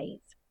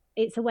updates,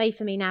 it's a way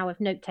for me now of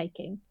note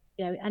taking,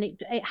 and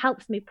it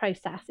helps me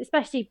process,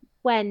 especially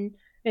when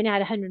we only had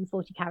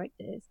 140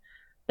 characters.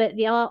 But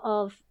the art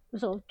of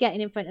sort of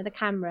getting in front of the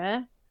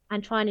camera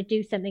and trying to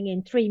do something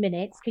in 3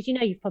 minutes, because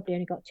you've probably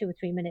only got 2 or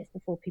 3 minutes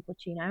before people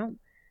tune out.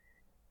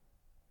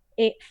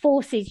 It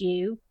forces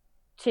you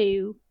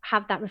to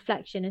have that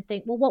reflection and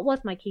think, well, what was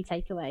my key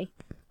takeaway?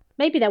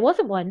 Maybe there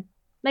wasn't one.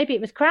 Maybe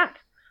it was crap.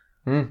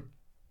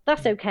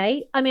 That's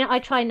okay. I mean, I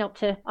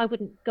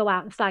wouldn't go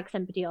out and slag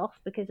somebody off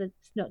because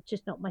it's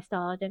not my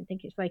style. I don't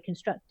think it's very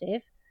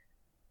constructive.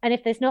 And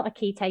if there's not a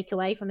key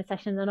takeaway from a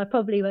session, then I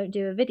probably won't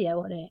do a video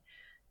on it.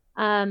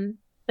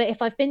 But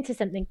if I've been to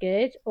something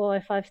good, or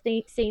if I've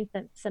seen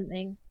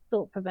something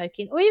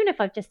thought-provoking, or even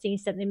if I've just seen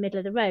something middle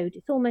of the road,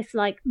 it's almost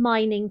like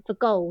mining for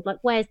gold. Like,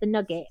 where's the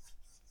nugget?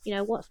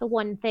 What's the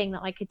one thing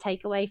that I could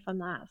take away from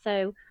that?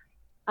 So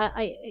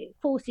it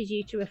forces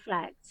you to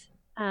reflect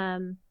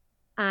and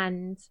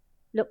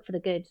look for the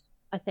good,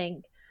 I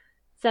think.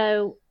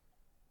 So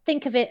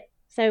think of it.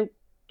 So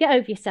get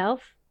over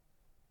yourself.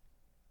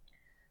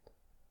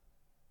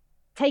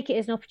 Take it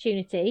as an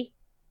opportunity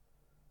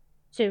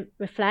to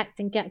reflect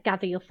and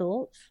gather your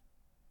thoughts.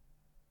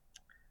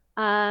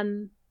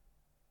 And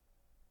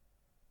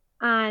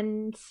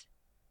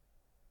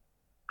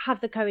have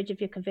the courage of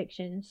your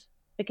convictions,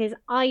 because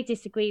I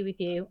disagree with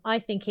you. I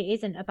think it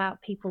isn't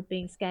about people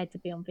being scared to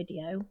be on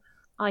video.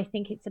 I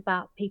think it's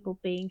about people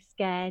being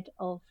scared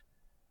of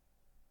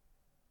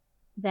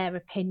their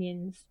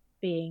opinions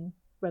being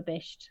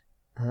rubbished.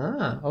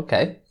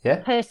 Okay.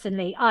 Yeah.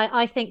 Personally,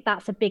 I think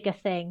that's a bigger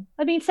thing.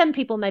 I mean, some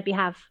people maybe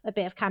have a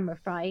bit of camera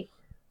fright,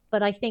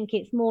 but I think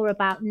it's more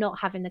about not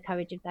having the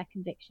courage of their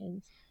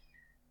convictions.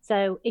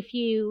 So if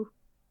you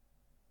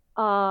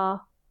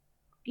are,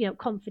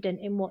 confident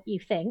in what you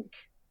think,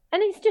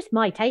 and it's just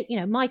my take,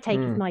 my take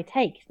is my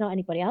take. It's not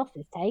anybody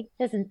else's take.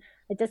 There's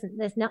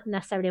not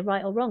necessarily a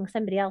right or wrong.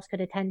 Somebody else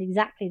could attend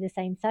exactly the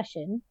same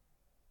session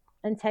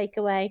and take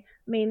away.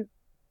 I mean,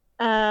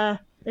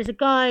 there's a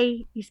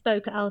guy who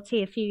spoke at LT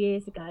a few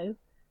years ago,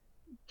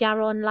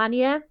 Jaron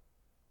Lanier,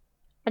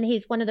 and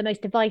he's one of the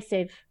most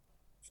divisive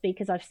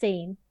speakers I've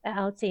seen at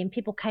LT, and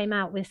people came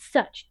out with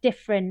such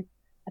different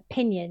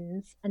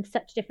opinions and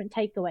such different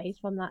takeaways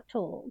from that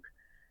talk.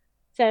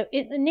 So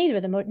neither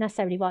of them were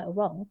necessarily right or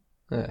wrong.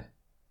 Yeah.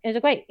 It was a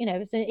great, it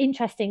was an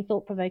interesting,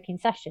 thought-provoking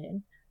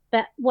session.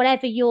 But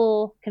whatever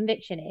your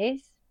conviction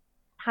is,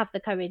 have the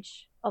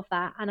courage of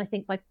that. And I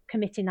think by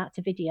committing that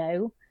to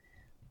video,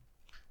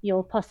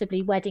 you're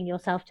possibly wedding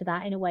yourself to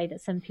that in a way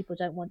that some people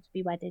don't want to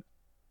be wedded.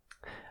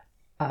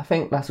 I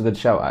think that's a good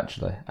shout,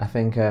 actually. I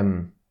think,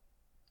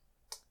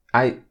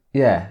 I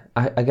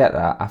get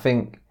that. I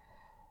think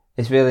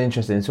it's really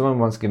interesting. Someone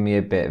once gave me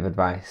a bit of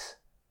advice,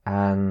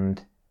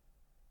 and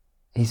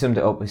he summed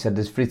it up. He said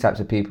there's 3 types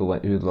of people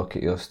who look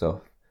at your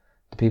stuff.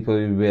 The people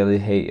who really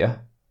hate you,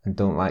 and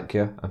don't like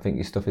you and think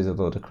your stuff is a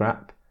load of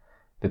crap.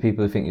 The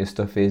people who think your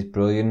stuff is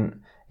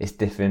brilliant, it's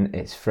different,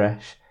 it's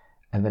fresh.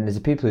 And then there's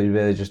the people who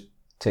really just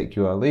take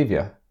you or leave you.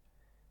 And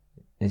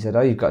he said,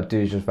 all you've got to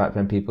do is just write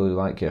for people who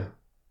like you.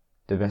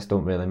 The rest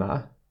don't really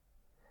matter.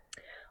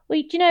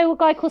 Well, do you know a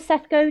guy called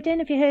Seth Godin?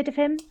 Have you heard of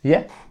him?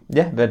 Yeah,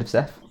 heard of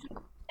Seth.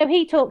 So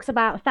he talks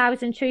about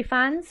 1,000 true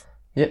fans.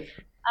 Yep.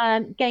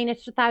 Gain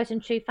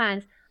 1,000 true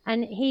fans.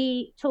 And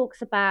he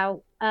talks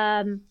about,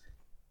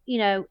 you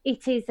know,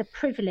 it is a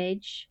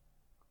privilege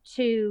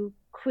to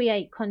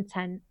create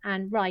content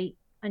and write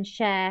and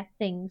share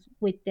things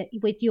with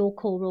your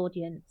core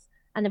audience,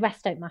 and the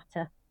rest don't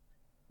matter.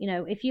 You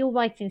know, if you're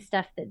writing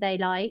stuff that they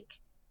like,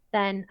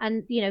 then,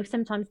 and you know,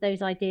 sometimes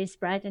those ideas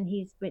spread, and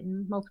he's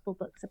written multiple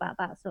books about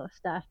that sort of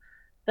stuff.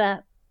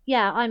 But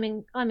yeah, I'm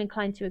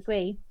inclined to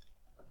agree.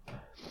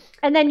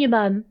 And then your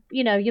mum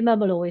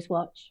will always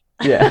watch.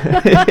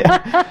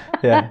 Yeah.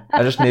 Yeah.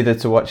 I just needed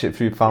to watch it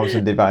through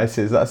 1,000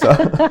 devices, that's all.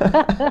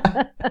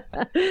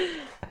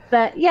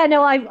 But yeah,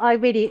 no, I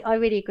really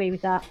agree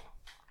with that.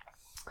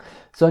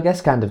 So I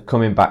guess kind of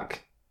coming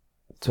back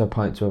to a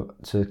point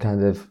to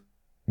kind of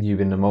you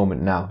in the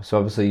moment now. So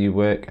obviously you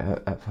work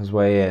at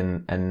Fosway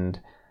and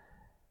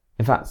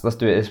in fact, let's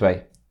do it this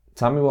way.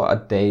 Tell me what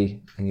a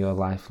day in your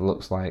life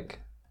looks like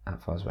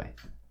at Fosway.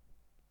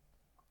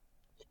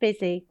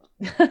 Busy.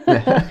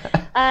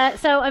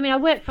 So, I mean, I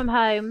work from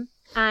home,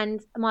 and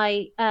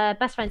my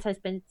best friend's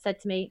husband said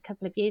to me a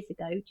couple of years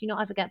ago, do you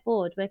not ever get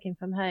bored working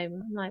from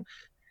home? I'm like,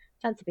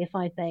 chance to be a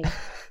fine thing.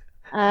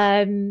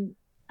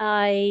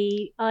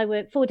 I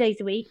work 4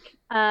 days a week,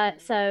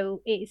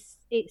 so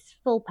it's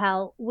full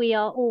pelt. We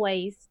are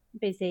always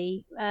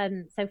busy.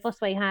 So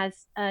Fosway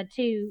has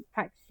 2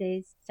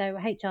 practices, so a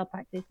HR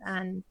practice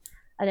and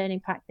a learning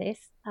practice,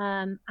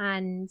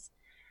 and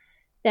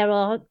there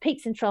are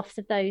peaks and troughs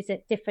of those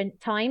at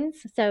different times.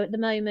 So at the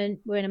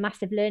moment, we're in a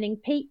massive learning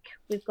peak.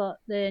 We've got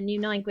the new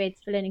 9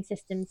 grids for learning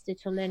systems,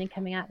 digital learning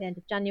coming out at the end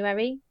of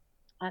January.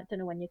 I don't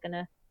know when you're going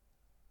to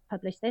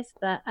publish this,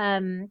 but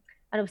and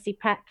obviously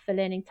prep for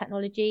learning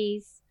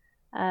technologies.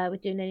 We're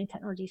doing Learning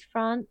Technologies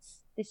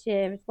France this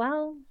year as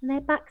well, and they're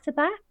back to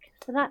back,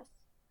 so that's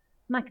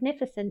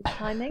magnificent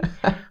timing.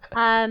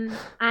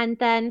 And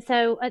then,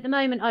 so at the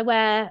moment, I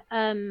wear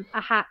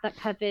a hat that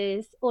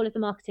covers all of the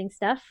marketing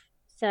stuff.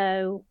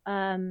 So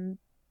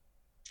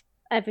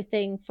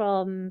everything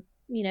from,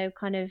 you know,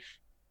 kind of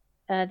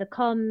the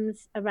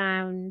comms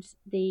around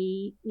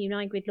the new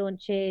 9 grid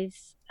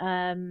launches,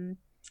 and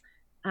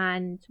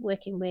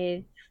working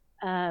with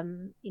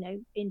you know,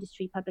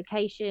 industry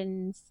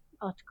publications,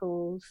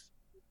 articles,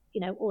 you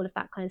know, all of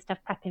that kind of stuff,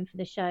 prepping for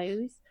the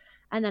shows.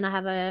 And then I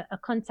have a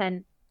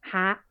content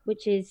hat,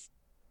 which has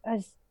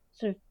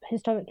sort of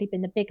historically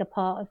been the bigger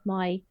part of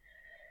my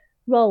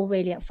role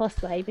really at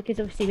Fosway, because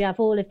obviously we have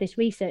all of this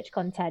research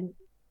content,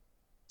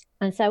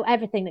 and so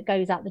everything that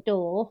goes out the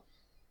door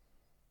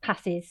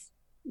passes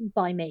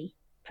by me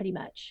pretty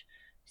much.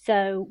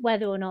 So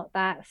whether or not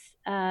that's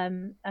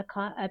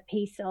a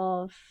piece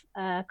of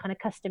kind of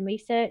custom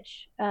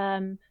research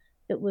that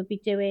we'll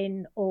be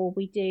doing, or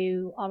we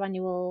do our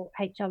annual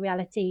HR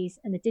realities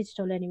and the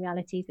digital learning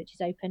realities, which is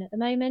open at the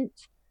moment.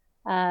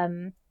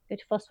 Go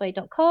to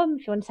fosway.com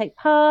if you want to take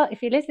part,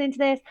 if you're listening to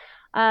this.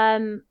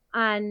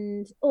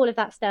 And all of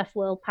that stuff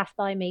will pass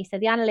by me. So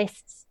the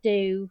analysts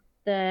do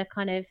the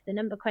kind of the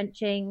number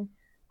crunching,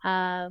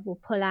 will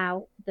pull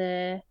out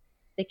the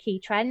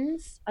key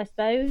trends, I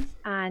suppose,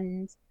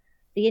 and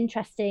the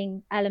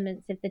interesting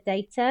elements of the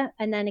data.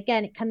 And then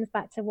again, it comes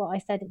back to what I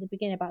said at the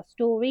beginning about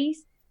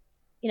stories.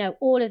 You know,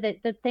 all of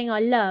the thing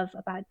I love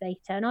about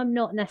data, and I'm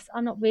not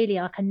really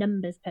like a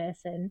numbers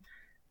person,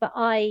 but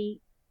I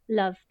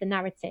love the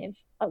narrative.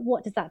 Like,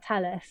 what does that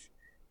tell us?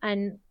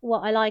 And what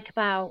I like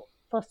about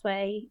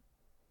Fosway,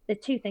 the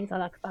 2 things I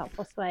like about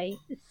Fosway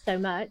so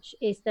much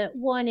is that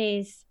one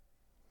is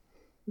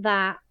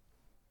that,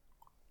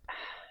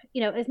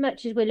 you know, as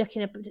much as we're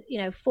looking at, you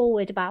know,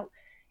 forward about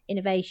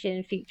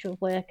innovation, future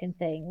of work and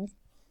things,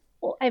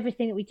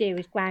 everything that we do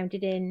is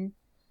grounded in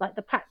like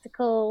the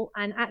practical.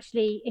 And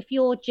actually, if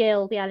you're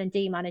Jill, the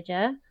L&D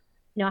manager,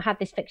 you know, I have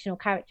this fictional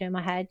character in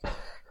my head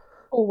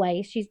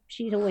always.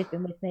 She's always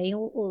been with me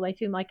all the way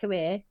through my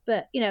career.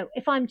 But, you know,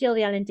 if I'm Jill,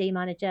 the L&D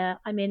manager,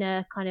 I'm in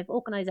a kind of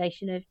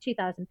organization of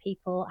 2,000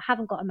 people, I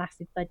haven't got a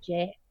massive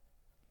budget,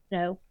 you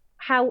know,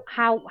 how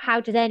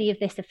does any of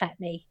this affect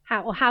me?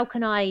 How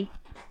can I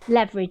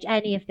leverage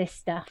any of this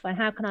stuff, and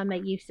how can I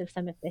make use of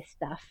some of this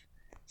stuff?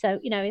 So,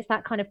 you know, it's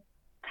that kind of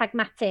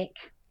pragmatic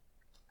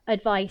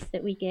advice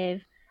that we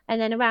give. And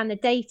then around the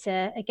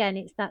data, again,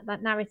 it's that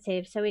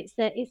narrative. So it's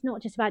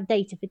not just about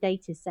data for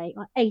data's sake.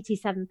 Like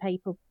 87%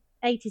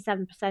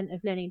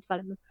 of learning and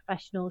development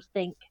professionals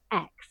think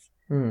X.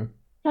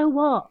 So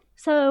what?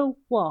 So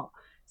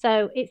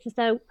it's the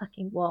so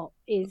fucking what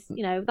is,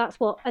 you know, that's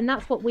what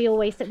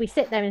we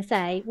sit there and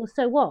say, well,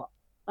 so what?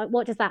 Like,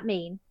 what does that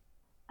mean?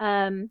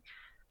 And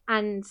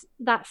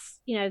that's,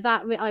 you know,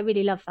 I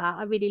really love that.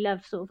 I really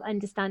love sort of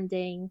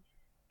understanding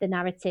the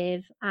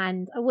narrative,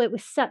 and I work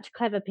with such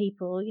clever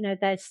people. You know,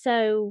 they're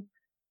so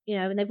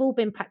and they've all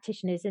been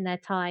practitioners in their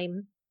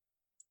time.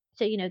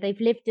 So,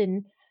 they've lived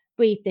and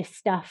breathed this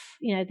stuff,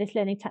 this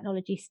learning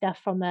technology stuff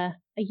from a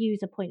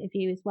user point of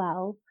view as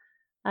well.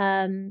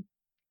 And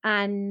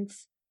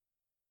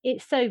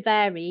it's so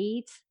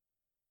varied.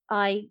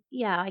 I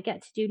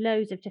get to do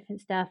loads of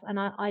different stuff, and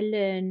I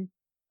learn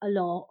a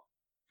lot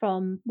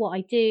from what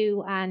I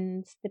do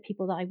and the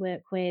people that I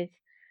work with,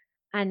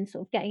 and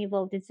sort of getting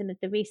involved in some of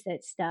the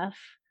research stuff.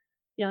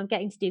 I'm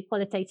getting to do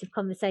qualitative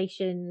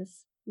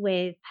conversations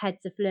with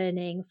heads of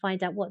learning,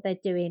 find out what they're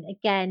doing,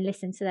 again,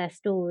 listen to their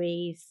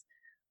stories.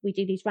 We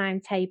do these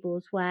round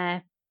tables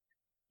where,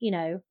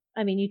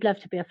 you'd love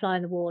to be a fly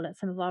on the wall at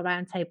some of our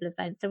round table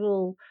events. They're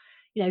all,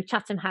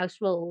 Chatham House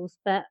rules,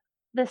 but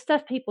the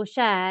stuff people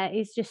share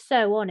is just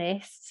so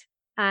honest,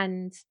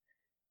 and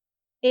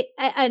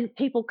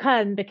people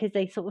come because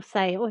they sort of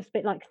say, oh, it's a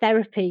bit like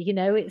therapy,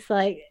 it's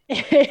like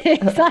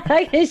it's like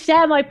I can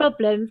share my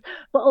problems,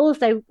 but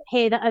also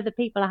hear that other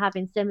people are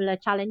having similar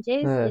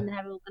challenges in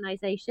their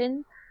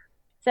organization.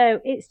 So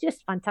it's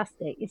just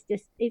fantastic.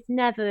 It's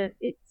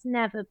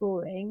never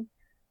boring,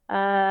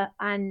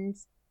 and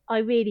I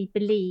really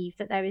believe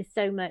that there is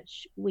so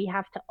much we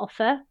have to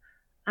offer,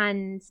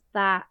 and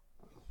that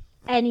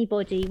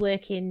anybody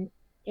working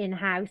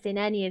in-house in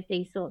any of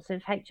these sorts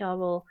of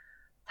HR or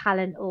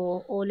talent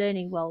or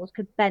learning roles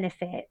could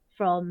benefit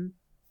from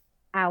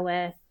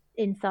our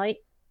insight.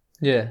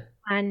 Yeah.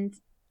 And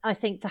I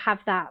think to have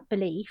that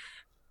belief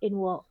in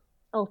what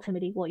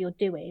you're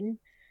doing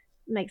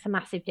makes a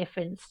massive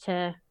difference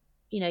to,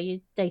 your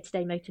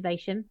day-to-day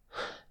motivation.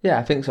 Yeah,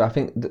 I think so. I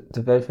think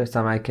the very first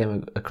time I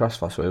came across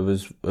Fosway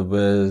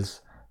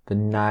was the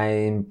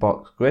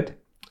 9-box grid.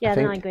 Yeah,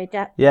 the 9 grid,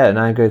 yeah. Yeah,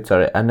 9 grid,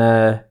 sorry.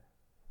 And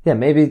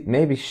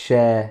maybe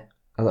share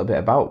a little bit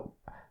about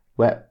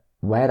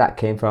where that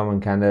came from,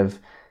 and kind of,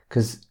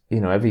 because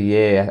every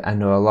year I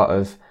know a lot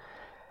of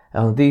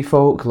L&D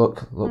folk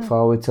look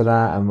forward to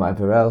that and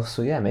whatever else.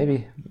 So yeah,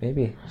 maybe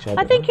share.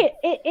 I think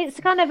it's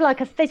kind of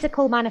like a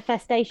physical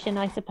manifestation,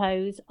 I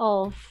suppose,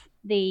 of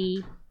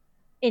the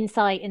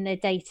insight in the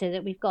data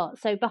that we've got.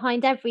 So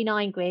behind every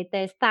 9 grid,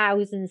 there's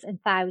thousands and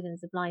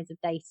thousands of lines of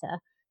data.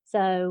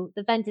 So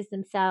the vendors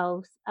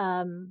themselves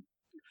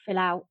fill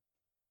out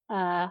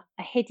a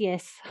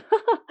hideous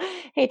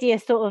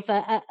sort of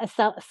a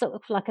sort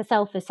of like a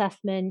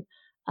self-assessment.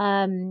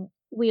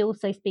 We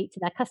also speak to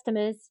their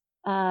customers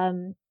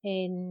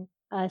in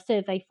a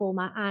survey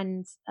format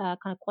and kind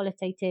of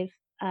qualitative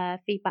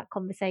feedback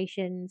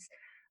conversations.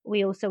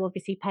 We also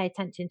obviously pay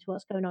attention to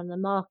what's going on in the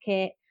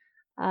market,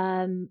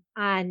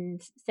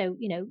 and so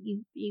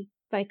you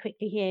very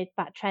quickly hear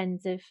about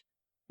trends of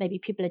maybe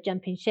people are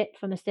jumping ship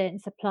from a certain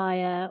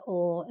supplier,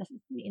 or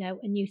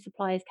a new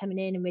supplier is coming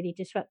in and really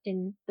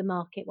disrupting the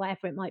market,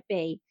 whatever it might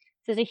be.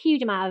 So there's a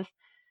huge amount of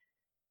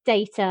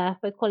data,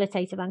 both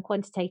qualitative and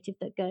quantitative,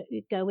 that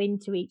go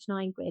into each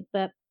 9 grid.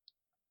 But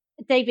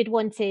David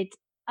wanted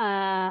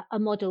a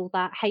model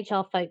that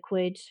HR folk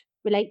would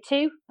relate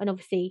to, and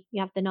obviously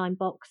you have the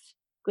 9-box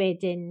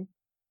grid in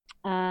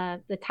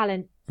the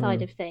talent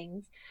side of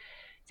things.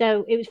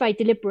 So it was very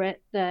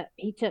deliberate that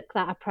he took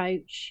that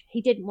approach.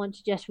 He didn't want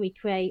to just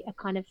recreate a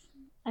kind of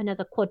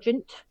another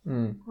quadrant.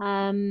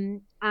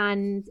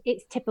 And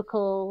it's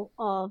typical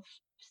of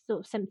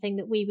sort of something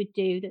that we would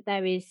do, that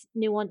there is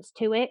nuance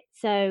to it.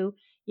 So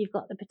you've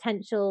got the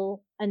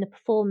potential and the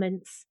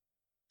performance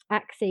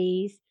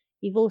axes.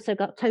 You've also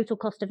got total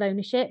cost of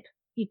ownership.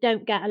 You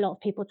don't get a lot of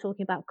people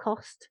talking about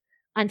cost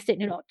and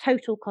sitting a lot of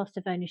total cost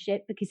of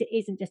ownership, because it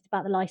isn't just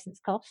about the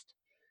license cost.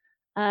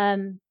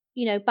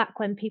 Back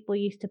when people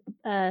used to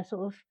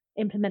sort of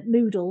implement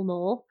Moodle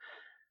more,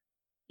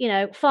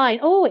 fine.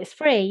 Oh, it's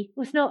free.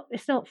 Well,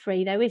 it's not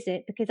free though, is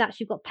it? Because actually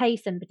you've got to pay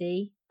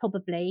somebody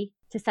probably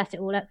to set it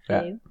all up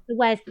for you. So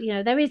where's,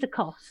 there is a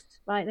cost,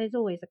 right? There's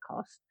always a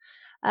cost.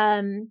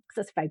 Because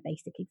that's a very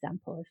basic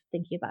example of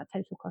thinking about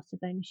total cost of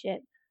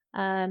ownership.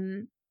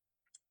 And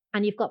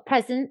you've got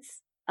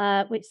presence,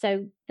 which,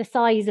 so the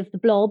size of the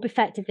blob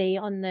effectively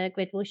on the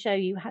grid will show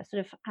you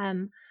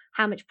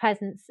how much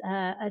presence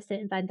a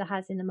certain vendor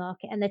has in the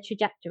market, and their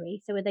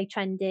trajectory. So are they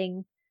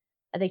trending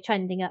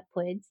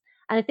upwards?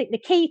 And I think the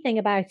key thing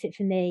about it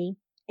for me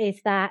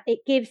is that it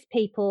gives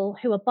people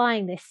who are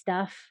buying this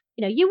stuff,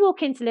 you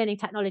walk into learning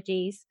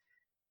technologies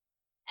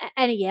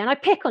any year, and I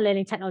pick on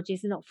learning technologies,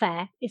 it's not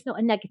fair. It's not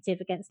a negative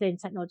against learning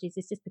technologies.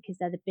 It's just because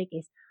they're the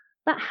biggest.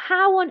 But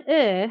how on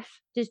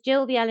earth does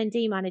Jill, the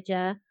L&D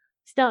manager,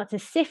 start to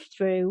sift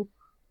through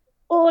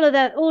all of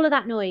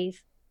that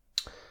noise?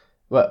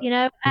 Well,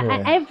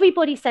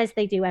 everybody says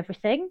they do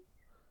everything.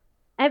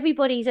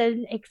 Everybody's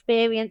an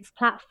experience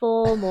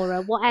platform or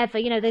a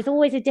whatever. There's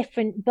always a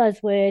different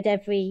buzzword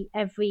every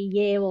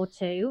year or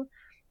two.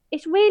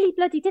 It's really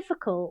bloody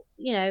difficult,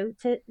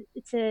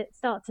 to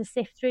start to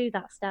sift through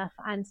that stuff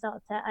and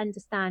start to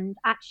understand,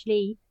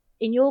 actually,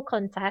 in your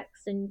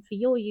context and for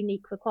your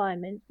unique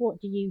requirements, what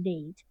do you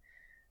need?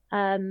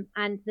 And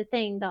the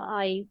thing that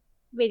I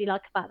really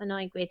like about the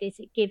 9 grid is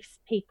it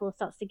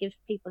starts to give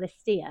people a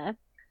steer.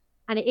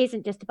 And it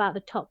isn't just about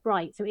the top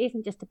right. So it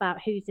isn't just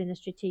about who's in a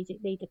strategic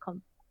leader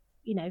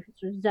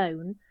sort of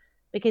zone,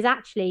 because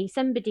actually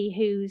somebody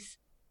who's,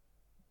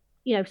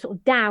 sort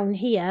of down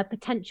here,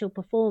 potential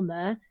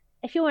performer,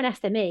 if you're an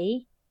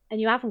SME and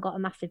you haven't got a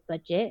massive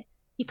budget,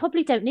 you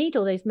probably don't need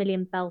all those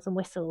million bells and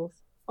whistles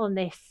on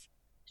this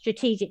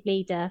strategic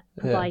leader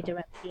provider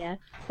up here.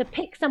 So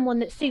pick someone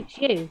that suits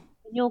you in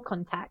your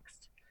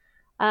context.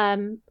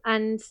 And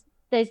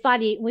there's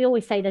value. We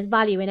always say there's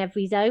value in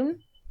every zone.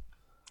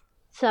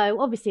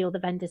 So obviously all the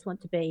vendors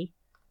want to be,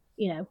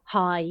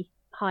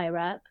 higher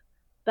up,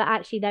 but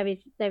actually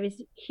there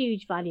is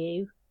huge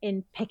value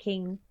in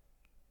picking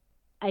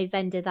a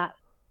vendor that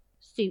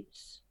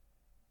suits,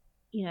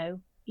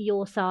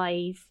 your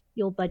size,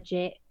 your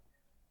budget,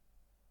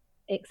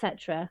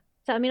 etc.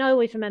 So I mean, I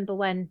always remember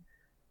when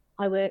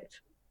I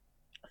worked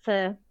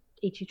for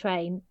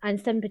E2Train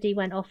and somebody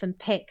went off and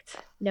picked,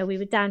 we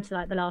were down to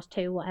like the last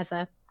two,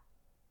 whatever,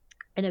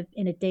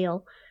 in a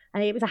deal,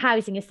 and it was a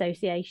housing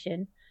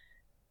association,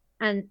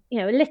 and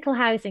a little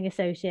housing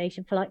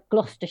association for like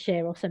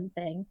Gloucestershire or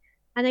something,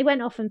 and they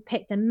went off and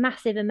picked a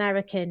massive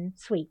American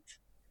suite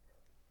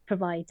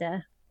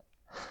provider.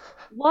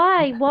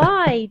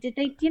 Why did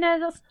they?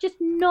 That's just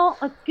not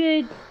a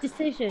good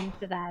decision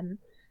for them,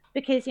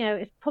 because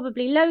it's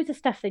probably loads of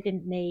stuff they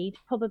didn't need,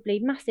 probably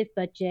massive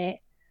budget,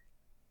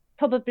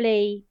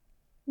 probably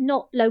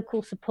not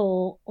local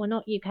support or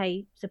not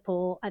UK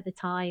support at the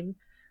time.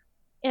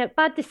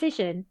 Bad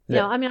decision.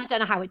 I mean, I don't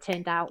know how it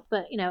turned out,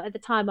 but at the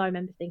time I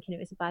remember thinking it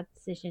was a bad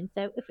decision.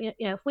 So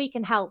if we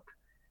can help,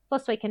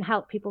 Bossway can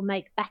help people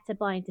make better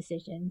buying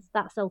decisions,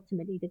 that's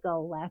ultimately the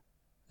goal there.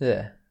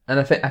 Yeah,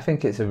 and I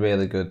think it's a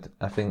really good.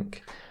 I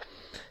think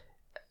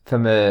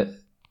from a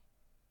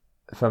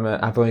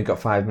I've only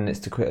got 5 minutes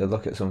to quickly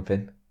look at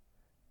something.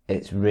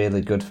 It's really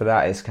good for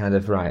that. It's kind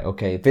of right.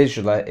 Okay,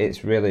 visually,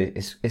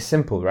 it's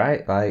simple,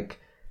 right? Like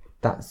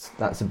that's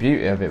the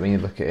beauty of it when you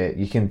look at it.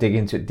 You can dig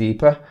into it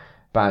deeper.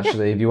 But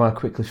actually, if you want to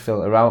quickly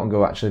filter out and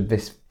go, actually,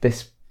 this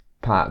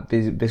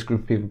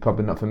group of people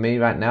probably not for me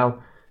right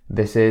now.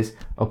 This is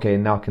okay.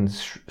 Now I can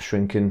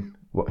shrink in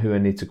who I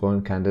need to go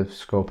and kind of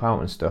scope out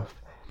and stuff.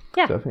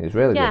 Yeah. So I think it's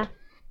really good.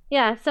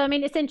 Yeah. So I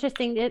mean, it's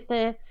interesting that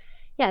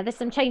there's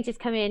some changes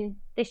coming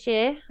this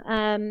year,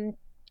 and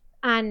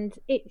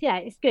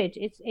it's good.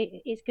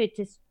 It's good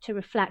to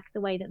reflect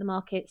the way that the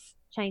market's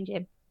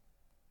changing.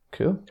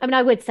 Cool. I mean,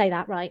 I would say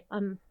that, right?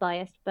 I'm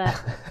biased, but.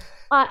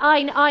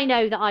 I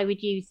know that I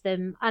would use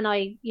them, and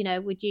I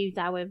would use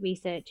our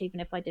research even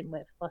if I didn't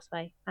work for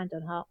Bossway, hand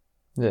on heart.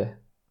 Yeah,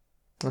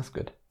 that's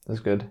good.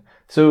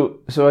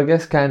 So I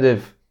guess kind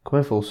of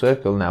coming full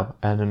circle now,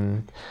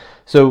 and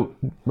so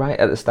right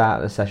at the start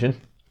of the session,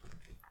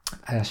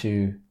 I asked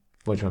you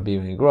what do you want to be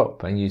when you grow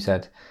up, and you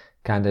said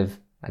kind of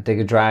a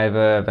digger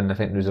driver, and I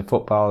think there was a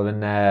footballer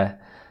in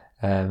there,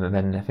 and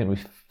then I think we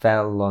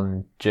fell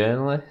on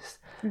journalist.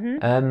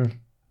 Mm-hmm.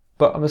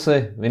 But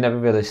obviously we never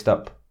really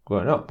stopped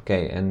growing up,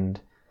 Kate,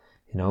 and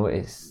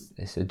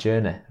it's a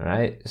journey,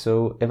 right?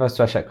 So if I was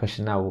to ask that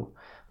question now,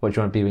 what do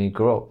you want to be when you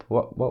grow up?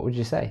 What would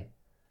you say?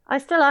 I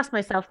still ask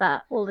myself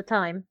that all the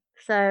time.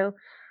 So,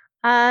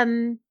 I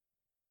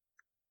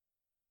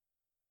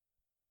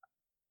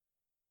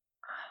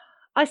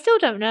still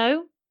don't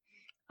know,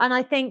 and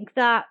I think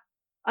that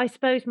I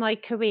suppose my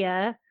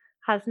career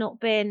has not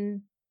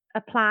been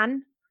a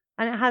plan,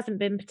 and it hasn't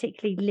been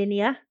particularly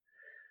linear.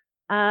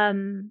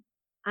 And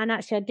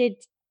actually, I did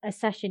a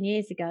session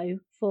years ago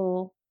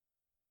for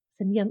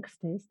some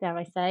youngsters, dare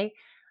I say,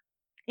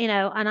 and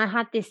I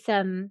had this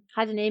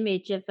had an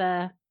image of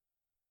a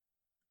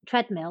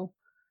treadmill,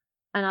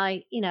 and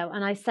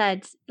I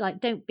said, like,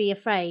 don't be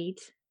afraid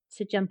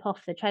to jump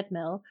off the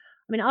treadmill.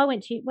 I mean,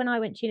 when I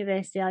went to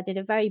university, I did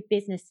a very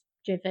business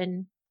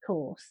driven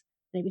course,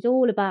 and it was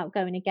all about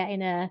going and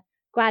getting a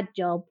grad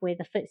job with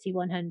a FTSE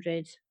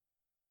 100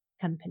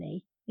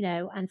 company,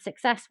 and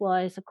success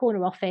was a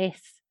corner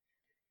office,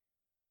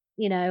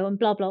 and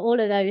blah, blah, all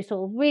of those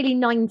sort of really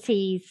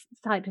 90s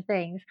type of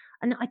things.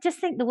 And I just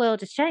think the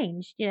world has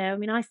changed. I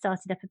mean, I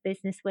started up a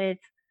business with,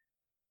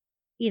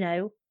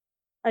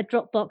 a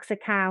Dropbox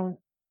account,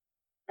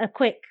 a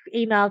quick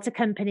email to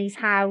company's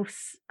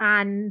house,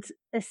 and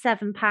a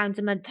 £7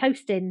 a month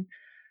hosting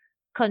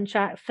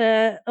contract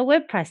for a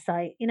WordPress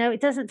site.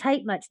 It doesn't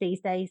take much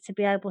these days to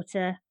be able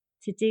to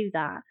do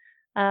that.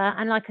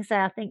 And like I say,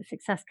 I think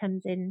success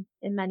comes in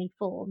many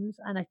forms,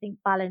 and I think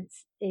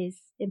balance is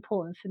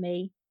important for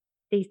me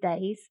these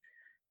days,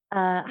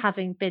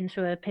 having been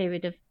through a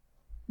period of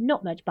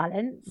not much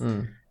balance.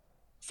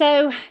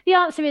 So the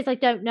answer is I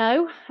don't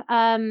know,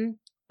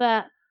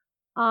 but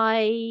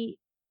I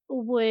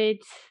really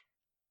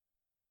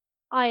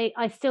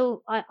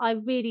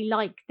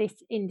like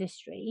this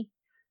industry,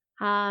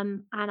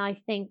 and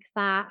I think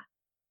that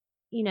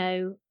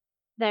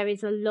there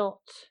is a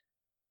lot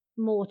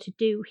more to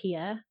do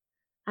here,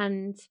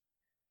 and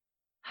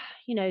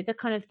the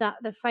kind of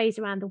the phrase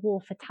around the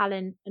war for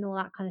talent and all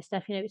that kind of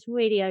stuff, it's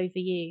really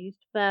overused.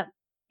 But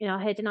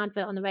I heard an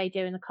advert on the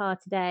radio in the car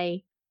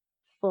today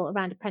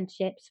around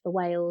apprenticeships for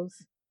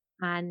Wales,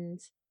 and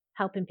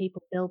helping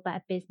people build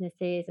better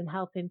businesses and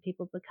helping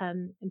people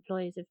become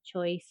employers of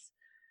choice.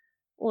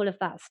 all of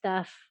that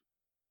stuff.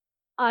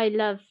 I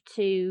love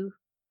to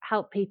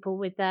help people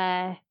with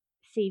their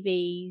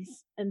CVs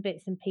and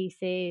bits and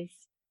pieces.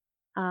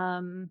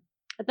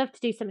 I'd love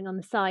to do something on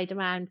the side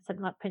around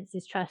something like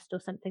Prince's Trust or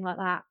something like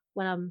that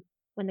when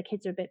the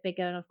kids are a bit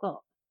bigger and I've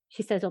got,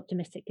 she says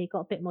optimistically, got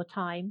a bit more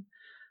time.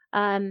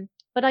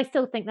 But I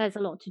still think there's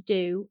a lot to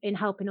do in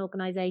helping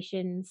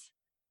organisations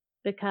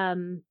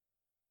become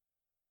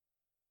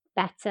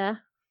better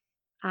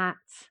at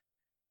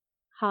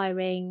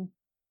hiring,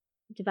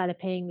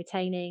 developing,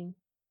 retaining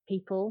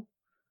people.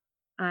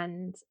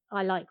 And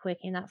I like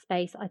working in that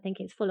space. I think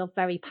it's full of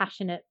very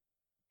passionate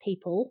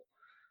people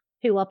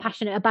who are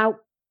passionate about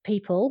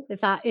people, if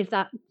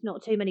that's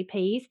not too many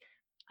P's.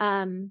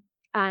 And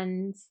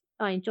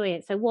I enjoy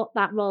it. So what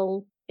that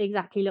role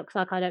exactly looks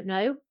like, I don't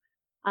know.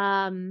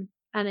 And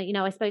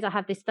I suppose I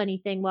have this funny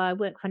thing where I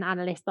work for an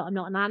analyst, but I'm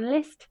not an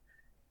analyst.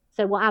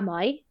 So what am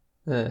I?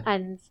 Yeah.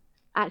 And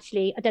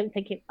actually, I don't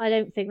think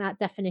that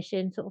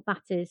definition sort of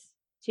matters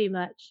too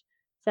much.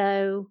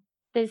 So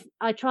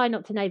I try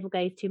not to navel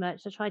gaze too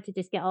much. I try to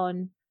just get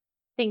on.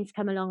 Things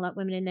come along like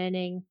Women in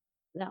Learning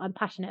that I'm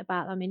passionate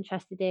about, I'm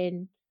interested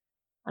in.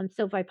 I'm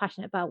still very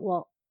passionate about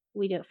what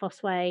we do at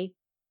Fossway.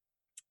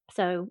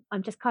 So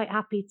I'm just quite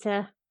happy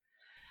to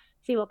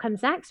see what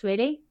comes next,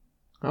 really.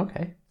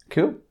 Okay,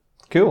 cool.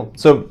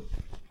 So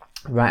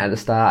right at the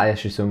start, I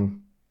asked you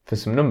for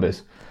some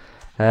numbers.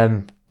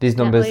 These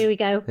numbers. Here we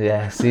go.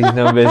 Yes, these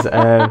numbers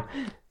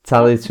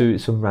tally to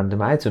some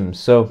random items.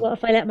 So what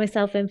if I let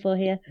myself in for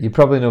here? You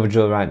probably know the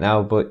drill right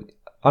now, but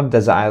on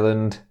Desert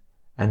Island,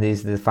 and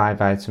these are the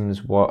 5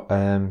 items. What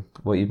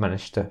you've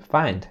managed to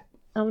find?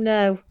 Oh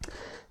no.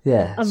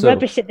 Yeah, I'm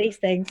rubbish at these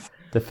things.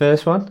 The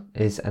first one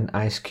is an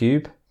ice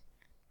cube.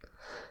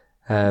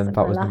 That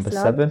was number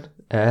 7.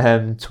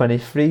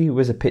 23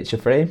 was a picture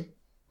frame.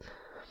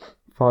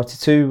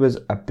 42 was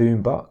a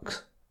boom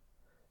box.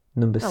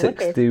 Number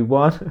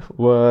 61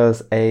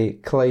 was a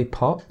clay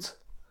pot.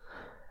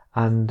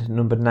 And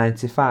number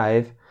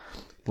 95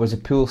 was a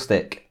pool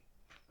stick.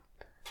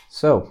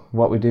 So,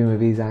 what are we doing with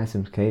these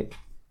items, Kate?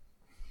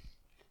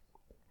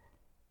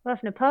 We're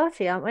having a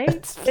party, aren't we?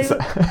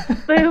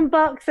 Boom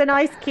box, an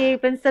ice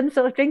cube, and some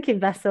sort of drinking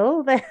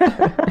vessel. Don't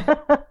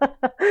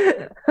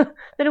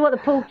know what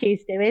the pool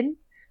cue's doing.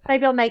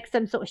 Maybe I'll make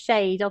some sort of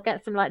shade. I'll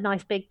get some like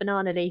nice big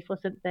banana leaf or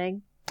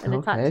something and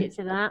attach it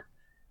to that.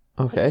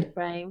 Okay. Picture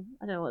frame.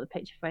 I don't know what the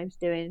picture frame's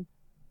doing.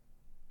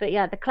 But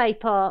yeah, the clay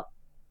pot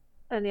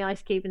and the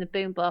ice cube and the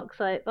boom box.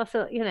 Like that's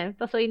all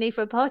you need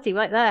for a party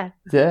right there.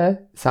 Yeah,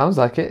 sounds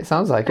like it.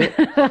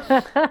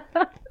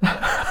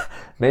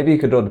 Maybe you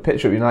could draw the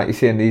picture up, like you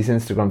see in these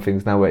Instagram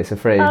things now where it's a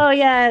frame. Oh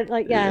yeah,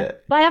 yeah.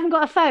 But I haven't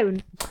got a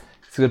phone.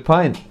 It's a good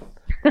point.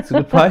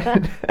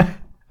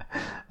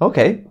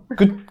 Okay,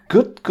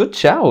 good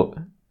shout.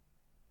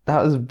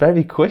 That was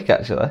very quick,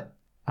 actually.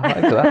 I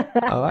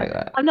like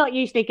that. I'm not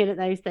usually good at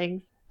those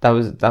things. That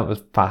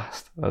was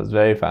fast. That was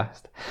very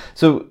fast.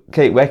 So,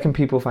 Kate, where can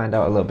people find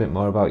out a little bit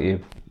more about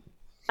you?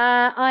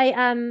 I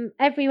am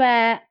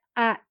everywhere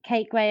at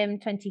Kate Graham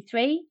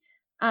 23.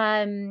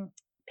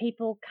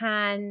 People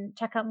can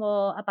check out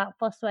more about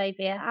Fossway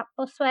via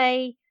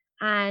 @Fossway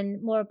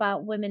and more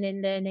about Women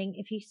in Learning.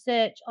 If you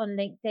search on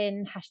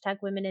LinkedIn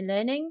 #Women in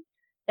Learning,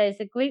 there's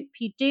a group.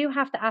 You do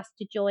have to ask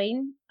to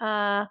join.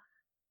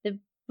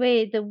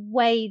 The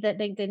way that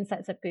LinkedIn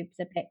sets up groups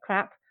is a bit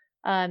crap.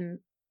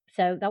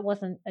 So that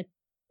wasn't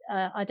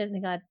I don't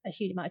think I had a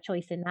huge amount of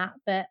choice in that,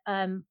 but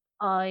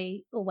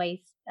I always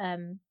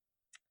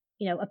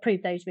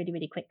approve those really,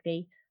 really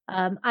quickly.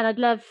 And I'd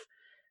love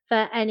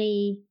for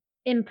any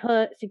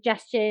input,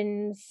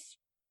 suggestions,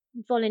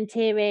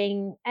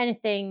 volunteering,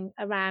 anything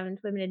around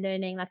Women in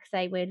Learning. Like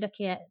I say, we're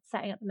looking at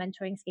setting up the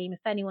mentoring scheme. If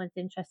anyone's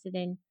interested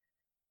in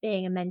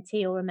being a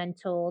mentee or a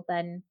mentor,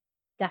 then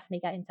definitely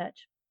get in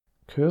touch.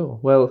 Cool.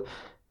 Well,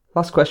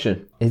 last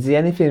question. Is there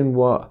anything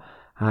what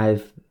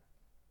I've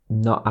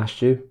not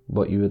asked you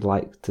what you would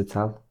like to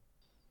tell?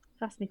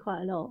 You've asked me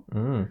quite a lot.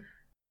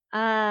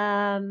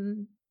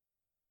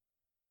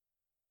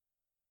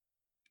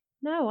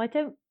 No, I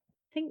don't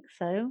think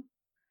so.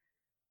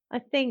 I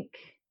think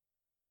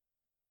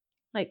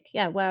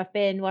where I've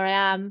been, where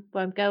I am,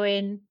 where I'm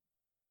going.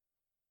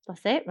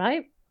 That's it,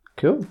 right?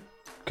 Cool.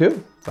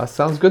 That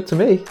sounds good to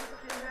me.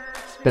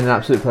 It's been an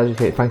absolute pleasure,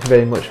 Kate. Thank you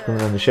very much for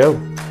coming on the show.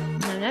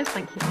 No,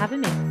 thank you for having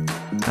me.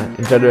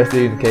 Enjoy the rest of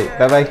the evening, Kate.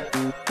 Bye-bye.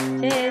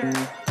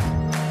 Cheers.